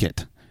doesn't like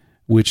it,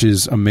 which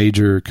is a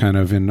major kind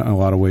of, in a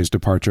lot of ways,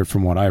 departure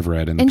from what I've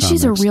read in the comics. And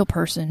she's a real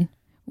person.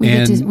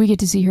 We get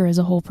to see her as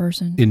a whole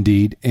person.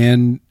 Indeed.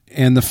 And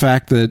the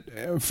fact that,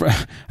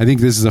 I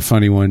think this is a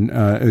funny one,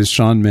 as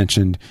Sean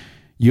mentioned,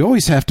 you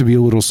always have to be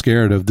a little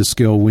scared of the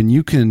skill when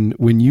you can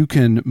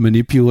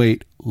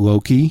manipulate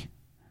Loki.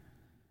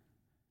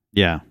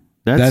 Yeah.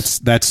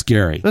 That's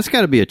scary. That's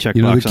got to be a checkbox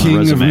the on a king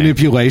resume. of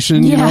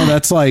manipulation. Yeah.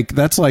 That's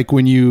like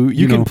when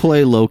you can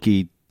play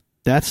Loki.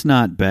 That's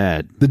not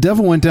bad. The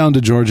devil went down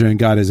to Georgia and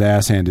got his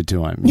ass handed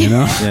to him,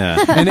 Yeah.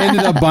 And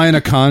ended up buying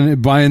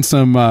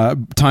some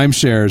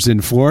timeshares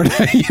in Florida.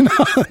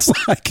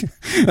 It's like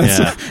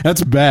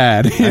that's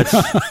bad.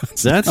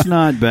 That's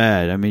not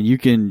bad. I mean, you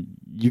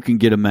can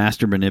get a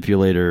master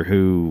manipulator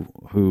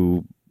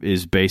who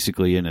is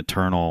basically an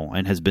eternal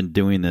and has been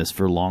doing this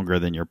for longer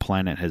than your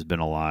planet has been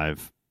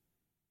alive.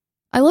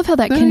 I love how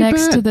that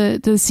connects to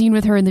the scene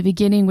with her in the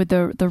beginning with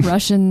the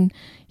Russian.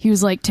 He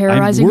was like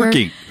terrorizing her. I'm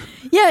working.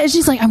 Yeah, and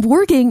she's like, I'm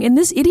working, and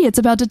this idiot's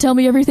about to tell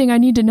me everything I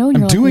need to know. And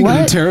I'm you're doing like,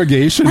 an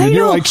interrogation, and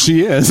you're like,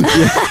 she is.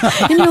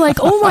 And you're like,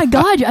 oh my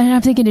God. And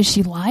I'm thinking, is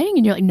she lying?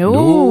 And you're like,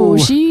 no.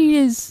 She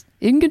is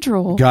in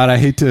control. God, I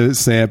hate to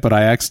say it, but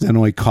I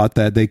accidentally caught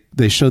that.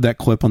 They showed that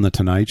clip on The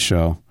Tonight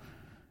Show,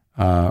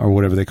 or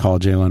whatever they call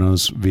Jay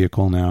Leno's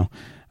vehicle now.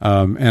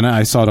 And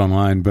I saw it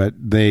online, but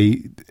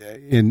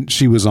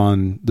she was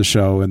on the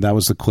show, and that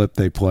was the clip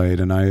they played.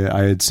 And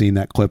I had seen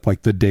that clip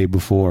like the day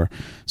before.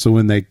 So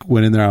when they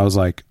went in there, I was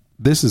like,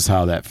 this is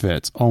how that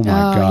fits. Oh my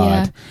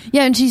God.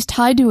 Yeah. And she's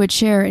tied to a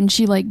chair, and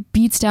she like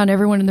beats down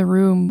everyone in the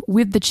room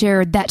with the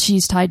chair that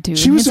she's tied to.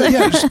 She was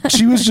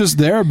just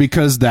there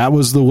because that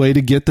was the way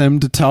to get them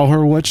to tell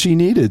her what she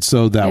needed.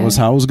 So that was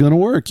how it was going to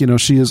work.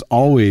 She is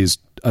always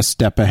a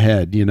step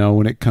ahead,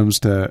 when it comes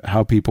to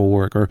how people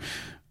work. Or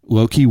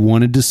Loki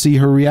wanted to see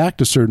her react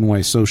a certain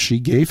way, so she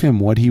gave him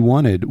what he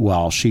wanted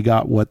while she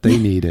got what they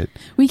needed.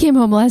 We came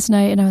home last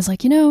night, and I was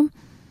like,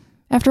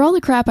 after all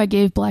the crap I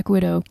gave Black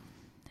Widow,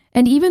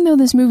 and even though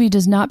this movie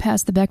does not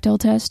pass the Bechdel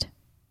test,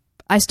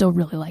 I still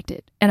really liked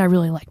it, and I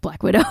really like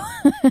Black Widow.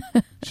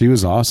 She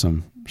was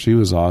awesome.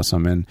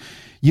 And,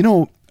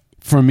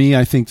 for me,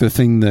 I think the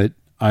thing that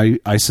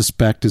I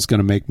suspect is going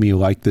to make me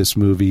like this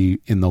movie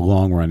in the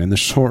long run. In the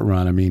short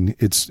run, I mean,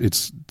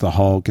 it's the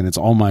Hulk, and it's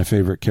all my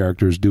favorite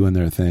characters doing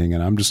their thing,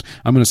 and I'm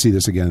going to see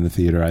this again in the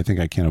theater. I think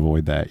I can't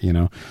avoid that,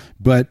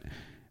 But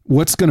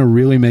what's going to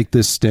really make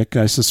this stick,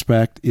 I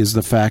suspect, is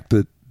the fact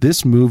that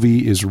this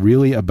movie is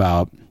really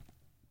about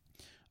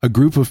a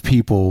group of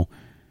people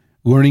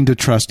learning to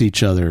trust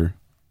each other,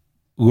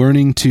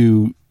 learning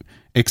to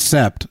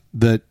accept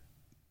that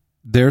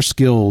their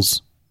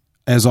skills,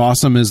 as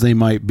awesome as they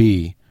might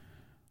be,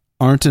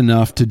 aren't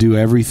enough to do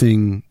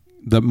everything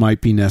that might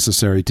be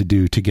necessary to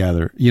do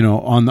together,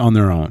 on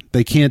their own.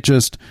 They can't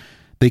just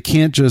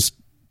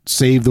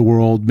save the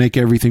world, make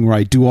everything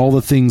right, do all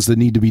the things that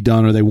need to be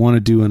done or they want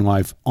to do in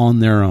life on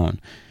their own.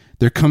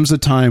 There comes a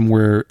time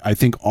where I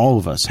think all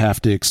of us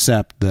have to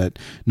accept that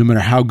no matter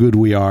how good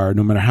we are,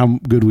 no matter how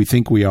good we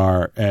think we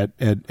are at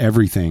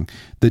everything,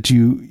 that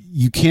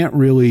you can't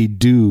really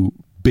do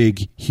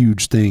big,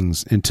 huge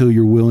things until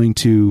you're willing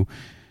to,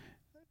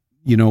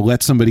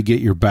 let somebody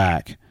get your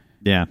back.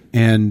 Yeah.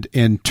 And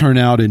turn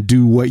out and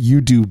do what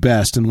you do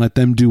best and let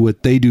them do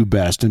what they do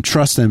best and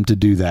trust them to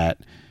do that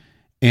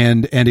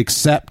and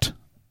accept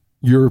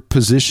your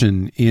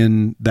position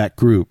in that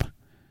group.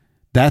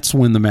 That's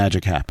when the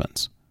magic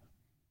happens.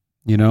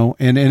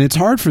 And it's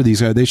hard for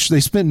these guys. They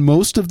spent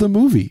most of the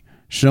movie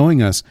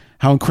showing us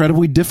how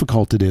incredibly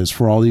difficult it is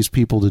for all these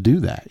people to do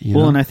that.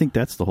 And I think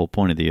that's the whole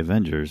point of the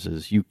Avengers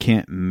is you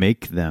can't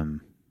make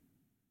them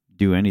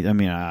do anything. I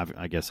mean,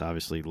 I guess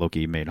obviously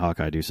Loki made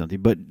Hawkeye do something,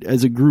 but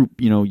as a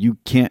group, you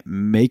can't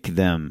make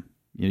them.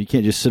 You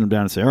can't just sit them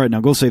down and say, "All right,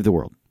 now go save the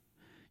world."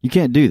 You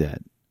can't do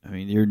that. I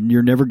mean,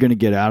 you're never going to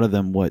get out of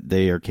them what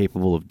they are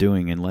capable of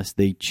doing unless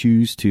they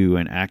choose to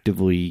and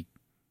actively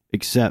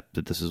accept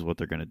that this is what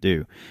they're going to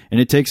do. And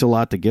it takes a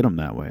lot to get them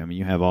that way. I mean,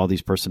 you have all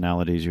these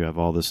personalities, you have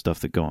all this stuff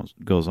that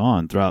goes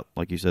on throughout,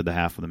 like you said, the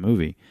half of the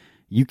movie.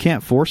 You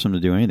can't force them to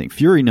do anything.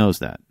 Fury knows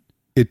that.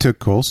 It took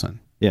Coulson.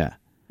 Yeah.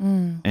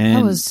 And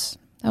that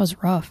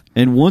was rough.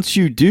 And once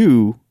you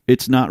do,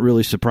 it's not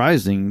really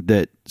surprising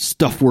that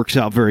stuff works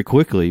out very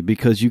quickly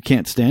because you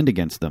can't stand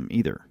against them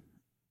either.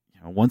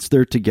 Once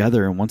they're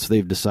together and once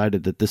they've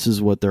decided that this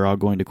is what they're all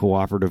going to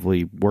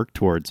cooperatively work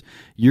towards,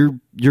 you're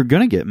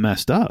going to get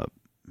messed up.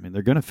 I mean,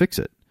 they're going to fix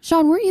it.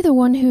 Sean, weren't you the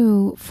one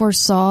who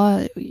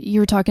foresaw,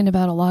 you were talking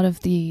about a lot of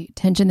the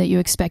tension that you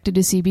expected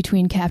to see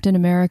between Captain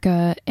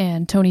America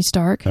and Tony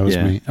Stark? That was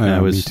me.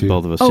 That was me too.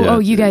 both of us. Oh,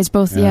 you guys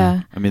both,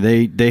 yeah. I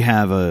mean, they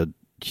have a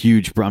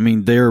huge... I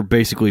mean, they're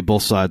basically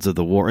both sides of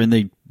the war, and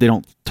they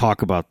don't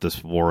talk about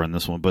this war in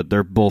this one, but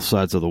they're both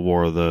sides of the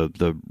war,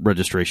 the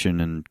registration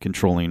and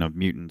controlling of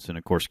mutants, and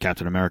of course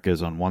Captain America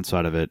is on one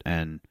side of it,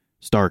 and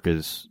Stark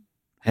is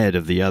head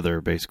of the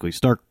other, basically.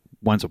 Stark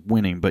winds up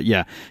winning, but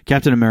yeah,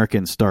 Captain America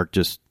and Stark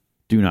just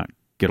do not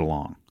get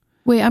along.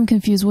 Wait, I'm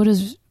confused. What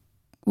does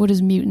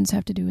mutants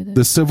have to do with it?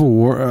 The Civil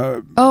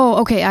War.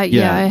 Okay.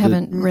 I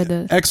haven't read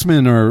the...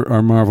 X-Men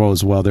are Marvel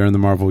as well. They're in the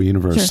Marvel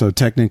universe. Sure. So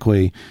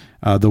technically,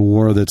 the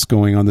war that's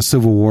going on, the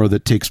Civil War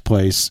that takes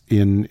place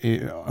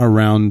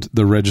around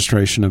the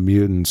registration of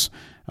mutants,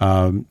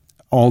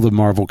 all the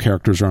Marvel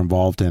characters are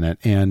involved in it.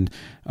 And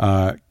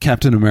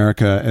Captain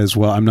America as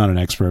well. I'm not an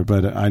expert,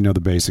 but I know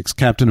the basics.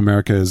 Captain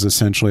America is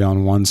essentially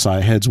on one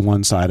side, heads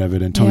one side of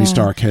it, and Tony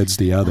Stark heads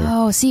the other.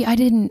 Oh, see, I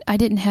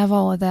didn't have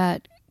all of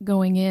that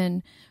going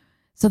in.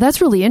 So that's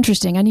really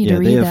interesting. I need to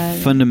read that. They have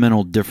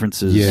fundamental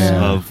differences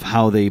of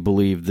how they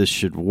believe this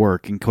should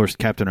work. And of course,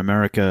 Captain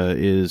America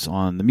is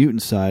on the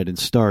mutant side, and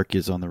Stark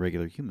is on the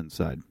regular human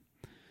side.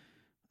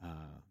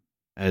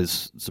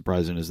 As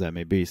surprising as that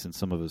may be, since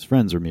some of his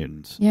friends are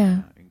mutants.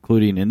 Yeah.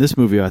 Including in this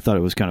movie, I thought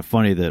it was kind of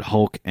funny that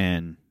Hulk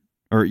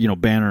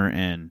Banner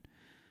and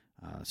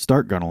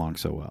Stark got along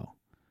so well.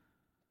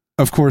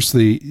 Of course,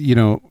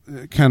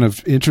 kind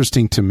of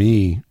interesting to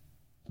me,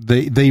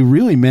 they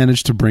really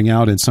managed to bring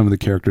out in some of the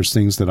characters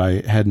things that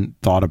I hadn't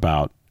thought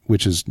about,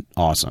 which is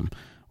awesome.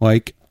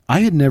 Like,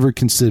 I had never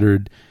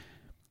considered,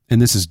 and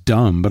this is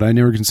dumb, but I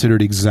never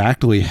considered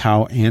exactly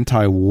how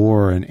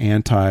anti-war and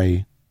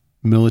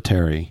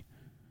anti-military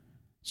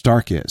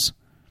Stark is.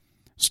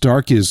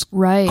 Stark is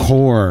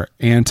core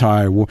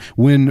anti-war.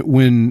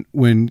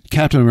 When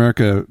Captain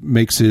America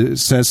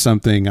says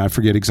something, I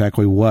forget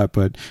exactly what,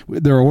 but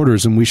there are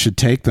orders and we should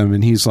take them,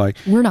 and he's like,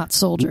 "We're not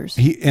soldiers."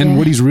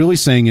 What he's really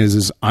saying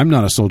is I'm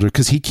not a soldier,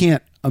 because he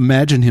can't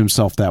imagine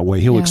himself that way.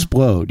 He'll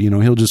explode.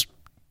 He'll just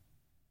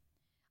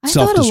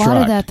self-destruct. I thought a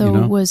lot of that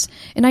though was,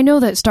 and I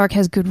know that Stark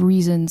has good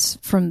reasons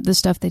from the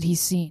stuff that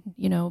he's seen,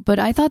 but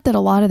I thought that a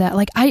lot of that,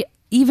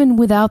 even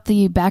without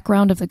the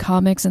background of the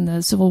comics and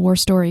the Civil War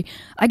story,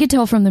 I could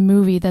tell from the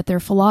movie that their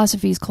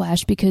philosophies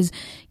clash, because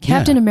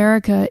Captain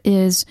America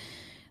is,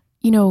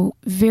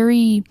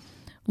 very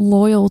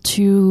loyal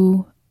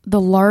to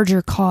the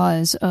larger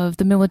cause of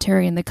the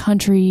military and the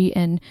country,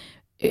 and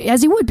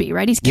as he would be,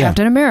 right? He's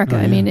Captain America.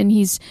 I mean, and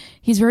he's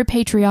very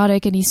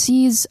patriotic, and he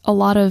sees a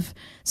lot of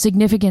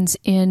significance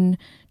in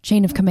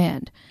chain of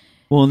command.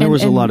 Well, and there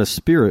was a lot of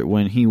spirit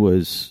when he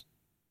was...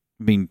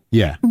 right.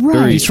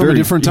 He's from a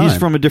different time. He's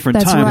from a different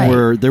That's time right.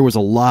 where there was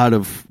a lot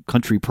of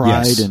country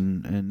pride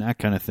and that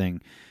kind of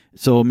thing.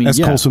 So, I mean, as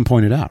Coulson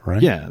pointed out,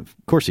 right? Yeah, of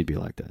course he'd be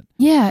like that.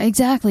 Yeah,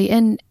 exactly.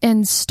 And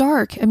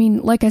Stark, I mean,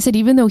 like I said,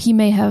 even though he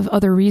may have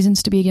other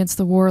reasons to be against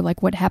the war,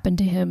 like what happened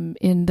to him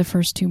in the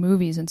first two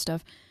movies and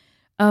stuff,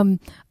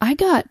 I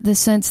got the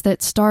sense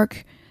that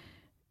Stark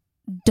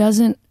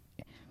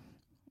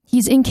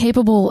he's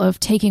incapable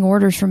of taking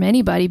orders from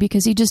anybody,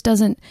 because he just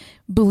doesn't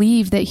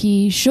believe that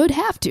he should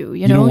have to.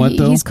 You know what,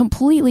 he's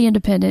completely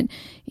independent,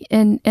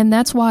 and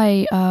that's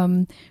why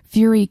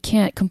Fury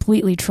can't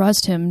completely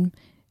trust him.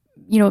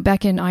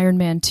 Back in Iron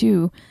Man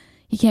 2,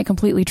 he can't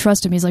completely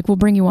trust him. He's like, "We'll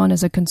bring you on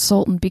as a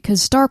consultant,"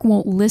 because Stark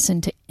won't listen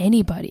to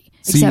anybody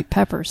except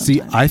Pepper.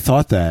 Sometimes. See, I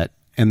thought that,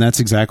 and that's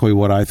exactly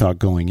what I thought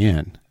going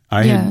in.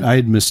 I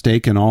had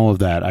mistaken all of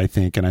that, I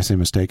think, and I say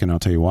mistaken, I'll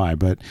tell you why,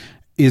 but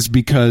is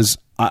because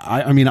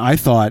I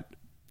thought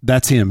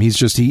that's him. He's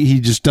just he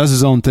just does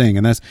his own thing,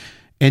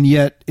 and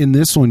yet in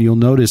this one you'll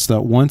notice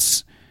that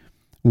once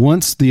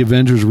the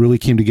Avengers really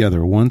came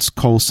together, once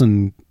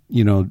Coulson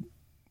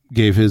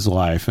gave his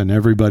life, and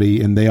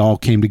they all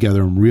came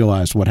together and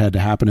realized what had to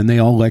happen, and they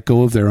all let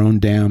go of their own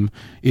damn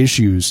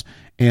issues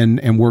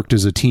and worked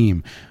as a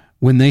team.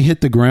 When they hit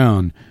the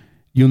ground,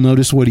 you'll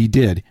notice what he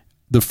did.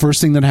 The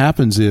first thing that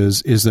happens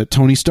is that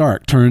Tony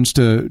Stark turns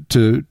to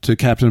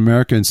Captain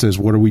America and says,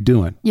 "What are we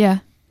doing?" Yeah.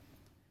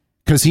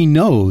 Because he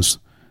knows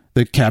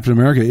that Captain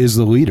America is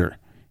the leader.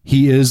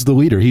 He is the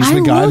leader. He's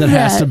the guy that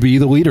has to be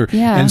the leader.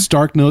 Yeah. And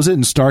Stark knows it,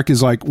 and Stark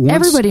is like...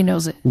 Everybody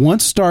knows it. One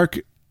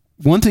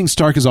thing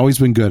Stark has always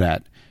been good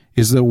at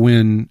is that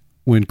when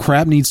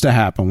crap needs to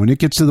happen, when it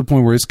gets to the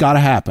point where it's got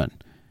to happen,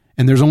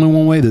 and there's only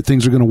one way that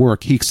things are going to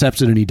work, he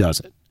accepts it and he does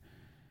it.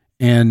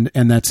 And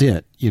that's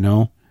it,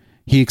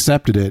 He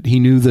accepted it. He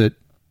knew that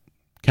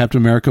Captain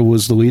America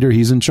was the leader.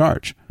 He's in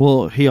charge.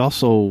 Well, he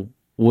also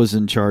was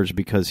in charge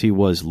because he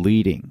was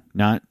leading,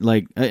 not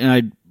like,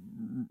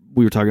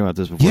 we were talking about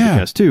this before the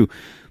cast too.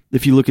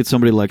 If you look at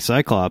somebody like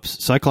Cyclops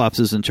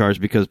is in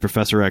charge because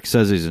Professor X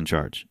says he's in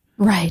charge.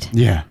 Right.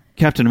 Yeah.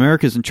 Captain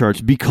America's in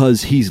charge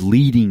because he's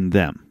leading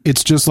them.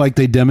 It's just like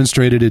they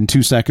demonstrated in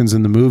 2 seconds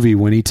in the movie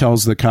when he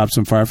tells the cops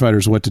and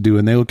firefighters what to do,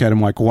 and they look at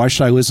him like, why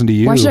should I listen to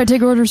you? Why should I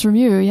take orders from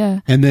you? Yeah.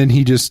 And then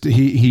he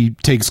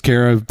takes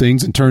care of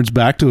things and turns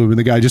back to him, and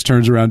the guy just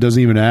turns around,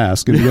 doesn't even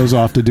ask, and he goes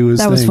off to do his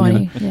thing. That was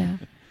funny. You know? Yeah.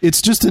 It's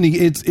just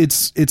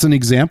it's an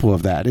example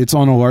of that. It's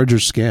on a larger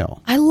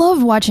scale. I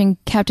love watching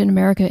Captain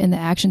America in the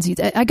action scenes.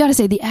 I got to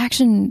say, the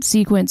action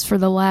sequence for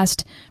the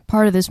last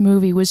part of this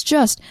movie was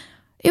just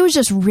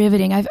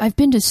riveting. I've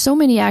been to so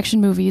many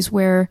action movies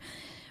where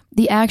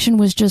the action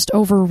was just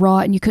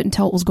overwrought and you couldn't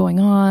tell what was going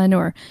on,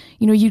 or,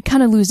 you know, you'd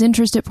kind of lose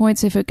interest at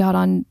points if it got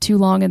on too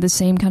long and the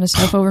same kind of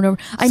stuff over and over.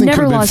 I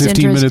never lost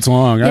 15 interest. minutes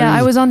long. Yeah,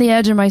 I was on the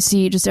edge of my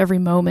seat just every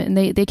moment,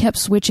 and they kept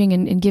switching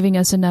and giving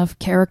us enough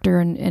character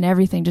and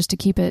everything just to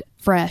keep it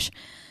fresh.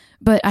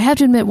 But I have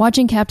to admit,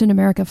 watching Captain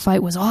America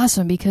fight was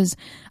awesome because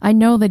I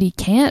know that he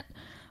can't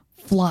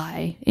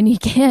fly and he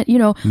can't, you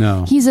know,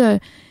 No. he's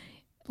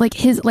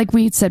like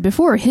we had said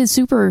before, his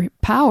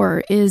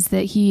superpower is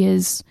that he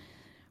is,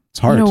 It's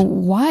hard. you know,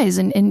 wise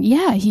and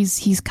yeah,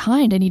 he's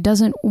kind and he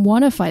doesn't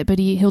want to fight, but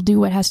he'll do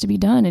what has to be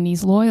done, and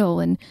he's loyal,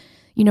 and,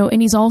 you know,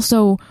 and he's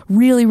also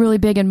really, really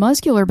big and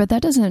muscular, but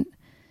that doesn't,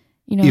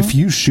 you know, If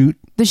you shoot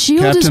the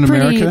shield Captain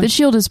America, the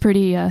shield is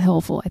pretty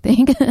helpful, I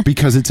think.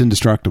 because it's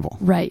indestructible.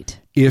 Right.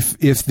 If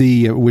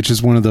the which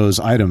is one of those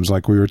items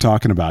like we were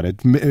talking about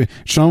it.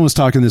 Sean was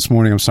talking this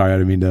morning. I'm sorry, I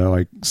didn't mean to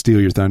like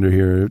steal your thunder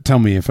here. Tell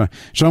me if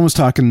Sean was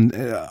talking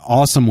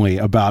awesomely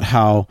about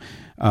how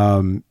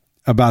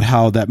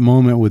that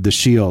moment with the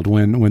shield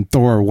when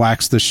Thor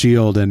whacks the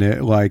shield and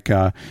it like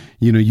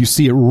you know, you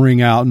see it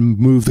ring out and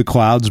move the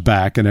clouds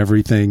back and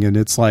everything, and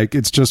it's like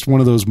it's just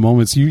one of those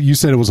moments. You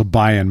said it was a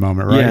buy-in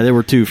moment, right? Yeah, there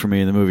were two for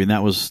me in the movie, and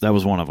that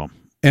was one of them.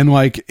 And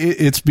like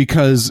it's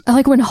because I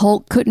like when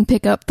Hulk couldn't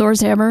pick up Thor's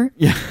hammer.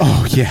 Yeah.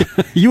 oh yeah.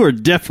 You are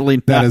definitely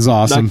That is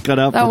awesome. not cut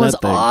out That for was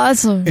that thing.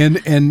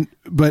 awesome.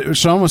 But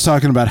Sean was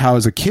talking about how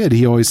as a kid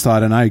he always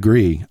thought, and I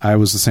agree, I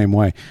was the same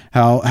way,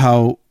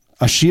 how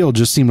a shield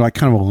just seemed like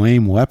kind of a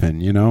lame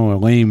weapon, you know, a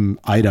lame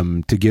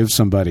item to give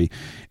somebody,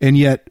 and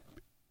yet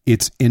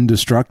it's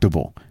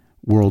indestructible,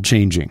 world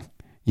changing,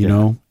 you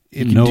know.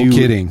 You can No do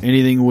kidding.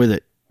 anything with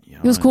it. You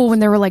know, It was cool when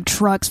there were like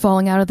trucks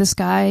falling out of the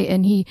sky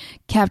and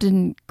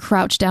Captain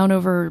crouched down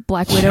over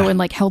Black Widow and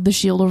like held the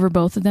shield over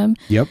both of them.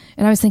 Yep.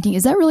 And I was thinking,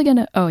 is that really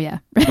gonna? Oh yeah.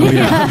 Oh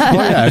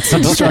yeah, it's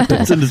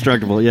indestructible. It's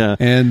indestructible. Yeah.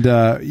 And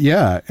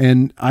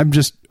and I'm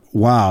just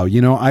wow,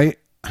 you know,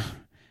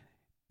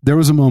 there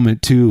was a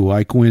moment too,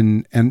 like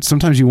when, and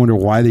sometimes you wonder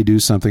why they do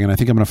something, and I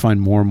think I'm going to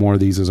find more and more of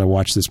these as I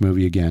watch this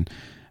movie again.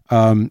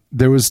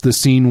 There was the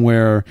scene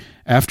where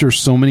after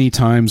so many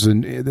times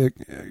and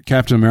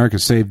Captain America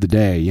saved the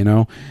day, you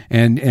know,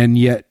 and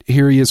yet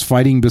here he is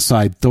fighting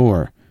beside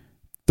Thor.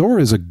 Thor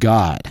is a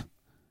god.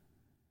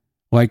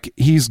 Like,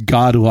 he's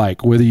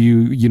godlike, whether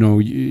you know,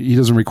 he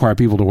doesn't require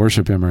people to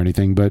worship him or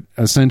anything, but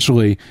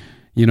essentially,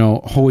 you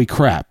know, holy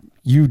crap,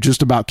 you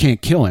just about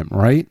can't kill him,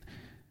 right?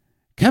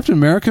 Captain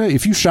America,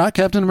 if you shot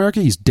Captain America,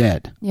 he's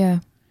dead. Yeah.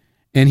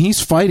 And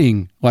he's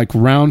fighting like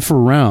round for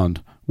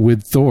round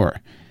with Thor.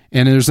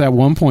 And there's that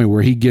one point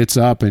where he gets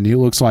up and it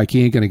looks like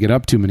he ain't going to get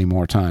up too many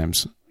more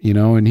times, you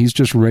know, and he's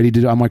just ready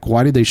to. I'm like,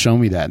 why did they show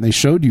me that? And they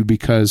showed you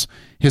because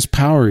his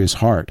power is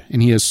heart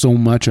and he has so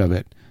much of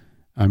it.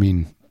 I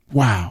mean,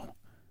 wow.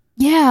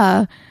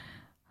 Yeah.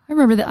 I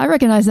remember that. I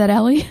recognize that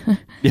alley.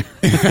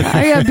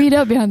 I got beat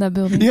up behind that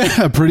building.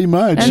 Yeah, pretty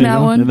much. And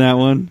that one. And that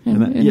one.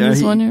 And that, And yeah.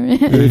 this one.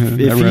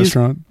 That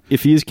restaurant.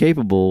 If he is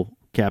capable,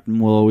 Captain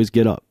will always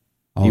get up.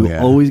 Oh, He will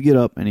yeah. always get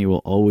up, and he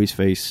will always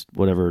face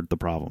whatever the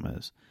problem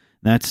is.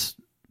 That's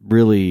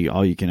really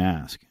all you can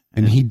ask.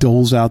 And he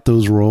doles out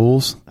those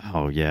roles.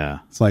 Oh,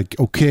 yeah. It's like,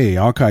 okay,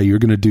 Hawkeye, you're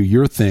going to do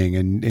your thing.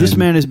 And This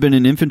man has been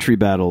in infantry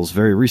battles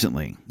very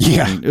recently.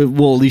 Yeah. I mean,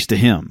 well, at least to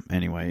him,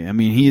 anyway. I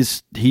mean,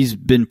 he's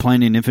been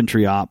planning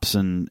infantry ops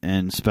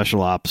and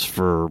special ops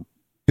for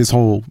his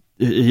whole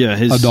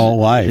his adult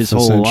life, his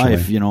whole essentially.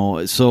 life. You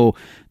know, so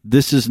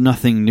this is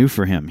nothing new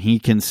for him. He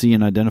can see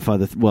and identify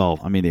the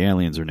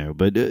aliens are new,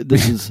 but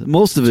this is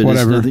most of it.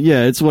 Whatever. Is nothing,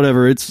 yeah, it's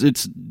whatever. It's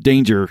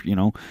danger. You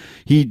know,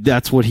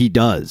 that's what he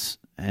does.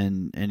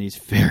 And he's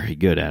very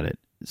good at it.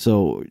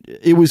 So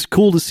it was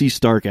cool to see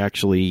Stark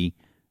actually,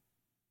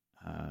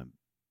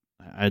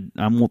 I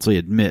won't say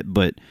admit,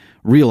 but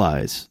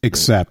realize.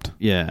 accept.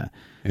 That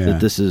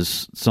this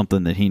is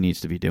something that he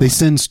needs to be doing. They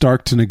send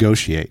Stark to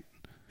negotiate.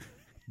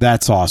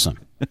 That's awesome.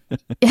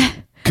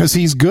 Because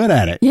he's good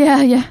at it.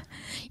 Yeah, yeah.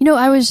 You know,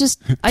 I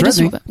just wanted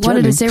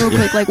Threatening. to say real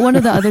quick, like, one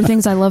of the other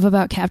things I love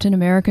about Captain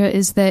America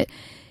is that,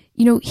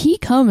 you know, he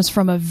comes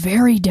from a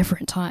very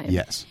different time.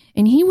 Yes.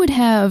 And he would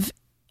have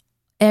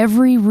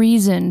every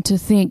reason to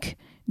think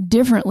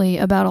differently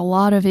about a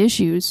lot of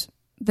issues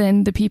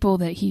than the people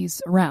that he's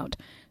around,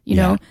 you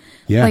know?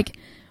 Yeah. Like,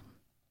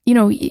 you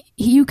know,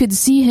 you could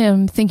see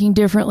him thinking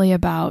differently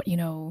about, you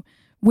know,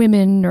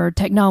 women or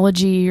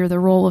technology or the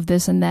role of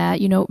this and that,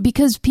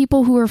 because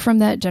people who are from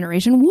that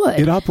generation would.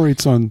 It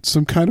operates on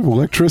some kind of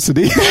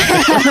electricity.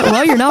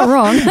 Well, you're not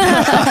wrong.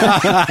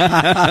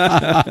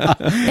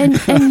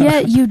 and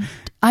yet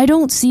I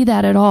don't see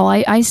that at all.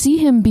 I see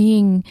him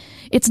being,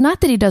 it's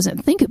not that he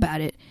doesn't think about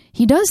it.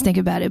 He does think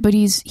about it, but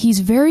he's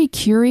very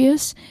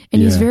curious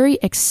and he's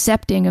very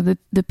accepting of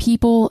the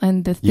people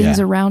and the things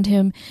around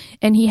him.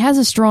 And he has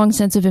a strong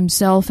sense of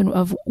himself and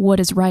of what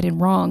is right and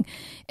wrong.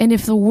 And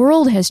if the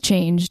world has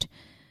changed,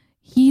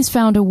 he's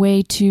found a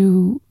way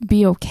to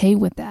be okay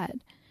with that.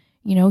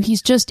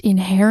 He's just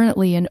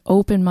inherently an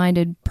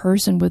open-minded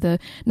person with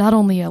not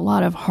only a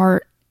lot of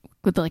heart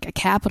with like a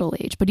capital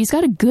H, but he's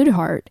got a good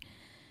heart.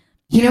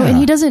 And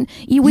he doesn't,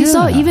 we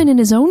saw even in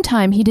his own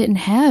time, he didn't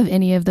have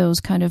any of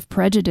those kind of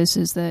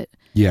prejudices that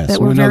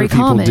were very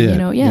common, did.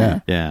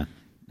 Yeah.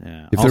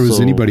 If there was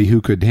anybody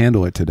who could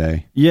handle it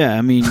today. Yeah.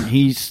 I mean,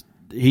 he's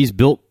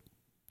built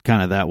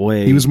kind of that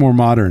way. He was more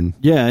modern.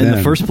 Yeah. In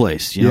the first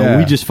place,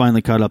 we just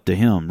finally caught up to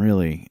him,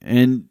 really.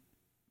 And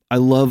I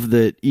love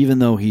that even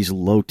though he's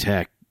low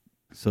tech,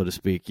 so to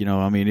speak,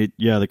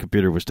 the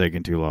computer was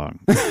taking too long.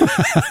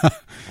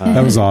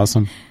 That was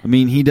awesome. I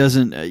mean, he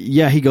doesn't,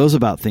 he goes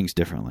about things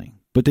differently.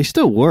 But they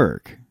still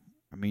work.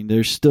 I mean,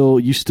 you still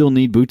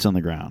need boots on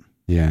the ground.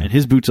 Yeah. And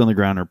his boots on the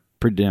ground are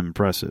pretty damn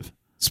impressive.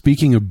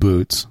 Speaking of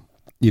boots,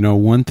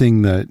 one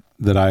thing that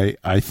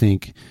I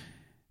think,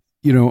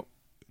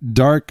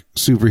 dark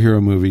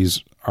superhero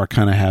movies are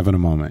kind of having a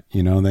moment.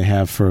 They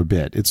have for a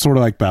bit. It's sort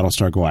of like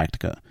Battlestar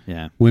Galactica.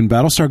 Yeah. When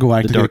Battlestar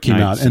Galactica came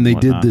out and they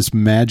did this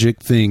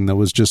magic thing that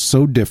was just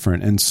so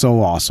different and so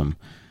awesome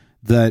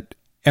that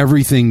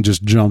everything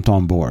just jumped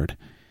on board.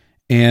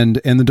 And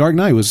The Dark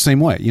Knight was the same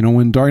way.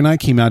 When Dark Knight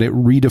came out, it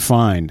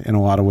redefined in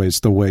a lot of ways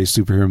the way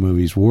superhero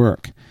movies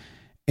work.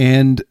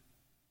 And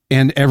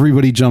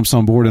everybody jumps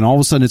on board, and all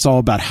of a sudden it's all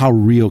about how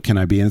real can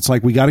I be? And it's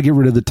like, we got to get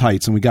rid of the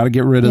tights, and we got to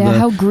get rid of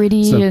how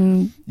gritty stuff.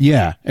 And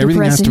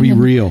everything has to be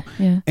real.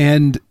 Yeah.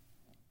 And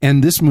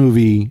this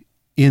movie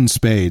in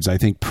spades, I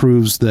think,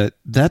 proves that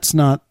that's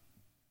not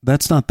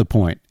the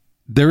point.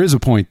 There is a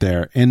point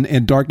there,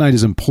 and Dark Knight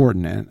is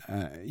important,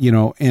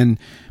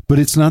 but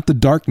it's not the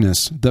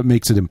darkness that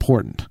makes it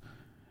important.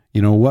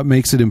 What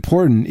makes it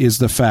important is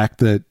the fact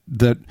that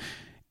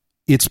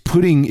it's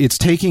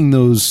taking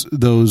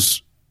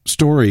those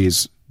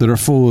stories that are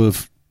full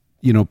of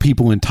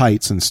people in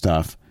tights and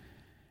stuff,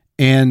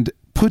 and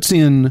puts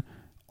in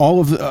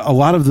a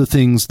lot of the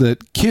things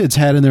that kids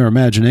had in their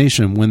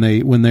imagination when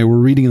they were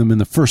reading them in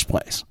the first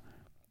place.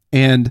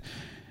 And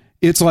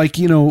it's like,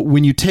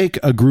 when you take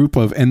a group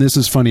of, and this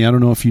is funny, I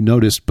don't know if you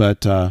noticed,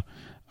 but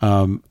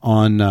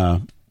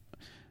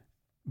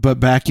but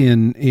back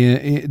in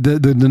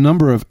the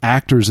number of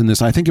actors in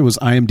this, I think it was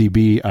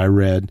IMDb, I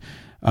read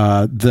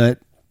that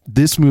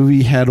this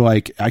movie had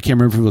I can't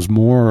remember if it was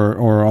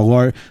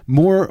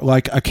more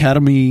like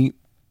Academy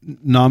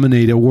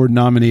award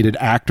nominated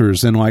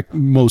actors than like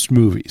most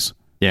movies.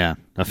 Yeah,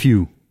 a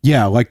few.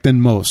 Yeah, than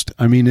most.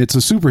 I mean, it's a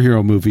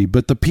superhero movie,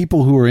 but the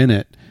people who are in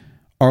it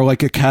are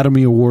like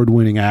Academy Award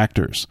winning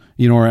actors,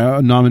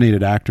 or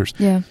nominated actors.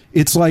 Yeah.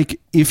 It's like,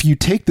 if you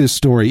take this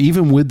story,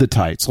 even with the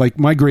tights, like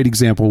my great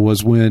example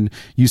was when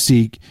you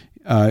see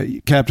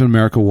Captain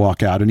America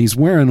walk out and he's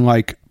wearing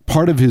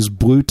part of his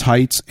blue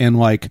tights and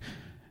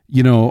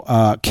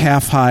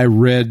calf high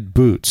red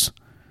boots.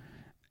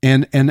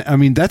 And I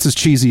mean, that's as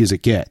cheesy as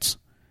it gets.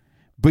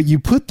 But you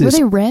put this. Were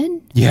they red?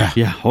 Yeah.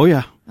 Yeah. Oh,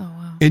 yeah.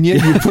 And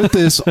yet you put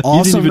this awesome...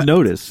 You didn't even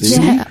notice.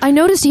 Yeah, I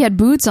noticed he had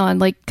boots on,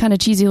 kind of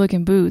cheesy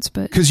looking boots.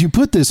 But because you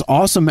put this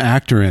awesome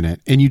actor in it,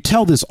 and you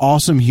tell this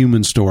awesome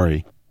human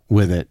story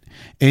with it,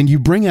 and you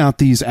bring out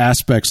these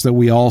aspects that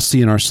we all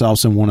see in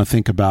ourselves and want to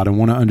think about and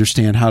want to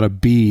understand how to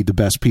be the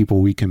best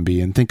people we can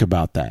be and think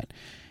about that.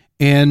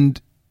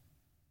 And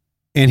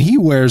he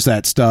wears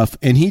that stuff,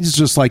 and he's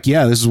just like,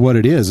 yeah, this is what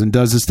it is, and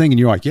does this thing, and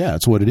you're like, yeah,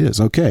 it's what it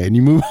is. Okay. And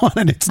you move on,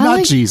 and it's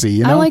not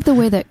cheesy, I like the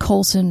way that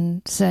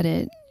Coulson said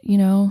it.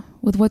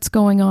 With what's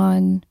going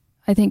on,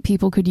 I think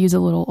people could use a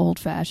little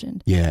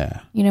old-fashioned.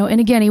 Yeah. And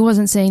again, he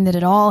wasn't saying that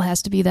it all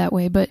has to be that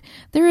way, but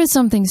there is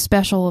something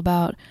special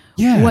about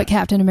what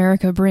Captain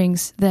America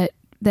brings that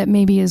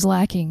maybe is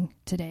lacking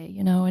today,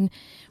 And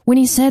when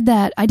he said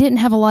that, I didn't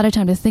have a lot of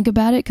time to think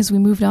about it because we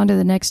moved on to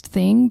the next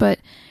thing, but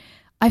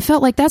I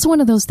felt like that's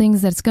one of those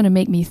things that's going to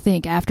make me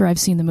think after I've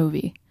seen the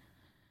movie.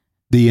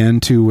 The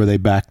end, too, where they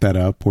back that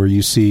up, where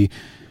you see...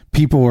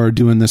 people are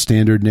doing the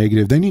standard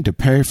negative. They need to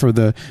pay for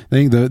the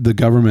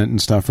government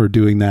and stuff are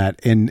doing that.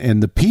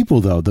 And the people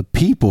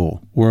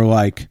were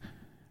like,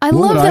 I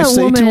love that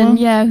woman.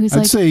 Yeah. Who's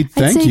I'd say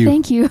thank you.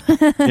 Thank you.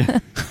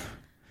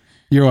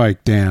 You're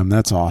like, damn,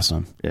 that's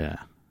awesome. Yeah.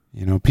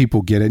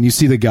 People get it. And you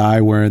see the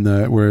guy wearing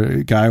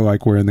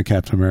the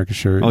Captain America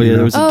shirt. Oh yeah.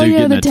 There was a dude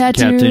getting the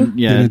tattoo.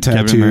 Getting a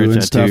tattoo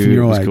and stuff. And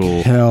you're like,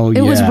 cool. Hell yeah.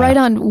 It was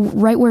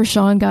right where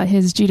Sean got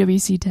his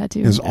GWC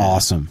tattoo. It was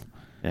awesome.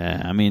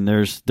 Yeah, I mean,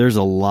 there's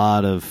a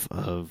lot of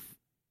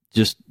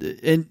just,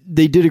 and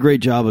they did a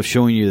great job of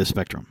showing you the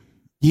spectrum.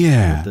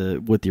 Yeah,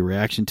 with the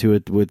reaction to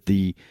it, with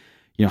the,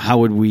 how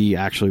would we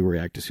actually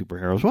react to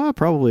superheroes? Well,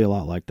 probably a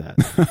lot like that.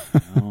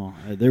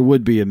 There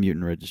would be a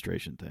mutant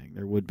registration thing.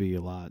 There would be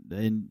a lot.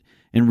 And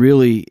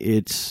really,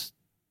 it's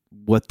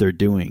what they're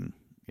doing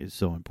is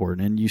so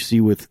important. And you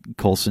see with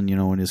Coulson,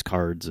 in his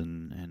cards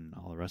and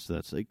all the rest of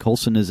that. So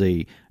Coulson is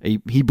he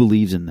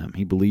believes in them.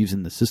 He believes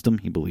in the system.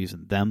 He believes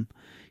in them.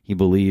 He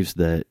believes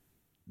that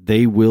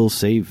they will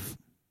save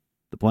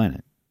the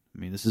planet. I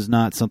mean, this is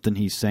not something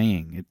he's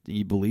saying.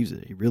 He believes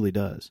it. He really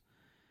does.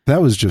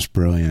 That was just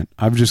brilliant.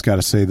 I've just got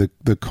to say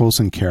the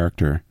Coulson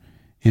character,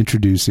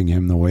 introducing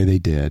him the way they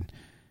did,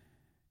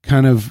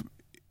 kind of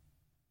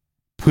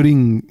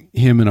putting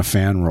him in a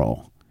fan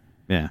role.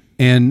 Yeah.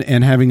 And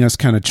having us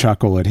kind of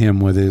chuckle at him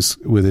with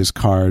his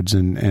cards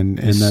and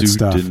that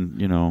stuff.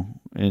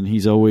 And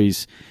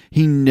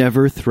he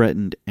never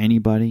threatened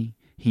anybody.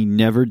 He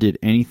never did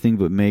anything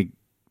but make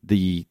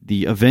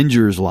the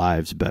Avengers'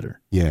 lives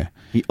better. Yeah.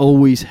 He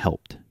always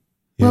helped.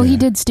 Well, he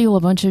did steal a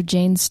bunch of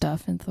Jane's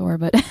stuff in Thor,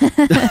 but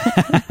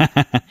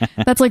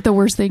that's like the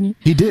worst thing.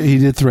 He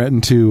did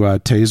threaten to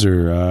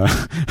taser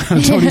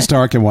Tony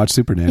Stark and watch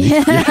Super Nanny.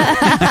 Yeah.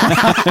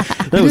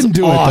 That was didn't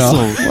do awesome.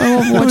 it though.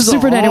 Well, watch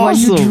Super Nanny while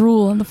you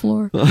drool on the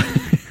floor.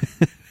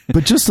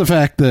 But just the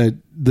fact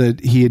that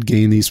he had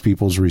gained these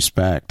people's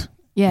respect.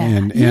 Yeah.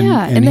 And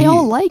they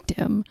all liked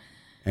him.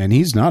 And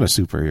he's not a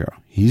superhero.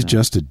 He's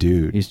just a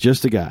dude. He's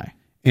just a guy.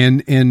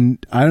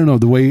 And I don't know,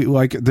 the way,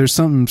 like, there's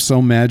something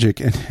so magic.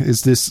 And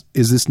is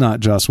this not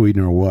Joss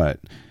Whedon or what?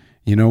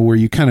 Where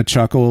you kind of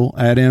chuckle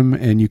at him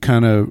and you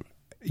kind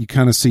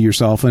of see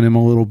yourself in him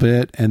a little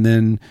bit. And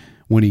then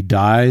when he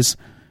dies,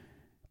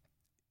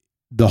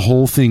 the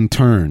whole thing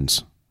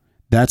turns.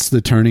 That's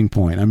the turning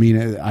point. I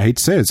mean, I hate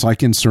to say it, it's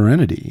like in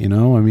Serenity, I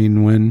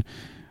mean, when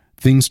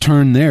things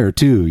turn there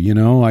too,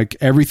 like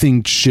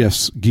everything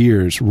shifts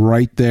gears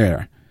right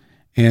there.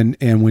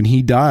 And when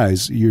he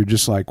dies, you're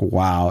just like,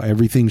 wow,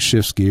 everything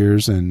shifts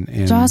gears. And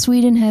Joss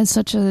Whedon has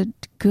such a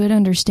good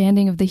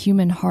understanding of the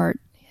human heart.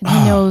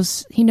 And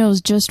he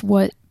knows just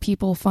what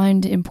people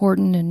find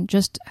important and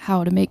just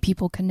how to make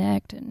people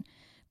connect and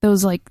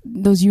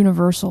those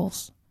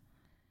universals.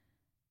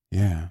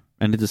 Yeah.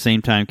 And at the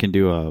same time can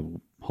do a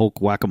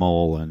Hulk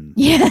whack-a-mole and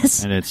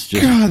yes. And it's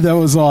just God, that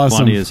was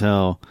awesome. Funny as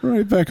hell.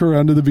 Right back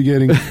around to the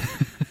beginning.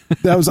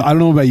 That was, I don't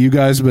know about you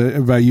guys, but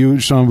about you,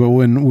 Sean, but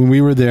when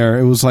we were there,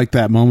 it was like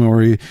that moment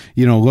where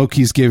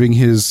Loki's giving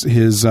his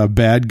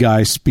bad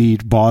guy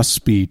boss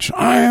speech.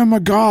 I am a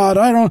god.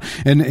 I don't,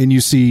 and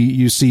you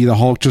see the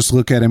Hulk just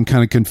look at him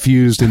kind of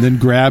confused and then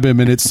grab him,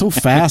 and it's so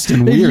fast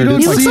and weird.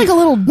 He looks like a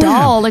little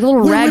doll, like a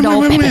little rag doll.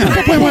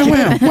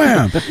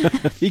 Wham.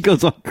 He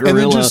goes on gorilla. And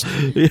then just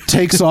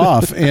takes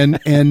off, and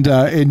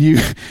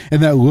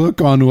that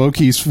look on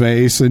Loki's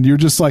face, and you're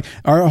just like,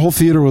 our whole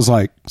theater was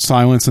like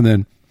silence, and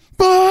then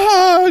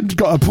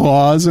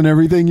applause and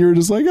everything. You were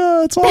just like,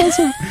 oh, it's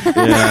awesome.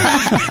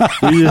 Yeah.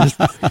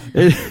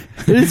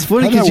 It's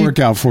funny because that work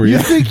out for you. You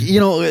think,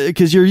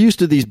 because you're used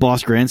to these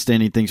boss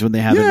grandstanding things when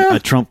they have a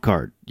trump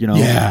card.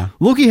 Yeah.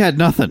 Loki had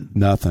nothing.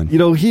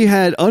 He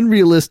had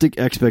unrealistic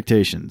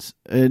expectations,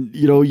 and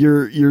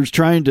you're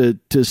trying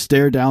to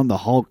stare down the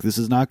Hulk. This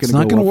is not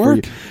going to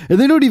work. For you. And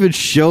they don't even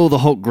show the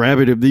Hulk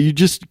grabbing him. You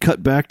just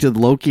cut back to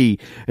Loki,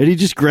 and he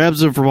just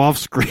grabs him from off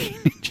screen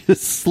and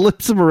just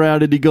slips him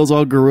around, and he goes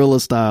all gorilla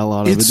style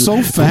on him. It's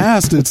so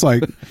fast. It's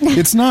like,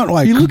 it's not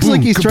like he looks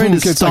like he's trying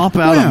to stomp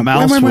out a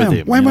mouse with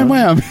him.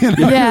 Wham.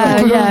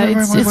 Yeah.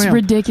 It's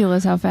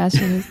ridiculous how fast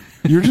it is.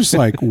 You're just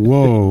like,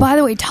 whoa. By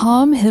the way,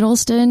 Tom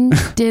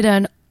Hiddleston did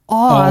an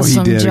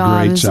awesome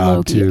job as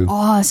Loki. Too.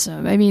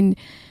 Awesome. I mean,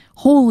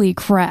 holy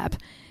crap.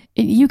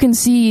 You can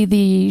see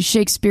the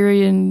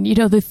Shakespearean,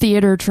 the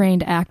theater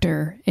trained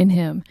actor in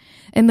him.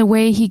 And the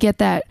way he get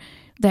that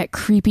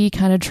creepy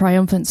kind of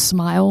triumphant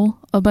smile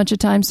a bunch of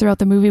times throughout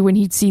the movie when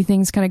he'd see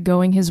things kind of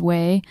going his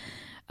way.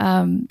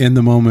 In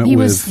the moment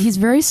he's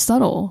very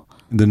subtle.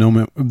 The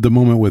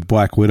moment with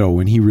Black Widow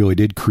when he really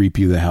did creep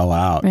you the hell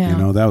out,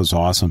 that was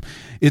awesome.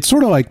 It's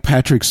sort of like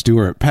Patrick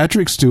Stewart.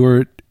 Patrick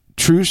Stewart,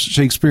 true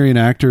Shakespearean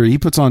actor, he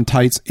puts on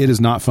tights. It is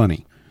not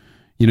funny.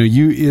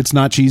 It's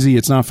not cheesy.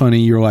 It's not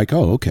funny. You're like,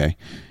 oh, okay.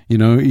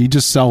 He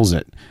just sells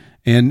it.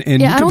 And you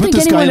can put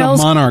this guy in a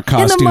Monarch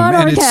costume,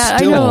 and it's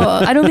still.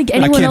 I don't think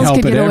anyone else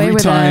could get away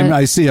with that. Every time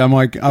I see, I'm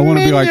like, I want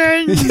to be like,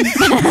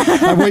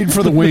 I'm waiting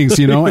for the wings,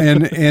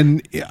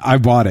 and I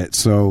bought it.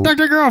 So,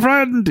 Dr.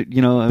 Girlfriend,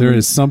 there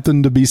is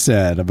something to be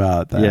said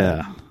about that.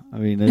 Yeah, I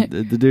mean,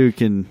 the dude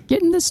can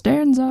get in the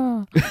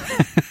stanza.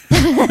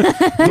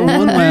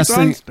 One last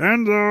thing,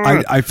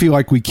 I feel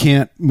like we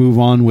can't move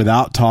on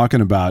without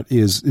talking about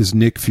is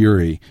Nick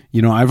Fury.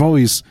 I've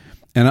always.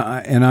 And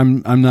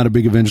I'm not a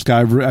big Avengers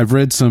guy. I've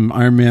read some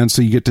Iron Man,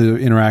 so you get to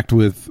interact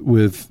with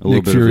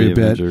Nick Fury a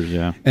bit.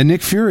 Yeah. And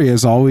Nick Fury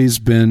has always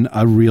been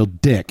a real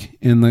dick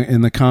in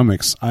the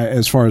comics,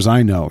 as far as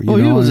I know. He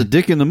was a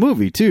dick in the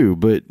movie too,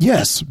 but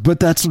yes, but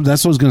that's what I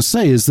was going to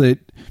say is that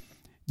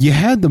you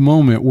had the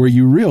moment where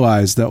you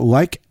realized that,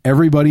 like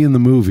everybody in the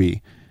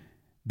movie,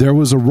 there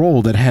was a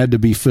role that had to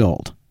be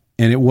filled,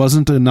 and it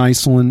wasn't a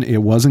nice one.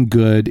 It wasn't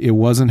good. It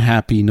wasn't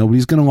happy.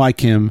 Nobody's going to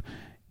like him.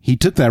 He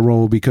took that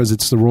role because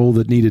it's the role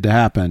that needed to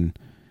happen,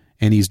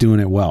 and he's doing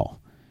it well.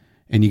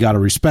 And you got to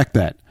respect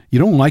that. You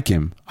don't like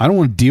him. I don't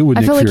want to deal with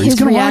Nick Fury. He's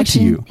going to lie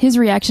to you. His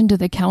reaction to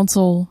the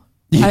council,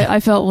 I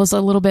felt was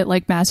a little bit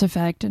like Mass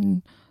Effect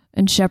and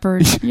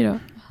Shepard, you know.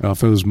 Well,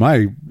 if it was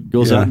my...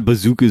 Goes out and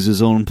bazookas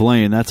his own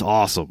plane. That's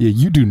awesome. Yeah,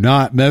 you do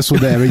not mess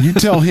with that. I mean, you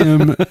tell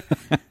him...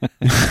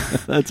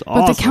 That's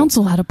awesome. But the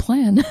council had a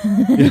plan.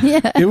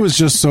 Yeah. It was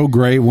just so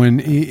great when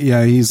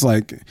he's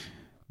like...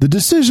 The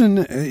decision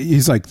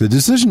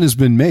has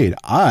been made.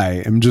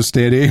 I am just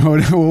standing.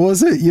 What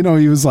was it? You know,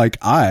 he was like,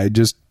 I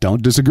just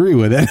don't disagree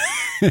with it.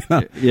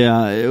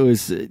 Yeah, it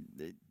was.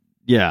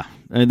 Yeah,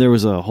 and there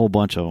was a whole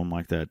bunch of them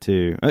like that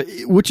too,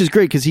 which is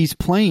great because he's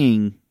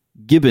playing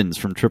Gibbons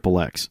from Triple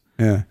X.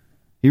 Yeah,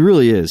 he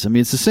really is. I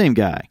mean, it's the same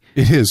guy.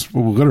 It is,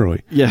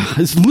 literally. Yeah,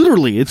 it's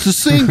the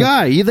same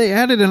guy. They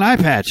added an eye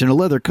patch and a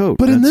leather coat.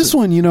 But in this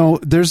one, you know,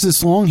 there's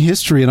this long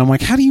history, and I'm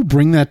like, how do you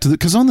bring that to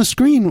because on the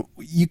screen,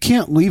 you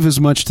can't leave as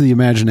much to the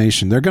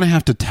imagination. They're going to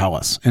have to tell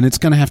us, and it's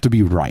going to have to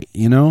be right,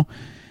 you know?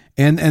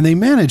 And they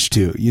managed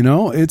to, you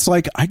know? It's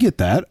like, I get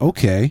that.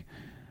 Okay.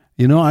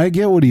 You know, I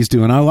get what he's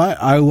doing.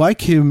 I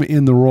like him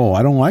in the role.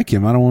 I don't like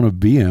him. I don't want to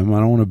be him. I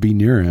don't want to be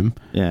near him.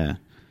 Yeah.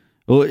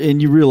 Well,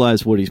 and you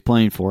realize what he's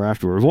playing for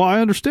afterwards. Well, I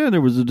understand there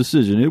was a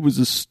decision. It was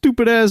a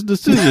stupid-ass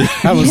decision.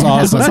 That was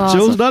awesome. I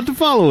chose not to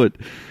follow it.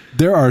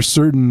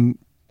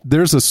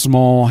 There's a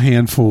small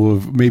handful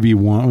of maybe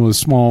a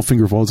small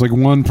fingerful. It's like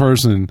one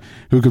person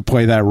who could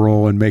play that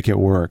role and make it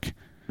work.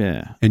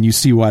 Yeah. And you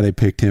see why they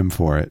picked him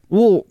for it.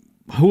 Well,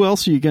 who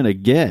else are you going to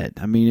get?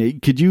 I mean,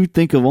 could you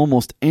think of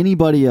almost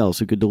anybody else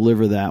who could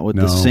deliver that with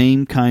the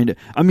same kind of...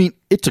 I mean,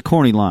 it's a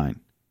corny line.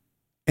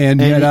 And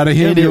yet out of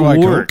him, you're like,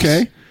 works.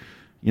 Okay.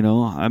 You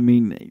know, I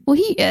mean... Well,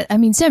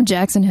 Sam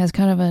Jackson has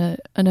kind of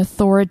an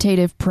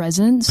authoritative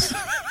presence.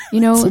 You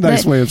know, that's a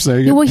nice way of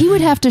saying it. Well, he would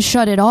have to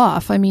shut it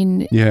off. I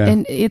mean, yeah.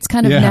 And it's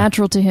kind of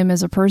natural to him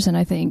as a person,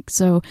 I think.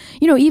 So,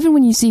 you know, even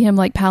when you see him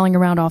like palling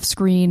around off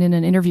screen in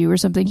an interview or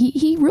something,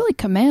 he really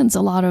commands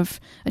a lot of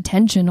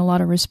attention, a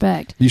lot of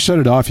respect. You shut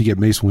it off, you get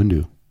Mace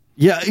Windu.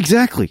 Yeah,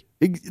 exactly.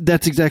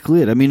 That's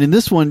exactly it. I mean, in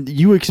this one,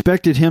 you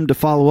expected him to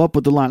follow up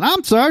with the line,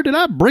 I'm sorry, did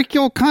I break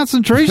your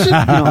concentration? You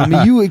know, I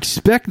mean, you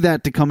expect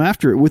that to come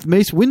after it. With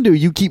Mace Windu,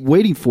 you keep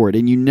waiting for it,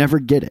 and you never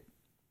get it.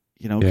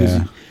 You know,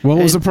 yeah. Well,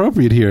 it was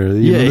appropriate here.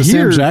 The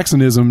Sam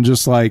Jacksonism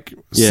just like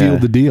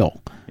sealed the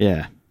deal.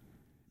 Yeah.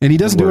 And he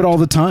doesn't do it all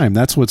the time.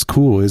 That's what's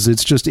cool, is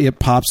it's just, it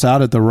pops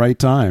out at the right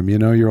time. You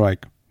know, you're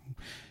like,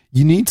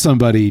 you need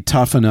somebody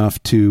tough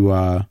enough to,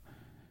 I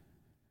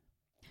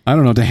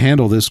don't know, to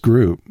handle this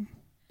group.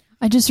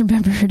 I just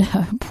remembered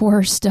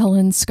poor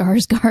Stellan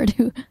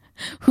Skarsgård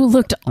who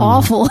looked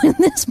awful in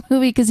this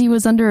movie because he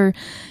was under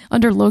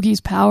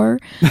Loki's power.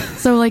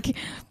 So like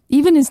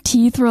even his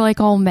teeth were like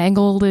all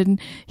mangled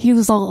and he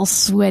was all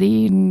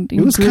sweaty and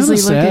it was kind of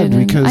sad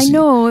because I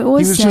know it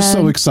was. He was sad. Just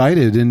so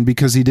excited, and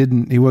because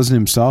he wasn't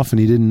himself and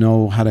he didn't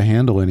know how to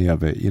handle any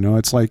of it. You know,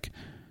 it's like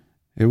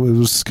it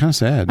was kind of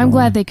sad. I'm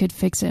glad they could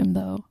fix him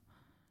though.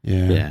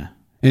 Yeah,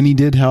 and he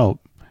did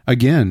help.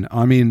 Again,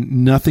 I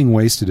mean, nothing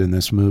wasted in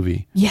this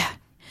movie. Yeah.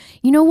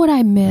 You know what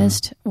I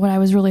missed, what I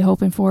was really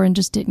hoping for and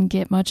just didn't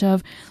get much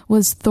of,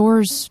 was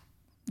Thor's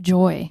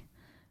joy.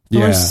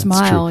 Thor's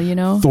smile, you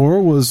know?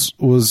 Thor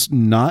was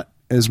not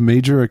as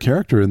major a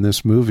character in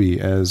this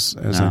movie as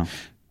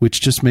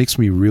which just makes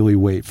me really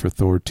wait for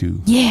Thor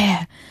 2.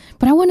 Yeah.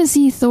 But I want to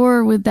see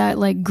Thor with that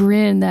like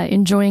grin, that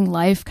enjoying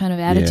life kind of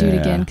attitude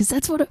again, because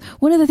that's one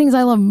of the things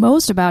I love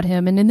most about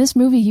him. And in this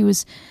movie, he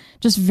was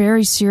just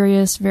very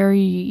serious,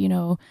 very, you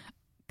know,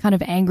 kind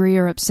of angry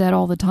or upset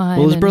all the time.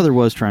 Well, his brother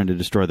was trying to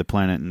destroy the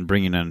planet and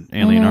bringing an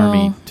alien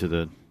army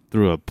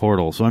through a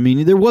portal. So, I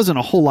mean, there wasn't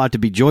a whole lot to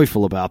be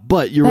joyful about,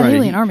 but you're right. The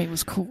alien army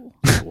was cool.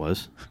 It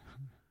was.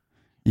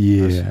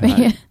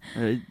 Yeah.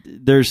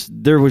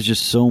 There was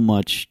just so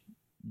much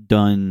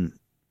done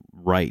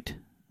right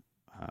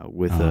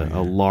with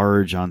a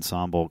large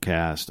ensemble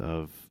cast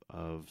of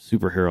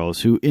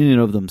superheroes who in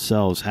and of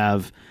themselves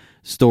have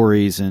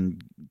stories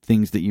and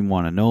things that you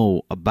want to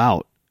know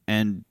about.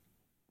 And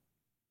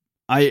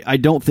I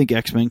don't think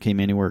X-Men came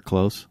anywhere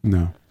close.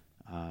 No.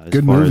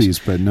 Good movies,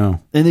 but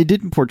no. And they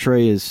didn't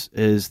portray as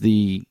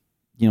the,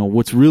 you know,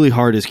 what's really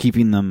hard is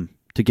keeping them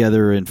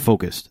together and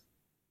focused.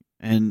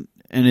 And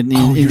in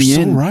the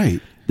end, right.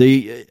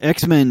 The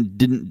X-Men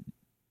didn't.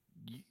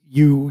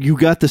 You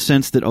got the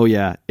sense that, oh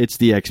yeah, it's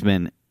the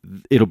X-Men.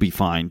 It'll be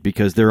fine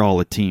because they're all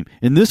a team.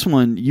 In this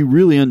one, you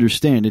really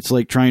understand. It's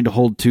like trying to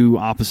hold two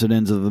opposite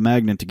ends of the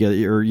magnet together,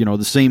 or, you know,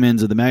 the same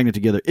ends of the magnet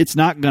together. It's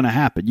not going to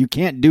happen. You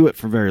can't do it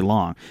for very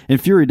long.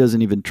 And Fury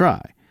doesn't even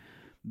try.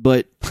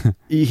 But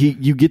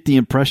you get the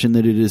impression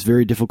that it is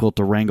very difficult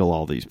to wrangle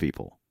all these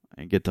people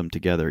and get them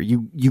together.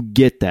 You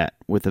get that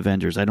with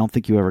Avengers. I don't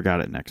think you ever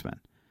got it in X-Men.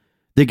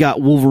 They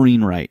got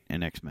Wolverine right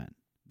in X-Men.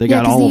 They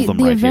got all of them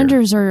the right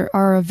Avengers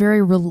are a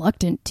very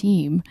reluctant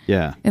team.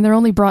 Yeah. And they're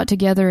only brought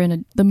together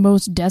in the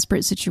most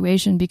desperate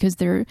situation because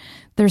they're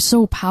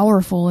so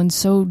powerful and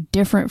so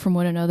different from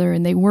one another,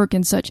 and they work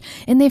in such,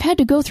 and they've had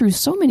to go through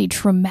so many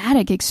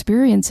traumatic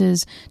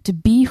experiences to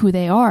be who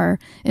they are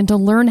and to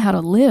learn how to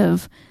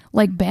live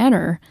like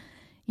Banner.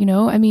 You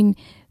know, I mean,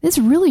 it's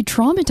really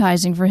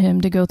traumatizing for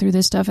him to go through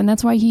this stuff, and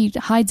that's why he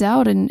hides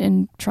out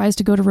and tries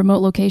to go to remote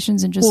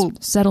locations and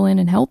just settle in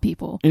and help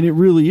people. And it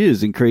really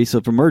is, in case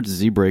of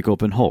emergency, break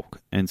open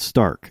Hulk and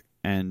Stark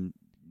and,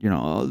 you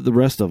know, the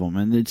rest of them.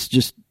 And it's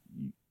just,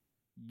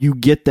 you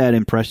get that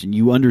impression.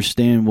 You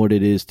understand what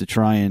it is to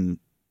try and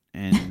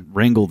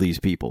wrangle these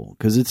people,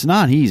 because it's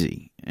not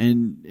easy.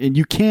 And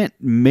you can't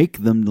make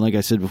them, like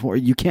I said before,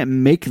 you can't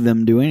make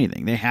them do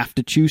anything. They have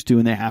to choose to,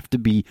 and they have to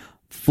be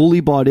fully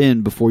bought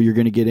in before you're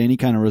going to get any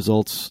kind of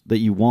results that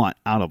you want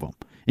out of them.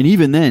 And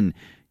even then,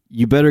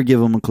 you better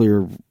give them a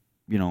clear,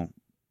 you know,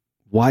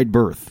 wide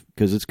berth,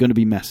 because it's going to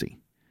be messy.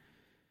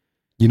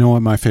 You know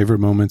what my favorite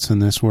moments in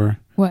this were?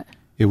 What?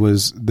 They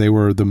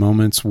were the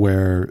moments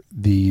where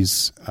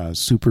these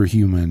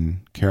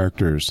superhuman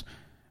characters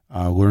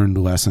learned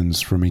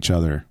lessons from each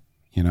other.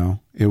 You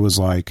know, it was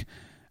like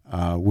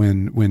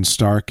when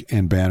Stark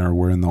and Banner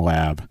were in the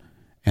lab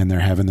and they're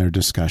having their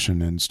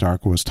discussion, and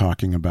Stark was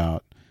talking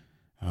about,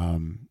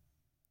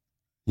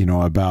 you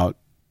know, about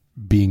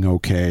being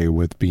okay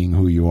with being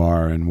who you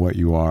are and what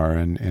you are,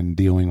 and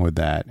dealing with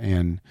that.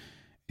 And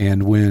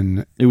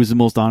when it was the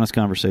most honest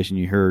conversation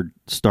you heard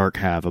Stark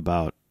have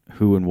about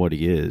who and what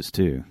he is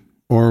too.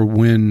 Or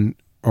when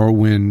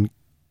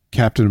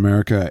Captain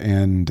America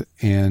and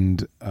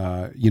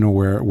you know,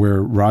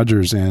 where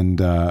Rogers and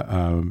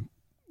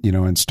you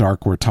know, and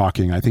Stark were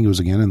talking, I think it was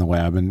again in the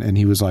lab, and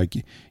he was like,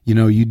 you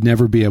know, you'd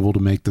never be able to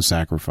make the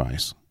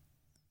sacrifice.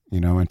 You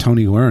know, and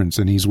Tony learns,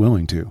 and he's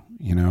willing to,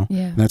 you know,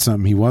 and that's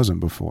something he wasn't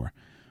before.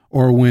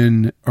 Or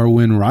when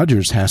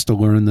Rogers has to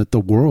learn that the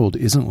world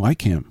isn't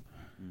like him,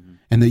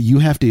 and that you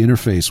have to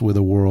interface with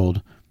a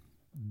world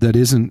that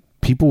isn't,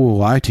 people will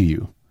lie to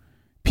you,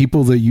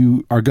 people that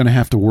you are going to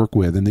have to work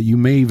with, and that you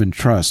may even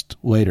trust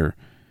later.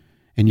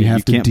 And you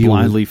have to can't deal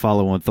blindly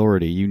follow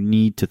authority. You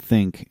need to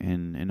think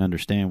and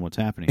understand what's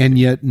happening. And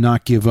yet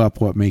not give up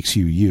what makes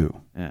you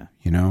you. Yeah.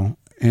 You know?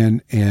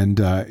 And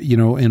you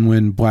know, and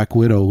when Black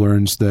Widow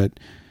learns that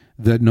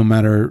no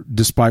matter,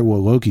 despite what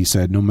Loki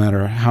said, no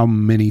matter how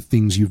many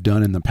things you've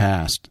done in the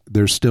past,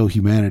 there's still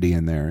humanity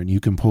in there, and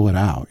you can pull it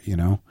out, you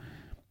know?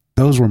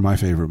 Those were my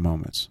favorite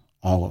moments.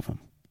 All of them.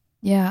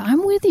 Yeah,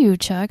 I'm with you,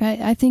 Chuck.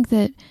 I think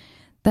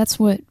that's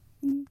what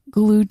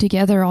glued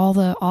together all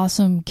the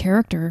awesome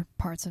character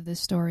parts of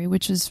this story,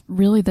 which is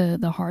really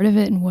the heart of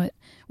it and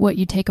what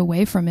you take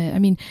away from it. I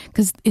mean,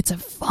 because it's a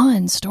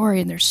fun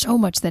story and there's so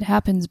much that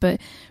happens, but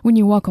when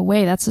you walk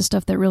away, that's the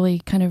stuff that really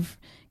kind of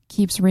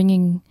keeps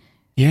ringing,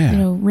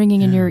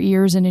 ringing in your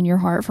ears and in your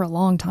heart for a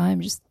long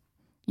time. Just,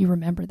 you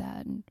remember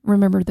that and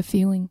remember the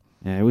feeling.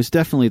 Yeah, it was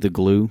definitely the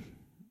glue.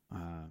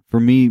 For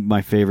me,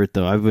 my favorite,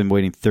 though, I've been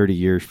waiting 30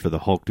 years for the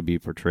Hulk to be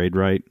portrayed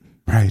right.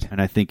 Right. And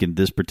I think in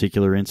this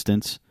particular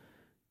instance,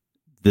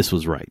 this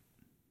was right.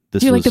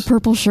 Do you like the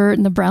purple shirt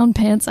and the brown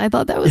pants? I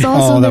thought that was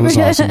awesome. Oh, that was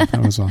awesome.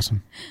 That was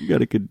awesome. You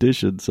got a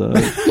condition, son.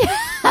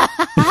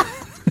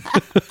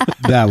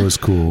 That was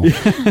cool.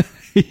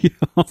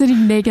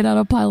 Sitting naked on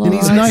a pile of and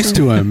he's rocks. nice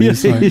to him.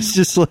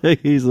 He's like,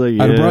 he's like,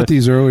 yeah. I brought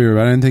these earlier,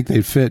 but I didn't think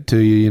they'd fit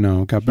till you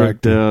got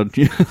back down.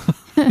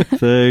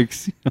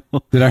 Thanks.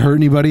 Did I hurt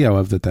anybody? I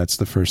love that. That's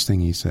the first thing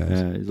he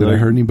says. Yeah, Did I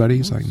hurt anybody?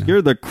 He's like, no.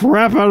 Scared the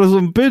crap out of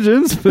some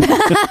pigeons.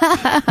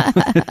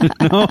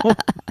 No.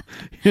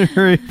 You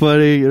hurt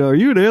anybody? Are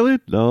you an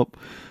alien? Nope.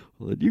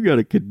 Well, you got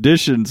a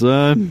condition,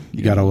 son.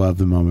 You gotta love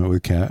the moment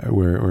with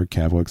where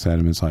Cav looks at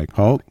him. It's like,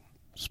 Hulk,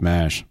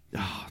 smash.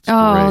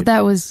 Oh, great.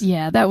 that was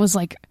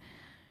like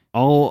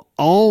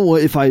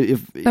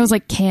that was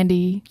like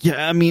candy.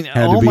 Yeah, I mean,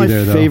 all my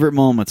favorite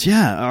moments,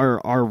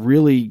 are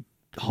really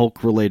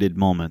Hulk related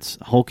moments.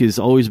 Hulk has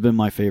always been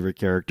my favorite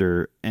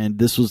character, and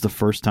this was the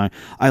first time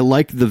I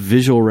liked the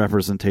visual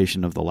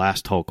representation of the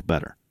last Hulk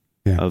better.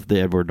 Yeah. Of the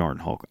Edward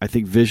Norton Hulk. I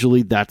think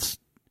visually that's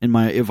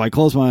if I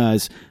close my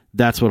eyes,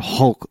 that's what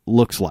Hulk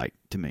looks like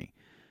to me.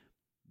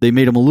 They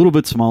made him a little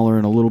bit smaller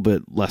and a little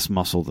bit less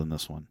muscle than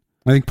this one.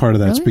 I think part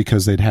of that's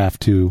because he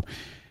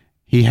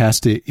has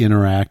to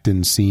interact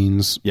in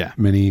scenes,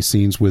 many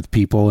scenes with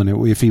people,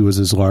 and if he was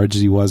as large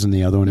as he was in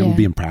the other one, it would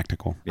be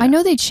impractical. Yeah. I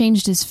know they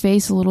changed his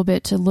face a little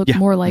bit to look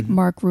more like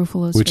Mark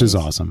Ruffalo's which face. is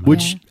awesome.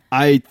 Which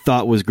I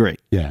thought was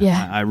great.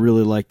 Yeah. I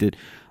really liked it.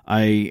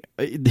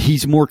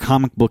 He's more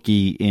comic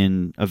booky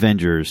in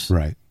Avengers.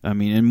 Right. I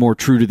mean, and more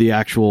true to the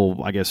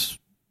actual, I guess,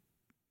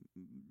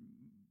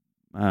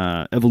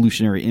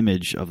 evolutionary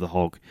image of the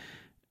Hulk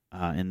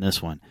in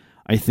this one.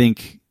 I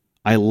think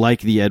I like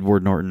the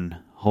Edward Norton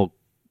Hulk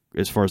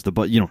as far as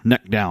the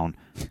neck down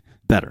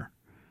better.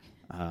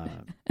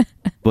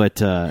 But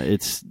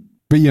it's.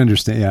 But you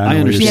understand, I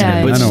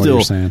understand, but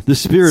still, the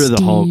spirit of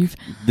the Hulk.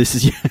 This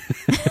is,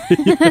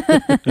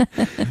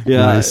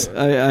 nice.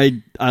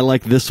 I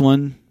like this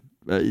one.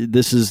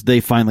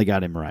 They finally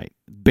got him right.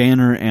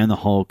 Banner and the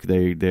Hulk,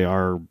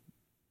 they're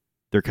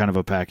kind of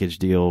a package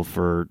deal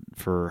for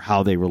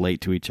how they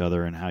relate to each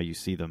other and how you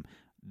see them.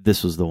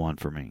 This was the one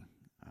for me.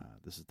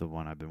 This is the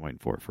one I've been waiting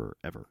for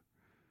forever.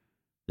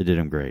 They did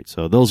him great.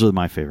 So those are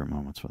my favorite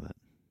moments with it.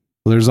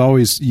 Well, there's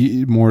always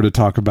more to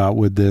talk about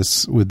with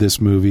this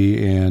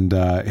movie, and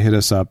hit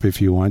us up if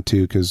you want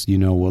to, because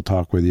we'll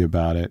talk with you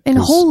about it. And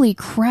holy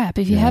crap,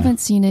 if you haven't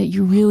seen it,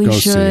 you really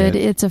should.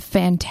 It's a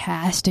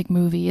fantastic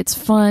movie. It's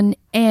fun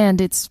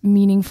and it's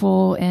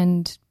meaningful,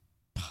 and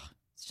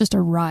it's just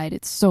a ride.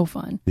 It's so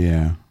fun.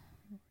 Yeah.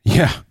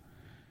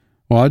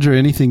 Well, Audrey,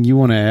 anything you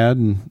want to add?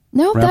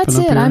 No, that's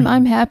it.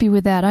 I'm happy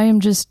with that.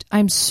 I'm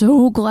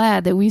so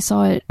glad that we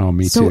saw it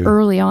so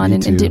early on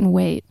and didn't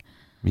wait.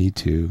 Me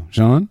too.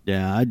 John?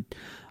 Yeah,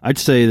 I'd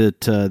say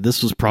that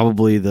this was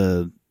probably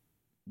for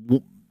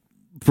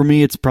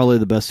me, it's probably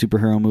the best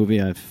superhero movie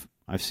I've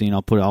seen.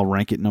 I'll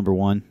rank it number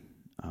one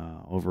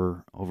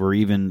over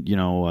even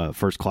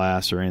First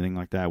Class or anything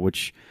like that,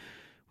 which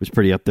was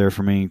pretty up there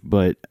for me.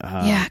 But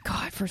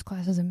God, First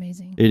Class is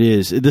amazing. It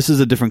is. This is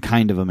a different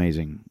kind of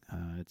amazing.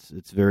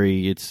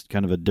 It's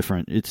kind of a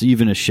different. It's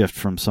even a shift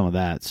from some of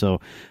that.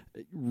 So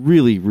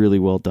really, really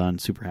well done.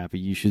 Super happy.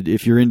 You should,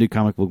 if you're into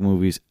comic book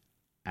movies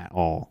at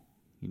all,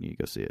 you need to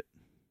go see it.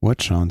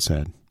 What Sean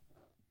said.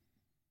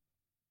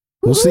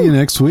 We'll see you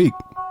next week.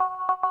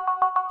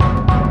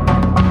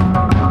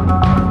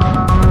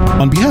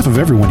 On behalf of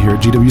everyone here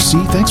at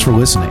GWC, thanks for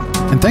listening.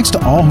 And thanks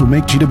to all who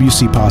make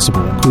GWC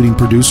possible, including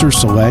producer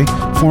Soleil,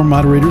 forum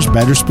moderators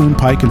Badger Spoon,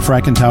 Pike, and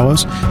Frack and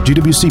Talos,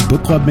 GWC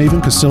Book Club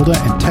Maven Casilda,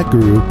 and tech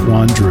guru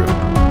Juan Drew.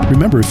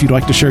 Remember, if you'd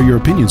like to share your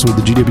opinions with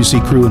the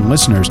GWC crew and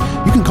listeners,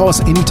 you can call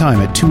us anytime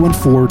at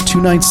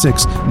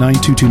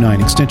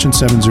 214-296-9229, extension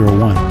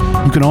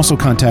 701. You can also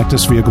contact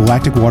us via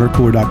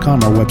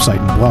galacticwatercooler.com, our website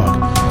and blog.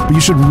 But you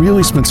should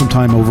really spend some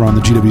time over on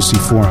the GWC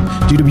forum.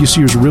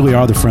 GWCers really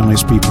are the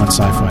friendliest people in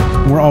sci-fi,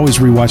 and we're always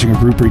rewatching or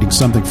group reading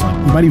something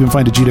fun. You might even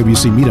find a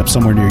GWC meetup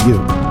somewhere near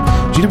you.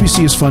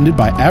 GWC is funded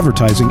by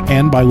advertising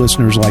and by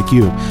listeners like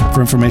you.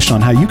 For information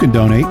on how you can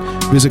donate,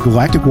 visit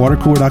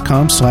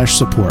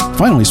galacticwatercooler.com/support.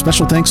 Finally,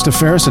 special thanks to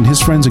Ferris and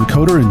his friends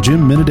Encoder and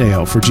Jim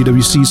Minadeo for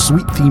GWC's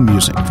sweet theme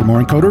music. For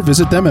more Encoder,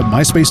 visit them at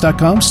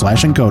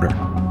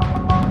myspace.com/Encoder.